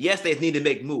 Yes, they need to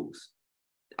make moves.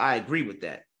 I agree with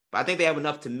that. But I think they have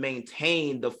enough to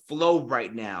maintain the flow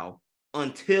right now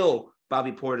until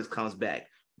Bobby Portis comes back.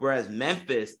 Whereas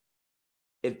Memphis,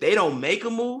 if they don't make a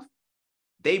move,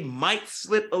 they might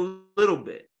slip a little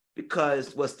bit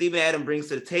because what Steven Adams brings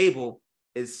to the table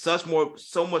is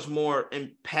so much more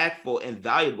impactful and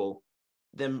valuable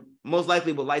than most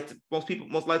likely people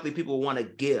will want to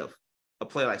give a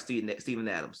player like Steven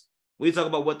Adams. When you talk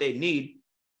about what they need,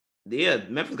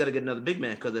 Memphis got to get another big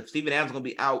man because if Steven Adams is going to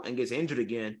be out and gets injured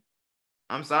again,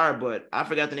 I'm sorry, but I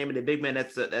forgot the name of the big man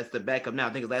that's the backup now.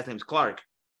 I think his last name is Clark.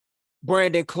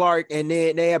 Brandon Clark, and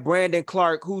then they have Brandon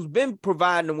Clark, who's been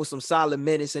providing them with some solid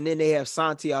minutes, and then they have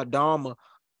Santi Aldama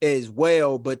as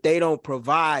well, but they don't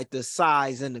provide the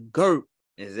size and the girth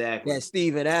exactly that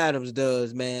Steven Adams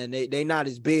does, man. They not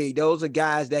as big. Those are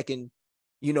guys that can,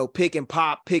 pick and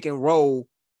pop, pick and roll.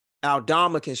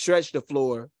 Aldama can stretch the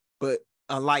floor, but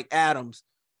unlike Adams.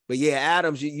 But yeah,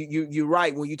 Adams, you're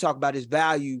right when you talk about his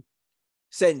value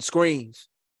setting screens,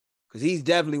 because he's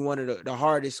definitely one of the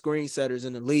hardest screen setters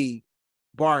in the league,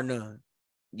 bar none.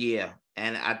 Yeah,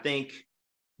 and I think,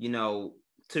 to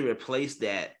replace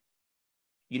that,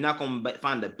 you're not going to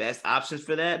find the best options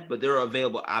for that, but there are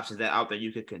available options that out there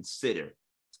you could consider,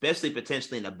 especially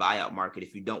potentially in the buyout market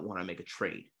if you don't want to make a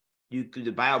trade. The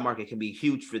buyout market can be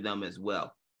huge for them as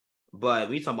well. But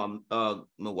when you talk about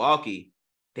Milwaukee,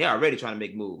 they're already trying to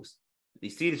make moves. You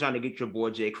see, they're trying to get your boy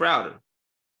Jay Crowder.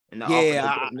 And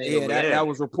that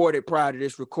was reported prior to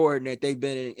this recording that they've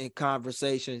been in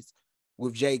conversations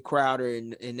with Jay Crowder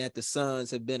and that the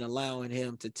Suns have been allowing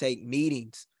him to take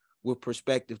meetings with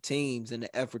prospective teams in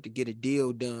the effort to get a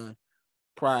deal done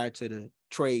prior to the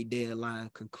trade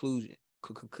deadline concluding.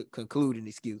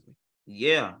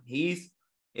 Yeah, he's,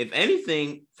 if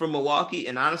anything, from Milwaukee,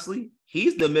 and honestly,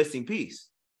 he's the missing piece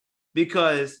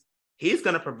because he's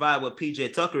going to provide what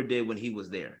PJ Tucker did when he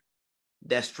was there.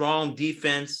 That strong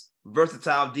defense,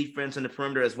 versatile defense in the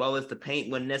perimeter, as well as the paint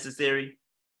when necessary.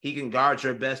 He can guard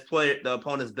your best player, the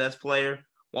opponent's best player,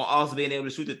 while also being able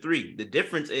to shoot the 3. The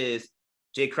difference is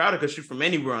Jay Crowder could shoot from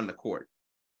anywhere on the court.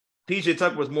 PJ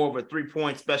Tucker was more of a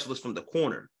 3-point specialist from the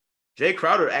corner. Jay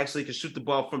Crowder actually can shoot the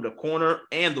ball from the corner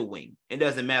and the wing. It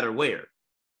doesn't matter where.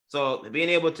 So being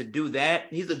able to do that,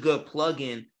 he's a good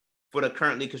plug-in for the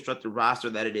currently constructed roster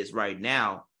that it is right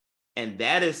now. And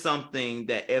that is something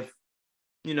that if,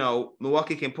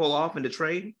 Milwaukee can pull off in the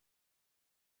trade,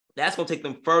 that's going to take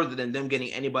them further than them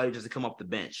getting anybody just to come off the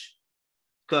bench.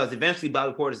 Because eventually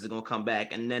Bobby Portis is going to come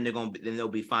back, and then they'll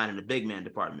be fine in the big man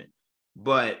department.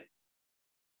 But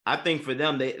I think for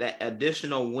them, that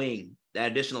additional wing,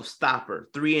 that additional stopper,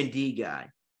 3-and-D guy,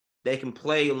 they can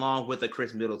play along with a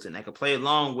Chris Middleton. They can play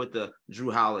along with the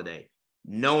Drew Holiday,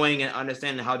 knowing and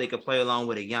understanding how they can play along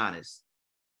with a Giannis.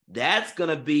 That's going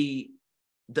to be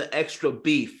the extra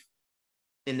beef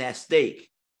in that steak.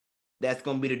 That's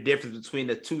going to be the difference between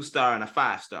a 2-star and a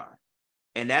 5-star.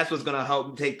 And that's what's going to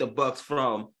help take the Bucks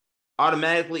from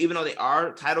automatically, even though they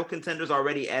are title contenders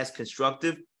already as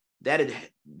constructive, that it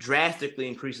drastically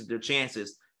increases their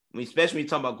chances. I mean, especially when you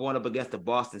talk about going up against the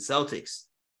Boston Celtics,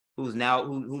 who's now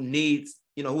who needs,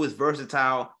 who is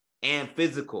versatile and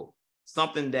physical.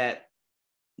 Something that,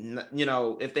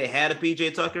 if they had a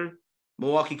PJ Tucker,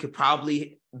 Milwaukee could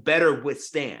probably better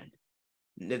withstand.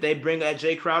 If they bring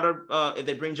Jay Crowder,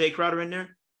 in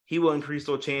there, he will increase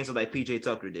those chances like PJ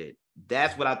Tucker did.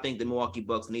 That's what I think the Milwaukee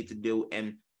Bucks need to do.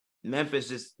 And Memphis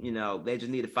just, they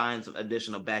just need to find some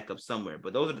additional backup somewhere.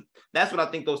 But that's what I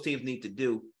think those teams need to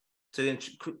do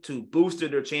to boost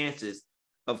their chances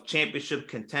of championship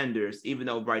contenders, even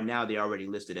though right now they're already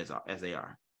listed as they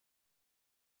are.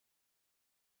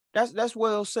 That's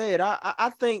well said.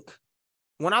 I think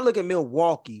when I look at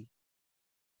Milwaukee,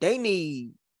 they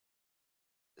need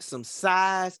some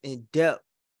size and depth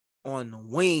on the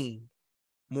wing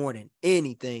more than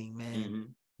anything, man. Mm-hmm.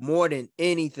 More than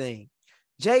anything.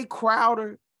 Jay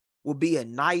Crowder will be a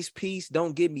nice piece.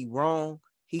 Don't get me wrong.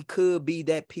 He could be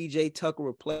that PJ Tucker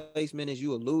replacement, as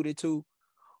you alluded to.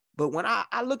 But when I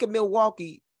look at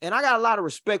Milwaukee, and I got a lot of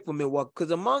respect for Milwaukee,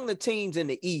 because among the teams in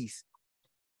the East,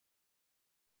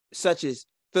 such as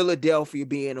Philadelphia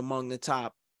being among the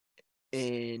top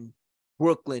and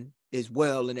Brooklyn as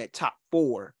well in that top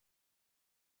 4,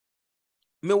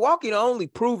 Milwaukee the only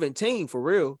proven team for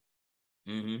real,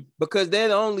 because they're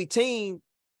the only team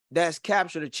that's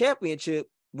captured a championship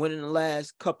within the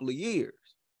last couple of years.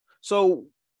 So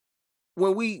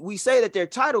when we say that they're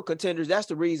title contenders, that's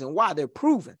the reason why they're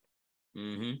proven.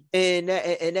 And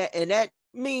that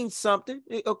means something.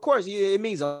 Of course, it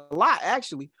means a lot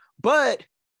actually, but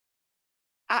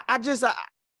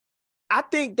I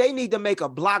think they need to make a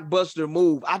blockbuster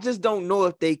move. I just don't know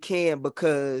if they can,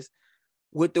 because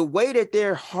with the way that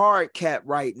they're hard capped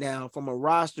right now from a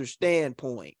roster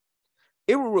standpoint,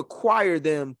 it will require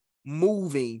them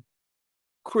moving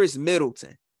Chris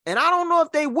Middleton. And I don't know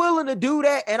if they're willing to do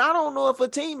that. And I don't know if a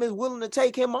team is willing to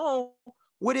take him on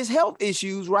with his health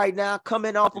issues right now,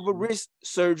 coming off of a wrist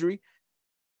surgery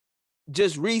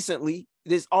just recently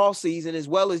this offseason, as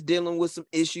well as dealing with some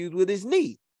issues with his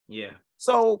knee. Yeah.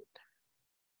 So,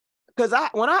 because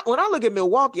when I look at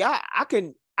Milwaukee,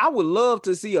 I would love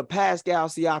to see a Pascal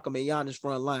Siakam and Giannis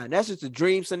front line. That's just a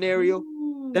dream scenario.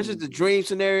 Ooh. That's just a dream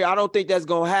scenario. I don't think that's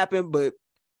gonna happen, but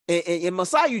and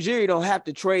Masai Ujiri don't have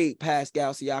to trade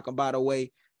Pascal Siakam, by the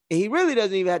way. And he really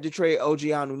doesn't even have to trade OG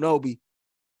Anunoby.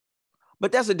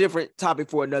 But that's a different topic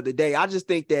for another day. I just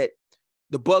think that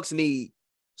the Bucks need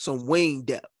some wing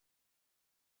depth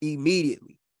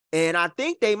immediately. And I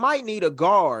think they might need a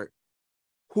guard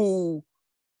who,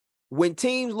 when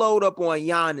teams load up on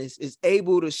Giannis, is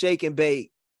able to shake and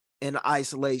bake in the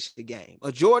isolation game.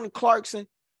 A Jordan Clarkson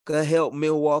could help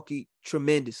Milwaukee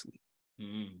tremendously.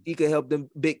 He could help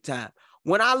them big time.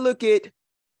 When I look at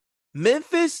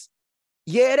Memphis,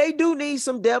 yeah, they do need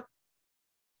some depth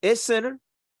at center,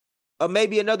 or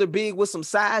maybe another big with some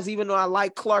size, even though I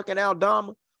like Clark and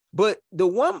Aldama. But the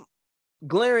one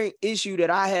glaring issue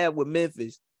that I have with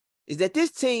Memphis is that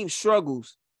this team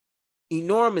struggles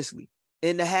enormously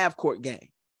in the half-court game.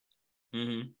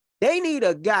 They need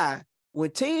a guy, when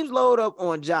teams load up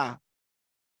on Ja,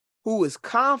 who is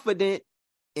confident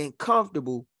and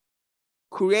comfortable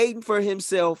creating for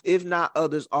himself, if not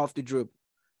others, off the dribble.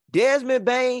 Desmond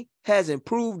Bane has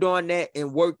improved on that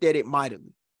and worked at it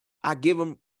mightily. I give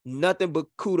him nothing but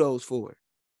kudos for it.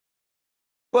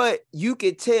 But you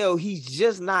can tell he's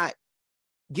just not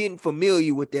getting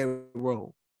familiar with their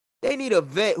role. They need a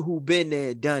vet who's been there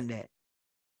and done that.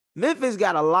 Memphis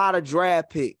got a lot of draft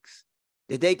picks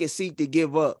that they can seek to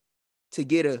give up to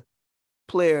get a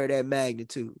player of that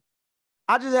magnitude.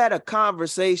 I just had a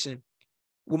conversation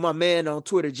with my man on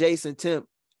Twitter, Jason Temp,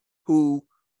 who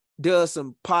does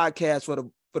some podcasts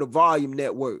for the Volume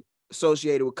Network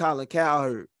associated with Colin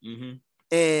Cowherd.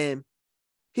 And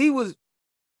he was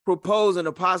proposing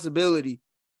a possibility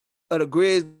of the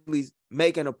Grizzlies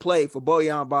making a play for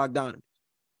Bojan Bogdanović.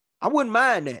 I wouldn't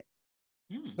mind that.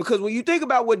 Because when you think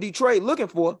about what Detroit looking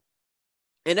for,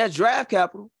 and that's draft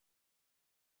capital,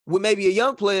 with maybe a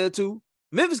young player or two,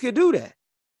 Memphis could do that.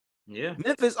 Yeah.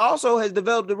 Memphis also has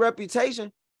developed a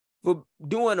reputation for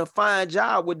doing a fine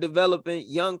job with developing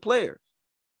young players.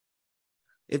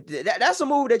 If that's a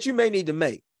move that you may need to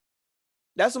make.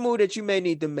 That's a move that you may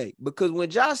need to make, because when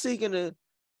Josh seeking the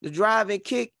drive and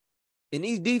kick and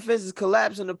these defenses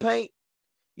collapse in the paint,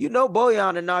 you know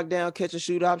Bojan to knock down, catch and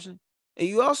shoot option. And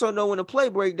you also know when the play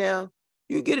break down,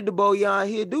 you get it to Bojan,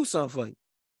 he'll do something for you.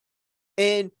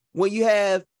 And when you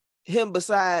have him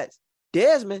besides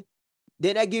Desmond,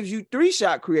 then that gives you 3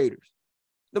 shot creators.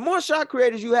 the more shot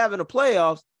creators you have in the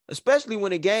playoffs, especially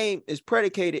when a game is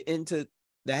predicated into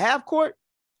the half court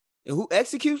and who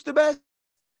executes the best,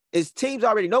 is teams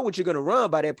already know what you're going to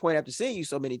run by that point after seeing you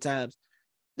so many times.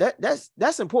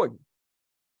 That's important.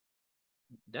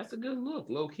 That's a good look,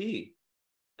 low key.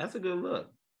 That's a good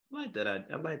look. I like that.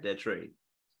 I like that trade.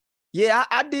 Yeah,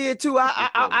 I did too.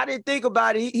 I didn't think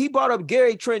about it. He brought up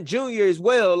Gary Trent Jr. as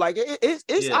well. Like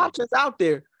it's options out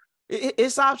there.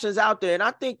 It's options out there, and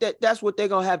I think that's what they're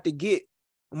gonna have to get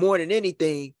more than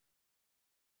anything.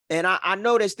 And I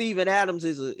know that Steven Adams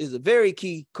is a very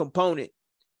key component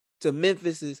to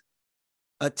Memphis's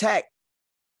attack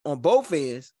on both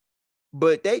ends,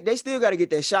 but they still got to get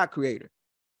that shot creator.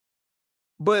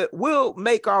 But we'll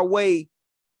make our way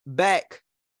back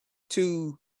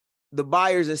to the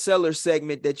buyers and sellers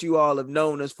segment that you all have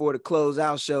known us for, to close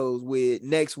out shows with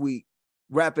next week,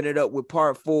 wrapping it up with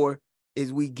part 4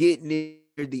 as we get near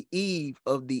the eve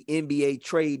of the NBA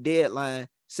trade deadline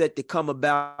set to come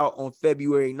about on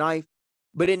February 9th.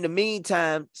 But in the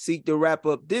meantime, seek to wrap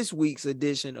up this week's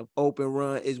edition of Open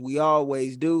Run as we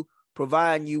always do,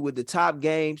 providing you with the top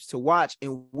games to watch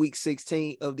in week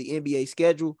 16 of the NBA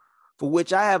schedule, for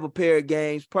which I have a pair of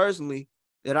games personally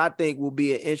that I think will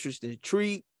be an interesting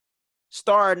treat.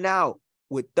 Starting out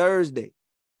with Thursday,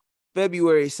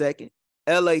 February 2nd,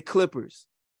 LA Clippers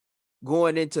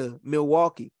going into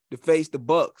Milwaukee to face the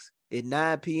Bucks at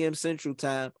 9 p.m. Central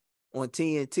Time on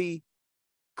TNT.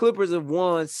 Clippers have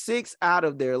won 6 out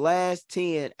of their last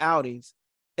 10 outings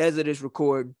as of this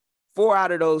recording. 4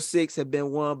 out of those 6 have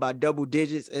been won by double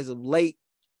digits as of late.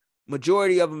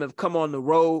 Majority of them have come on the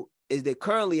road, as they're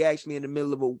currently actually in the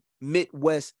middle of a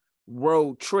Midwest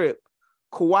road trip.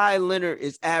 Kawhi Leonard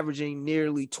is averaging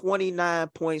nearly 29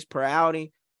 points per outing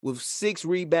with 6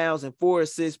 rebounds and 4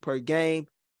 assists per game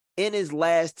in his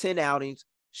last 10 outings,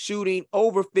 shooting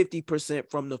over 50%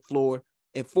 from the floor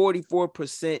and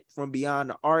 44% from beyond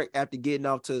the arc after getting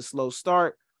off to a slow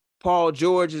start. Paul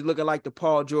George is looking like the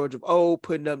Paul George of old,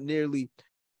 putting up nearly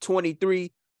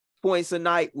 23 points a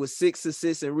night with 6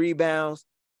 assists and rebounds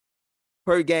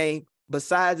per game.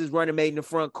 Besides his running mate in the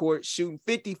front court, shooting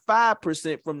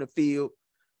 55% from the field.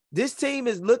 This team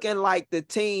is looking like the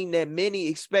team that many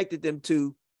expected them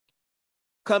to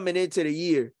coming into the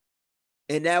year,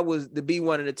 and that was to be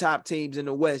one of the top teams in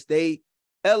the West. They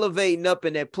elevating up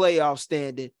in that playoff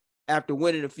standing after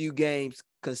winning a few games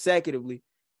consecutively.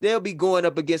 They'll be going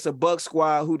up against a Bucks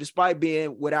squad who, despite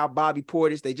being without Bobby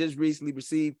Portis, they just recently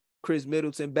received Chris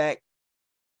Middleton back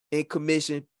in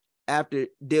commission after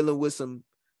dealing with some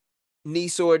knee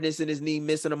soreness in his knee,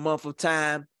 missing a month of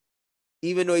time.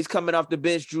 Even though he's coming off the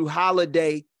bench, Drew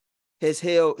Holiday has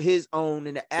held his own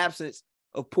in the absence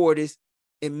of Portis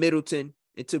and Middleton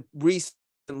until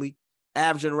recently,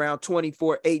 averaging around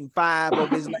 24, 8, and 5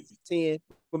 over his last 10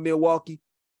 for Milwaukee.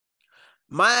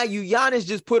 Mind you, Giannis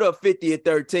just put up 50 at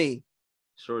 13.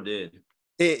 Sure did.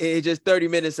 In just 30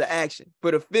 minutes of action. For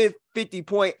the 5th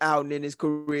 50-point outing in his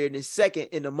career, and his second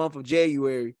in the month of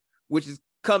January, which is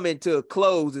coming to a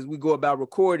close as we go about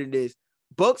recording this.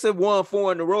 Bucks have won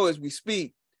 4 in a row as we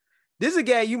speak. This is a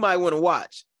game you might want to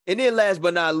watch. And then last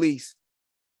but not least,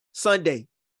 Sunday,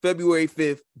 February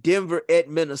 5th, Denver at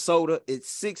Minnesota at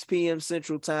 6 p.m.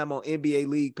 Central Time on NBA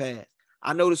League Pass.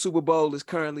 I know the Super Bowl is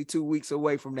currently 2 weeks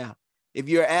away from now. If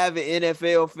you're an avid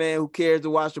NFL fan who cares to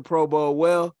watch the Pro Bowl,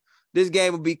 well, this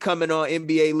game will be coming on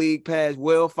NBA League Pass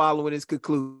well following its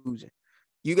conclusion.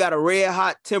 You got a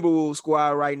red-hot Timberwolves squad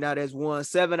right now that's won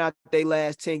 7 out of their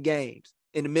last 10 games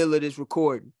in the middle of this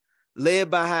recording, led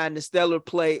behind the stellar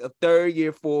play of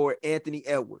third-year forward Anthony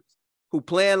Edwards, who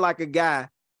playing like a guy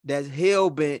that's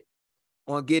hell-bent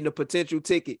on getting a potential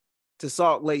ticket to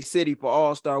Salt Lake City for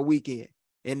All-Star Weekend.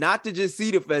 And not to just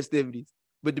see the festivities,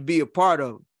 but to be a part of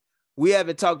them. We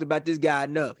haven't talked about this guy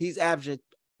enough. He's averaging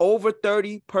over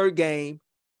 30 per game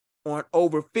on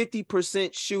over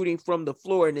 50% shooting from the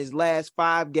floor in his last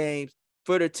 5 games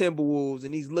for the Timberwolves.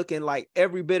 And he's looking like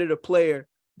every bit of the player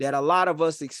that a lot of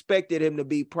us expected him to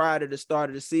be prior to the start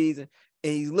of the season.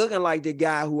 And he's looking like the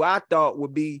guy who I thought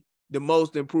would be the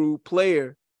most improved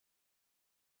player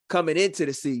coming into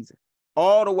the season.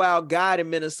 All the while guiding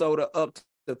Minnesota up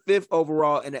to 5th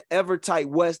overall in an ever-tight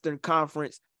Western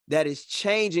Conference that is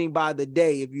changing by the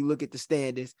day if you look at the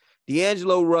standings.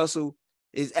 D'Angelo Russell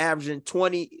is averaging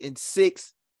 20 and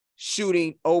 6,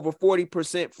 shooting over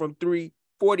 40% from 3,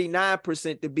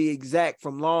 49% to be exact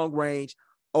from long range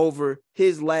over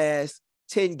his last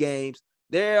 10 games.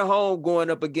 They're at home going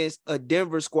up against a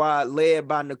Denver squad led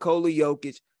by Nikola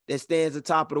Jokic that stands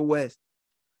atop of the West.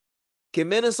 Can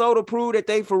Minnesota prove that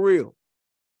they for real?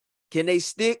 Can they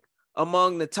stick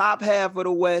among the top half of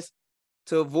the West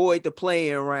to avoid the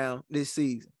playing round this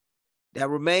season. That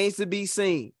remains to be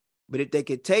seen. But if they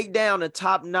could take down a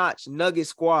top-notch Nugget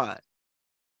squad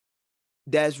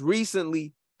that's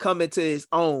recently coming to its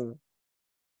own,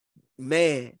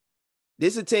 man,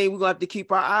 this is a team we're going to have to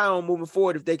keep our eye on moving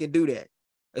forward if they can do that,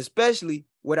 especially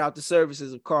without the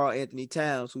services of Karl Anthony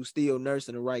Towns, who's still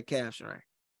nursing the right calf strain.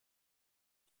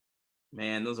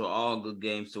 Man, those are all good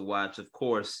games to watch, of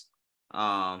course.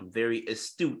 Very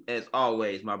astute as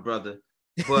always, my brother.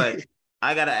 But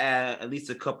I got to add at least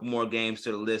a couple more games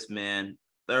to the list, man.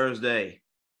 Thursday,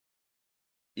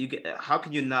 how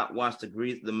can you not watch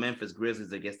the Memphis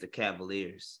Grizzlies against the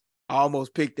Cavaliers? I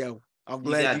almost picked that one. I'm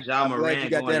glad you got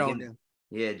that on them.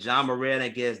 Yeah, Ja Morant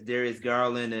against Darius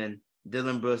Garland and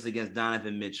Dillon Brooks against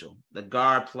Donovan Mitchell. The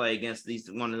guard play against these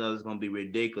one another is going to be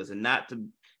ridiculous, and not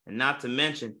to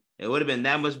mention, it would have been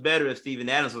that much better if Steven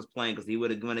Adams was playing, because he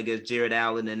would have gone against Jared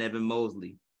Allen and Evan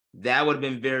Mobley. That would have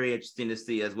been very interesting to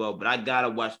see as well. But I gotta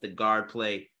watch the guard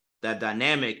play, that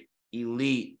dynamic,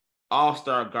 elite,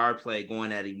 all-star guard play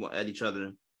going at each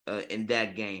other in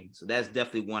that game. So that's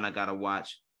definitely one I gotta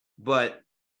watch. But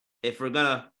if we're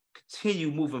gonna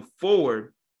continue moving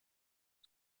forward,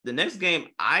 the next game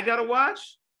I gotta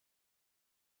watch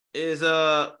is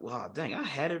wow, dang, I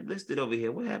had it listed over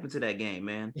here. What happened to that game,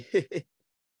 man?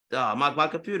 My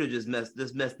computer just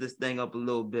messed this thing up a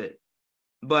little bit.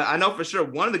 But I know for sure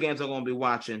one of the games I'm going to be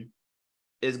watching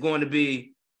is going to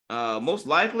be most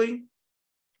likely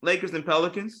Lakers and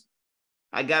Pelicans.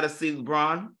 I got to see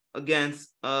LeBron against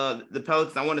the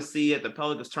Pelicans. I want to see if the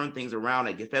Pelicans turn things around,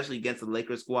 especially against the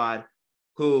Lakers squad,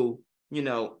 who,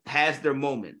 has their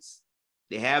moments.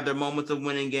 They have their moments of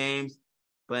winning games,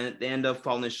 but they end up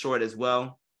falling short as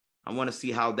well. I want to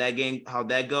see how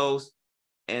that goes.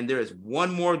 And there is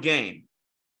one more game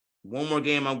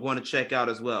I'm going to check out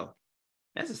as well.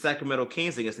 That's the Sacramento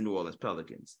Kings against the New Orleans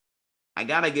Pelicans. I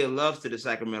got to give love to the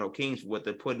Sacramento Kings for what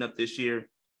they're putting up this year,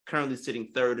 currently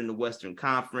sitting third in the Western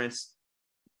Conference.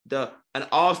 An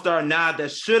all-star nod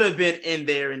that should have been in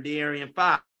there in De'Aaron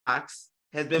Fox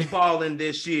has been balling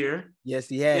this year. Yes,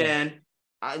 he has. And,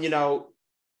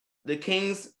 the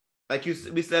Kings,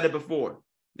 we said it before,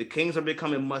 the Kings are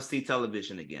becoming must-see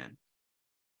television again.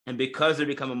 And because they're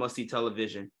becoming must-see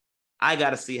television, I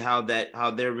got to see how their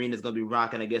arena is going to be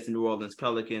rocking against the New Orleans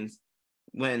Pelicans.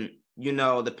 When,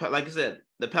 like I said,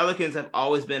 the Pelicans have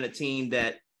always been a team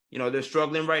that, they're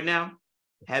struggling right now.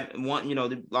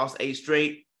 They've lost 8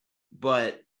 straight,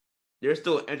 but they're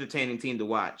still an entertaining team to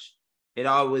watch. It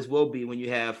always will be when you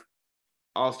have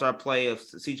all-star play of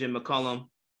CJ McCollum.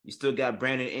 You still got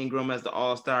Brandon Ingram as the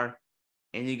all-star,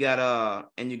 and you got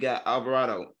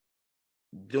Alvarado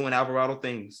doing Alvarado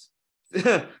things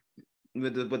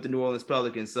with the New Orleans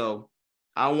Pelicans. So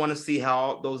I want to see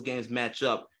how those games match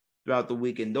up throughout the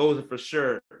week. And those are for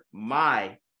sure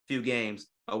my few games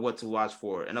of what to watch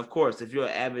for. And of course, if you're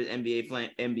an avid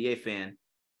NBA fan,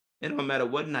 it don't matter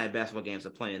what night basketball games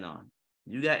are playing on.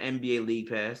 You got NBA League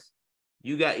Pass,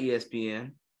 you got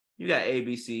ESPN, you got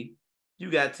ABC,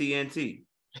 you got TNT.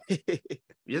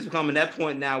 It's becoming that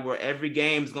point now where every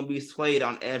game is going to be played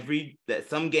on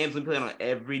some games will be played on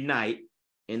every night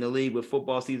in the league with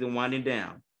football season winding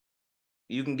down.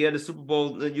 You can give the Super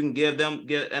Bowl, you can give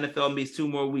NFL meets 2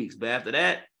 more weeks. But after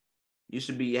that, you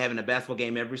should be having a basketball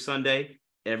game every Sunday,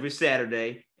 every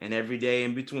Saturday, and every day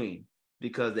in between,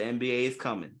 because the NBA is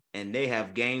coming and they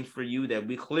have games for you that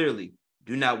we clearly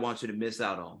do not want you to miss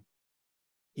out on.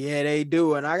 Yeah, they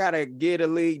do. And I got to give the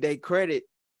league they credit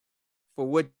for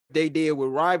what they did with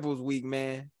Rivals Week,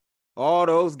 man. All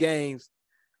those games,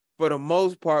 for the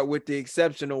most part, with the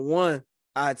exception of one,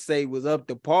 I'd say was up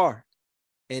to par.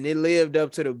 And it lived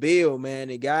up to the bill, man.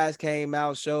 The guys came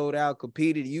out, showed out,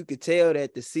 competed. You could tell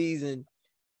that the season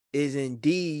is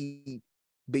indeed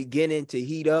beginning to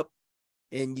heat up.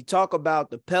 And you talk about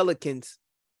the Pelicans.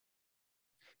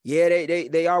 Yeah,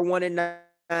 they are 1-9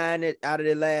 out of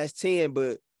their last 10,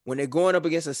 but when they're going up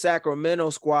against a Sacramento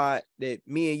squad that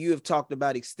me and you have talked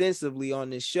about extensively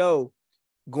on this show,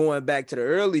 going back to the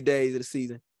early days of the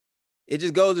season, it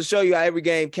just goes to show you how every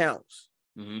game counts.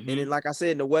 Mm-hmm. And then, like I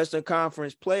said, in the Western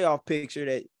Conference playoff picture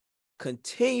that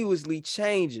continuously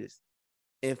changes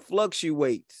and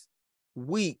fluctuates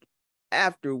week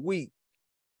after week,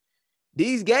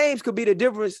 these games could be the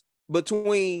difference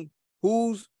between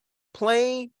who's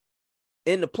playing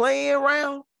in the play-in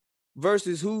round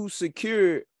versus who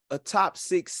secured a top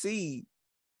 6 seed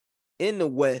in the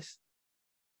West,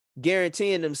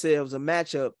 guaranteeing themselves a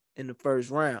matchup in the first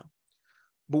round.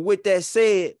 But with that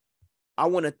said, I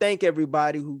want to thank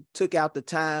everybody who took out the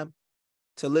time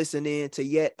to listen in to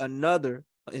yet another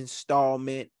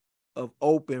installment of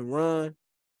Open Run,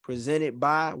 presented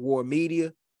by War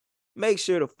Media. Make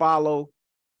sure to follow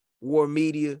War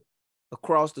Media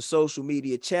across the social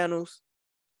media channels.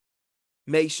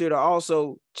 Make sure to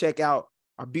also check out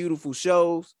our beautiful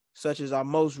shows, such as our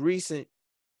most recent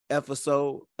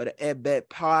episode of the At Bet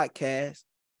podcast,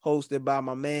 hosted by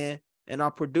my man and our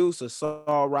producer,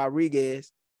 Saul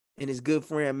Rodriguez, and his good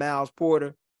friend, Miles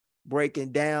Porter,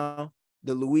 breaking down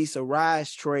the Luis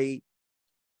Ariz trade,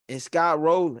 and Scott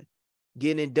Rowland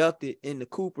getting inducted into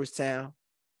Cooperstown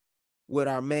with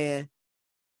our man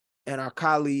and our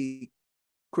colleague,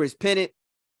 Chris Pennant,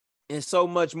 and so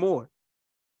much more.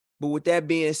 But with that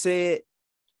being said,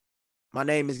 my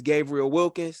name is Gabriel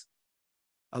Wilkins,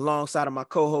 alongside of my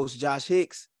co-host, Josh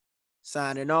Hicks,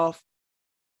 signing off.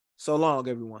 So long,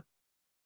 everyone.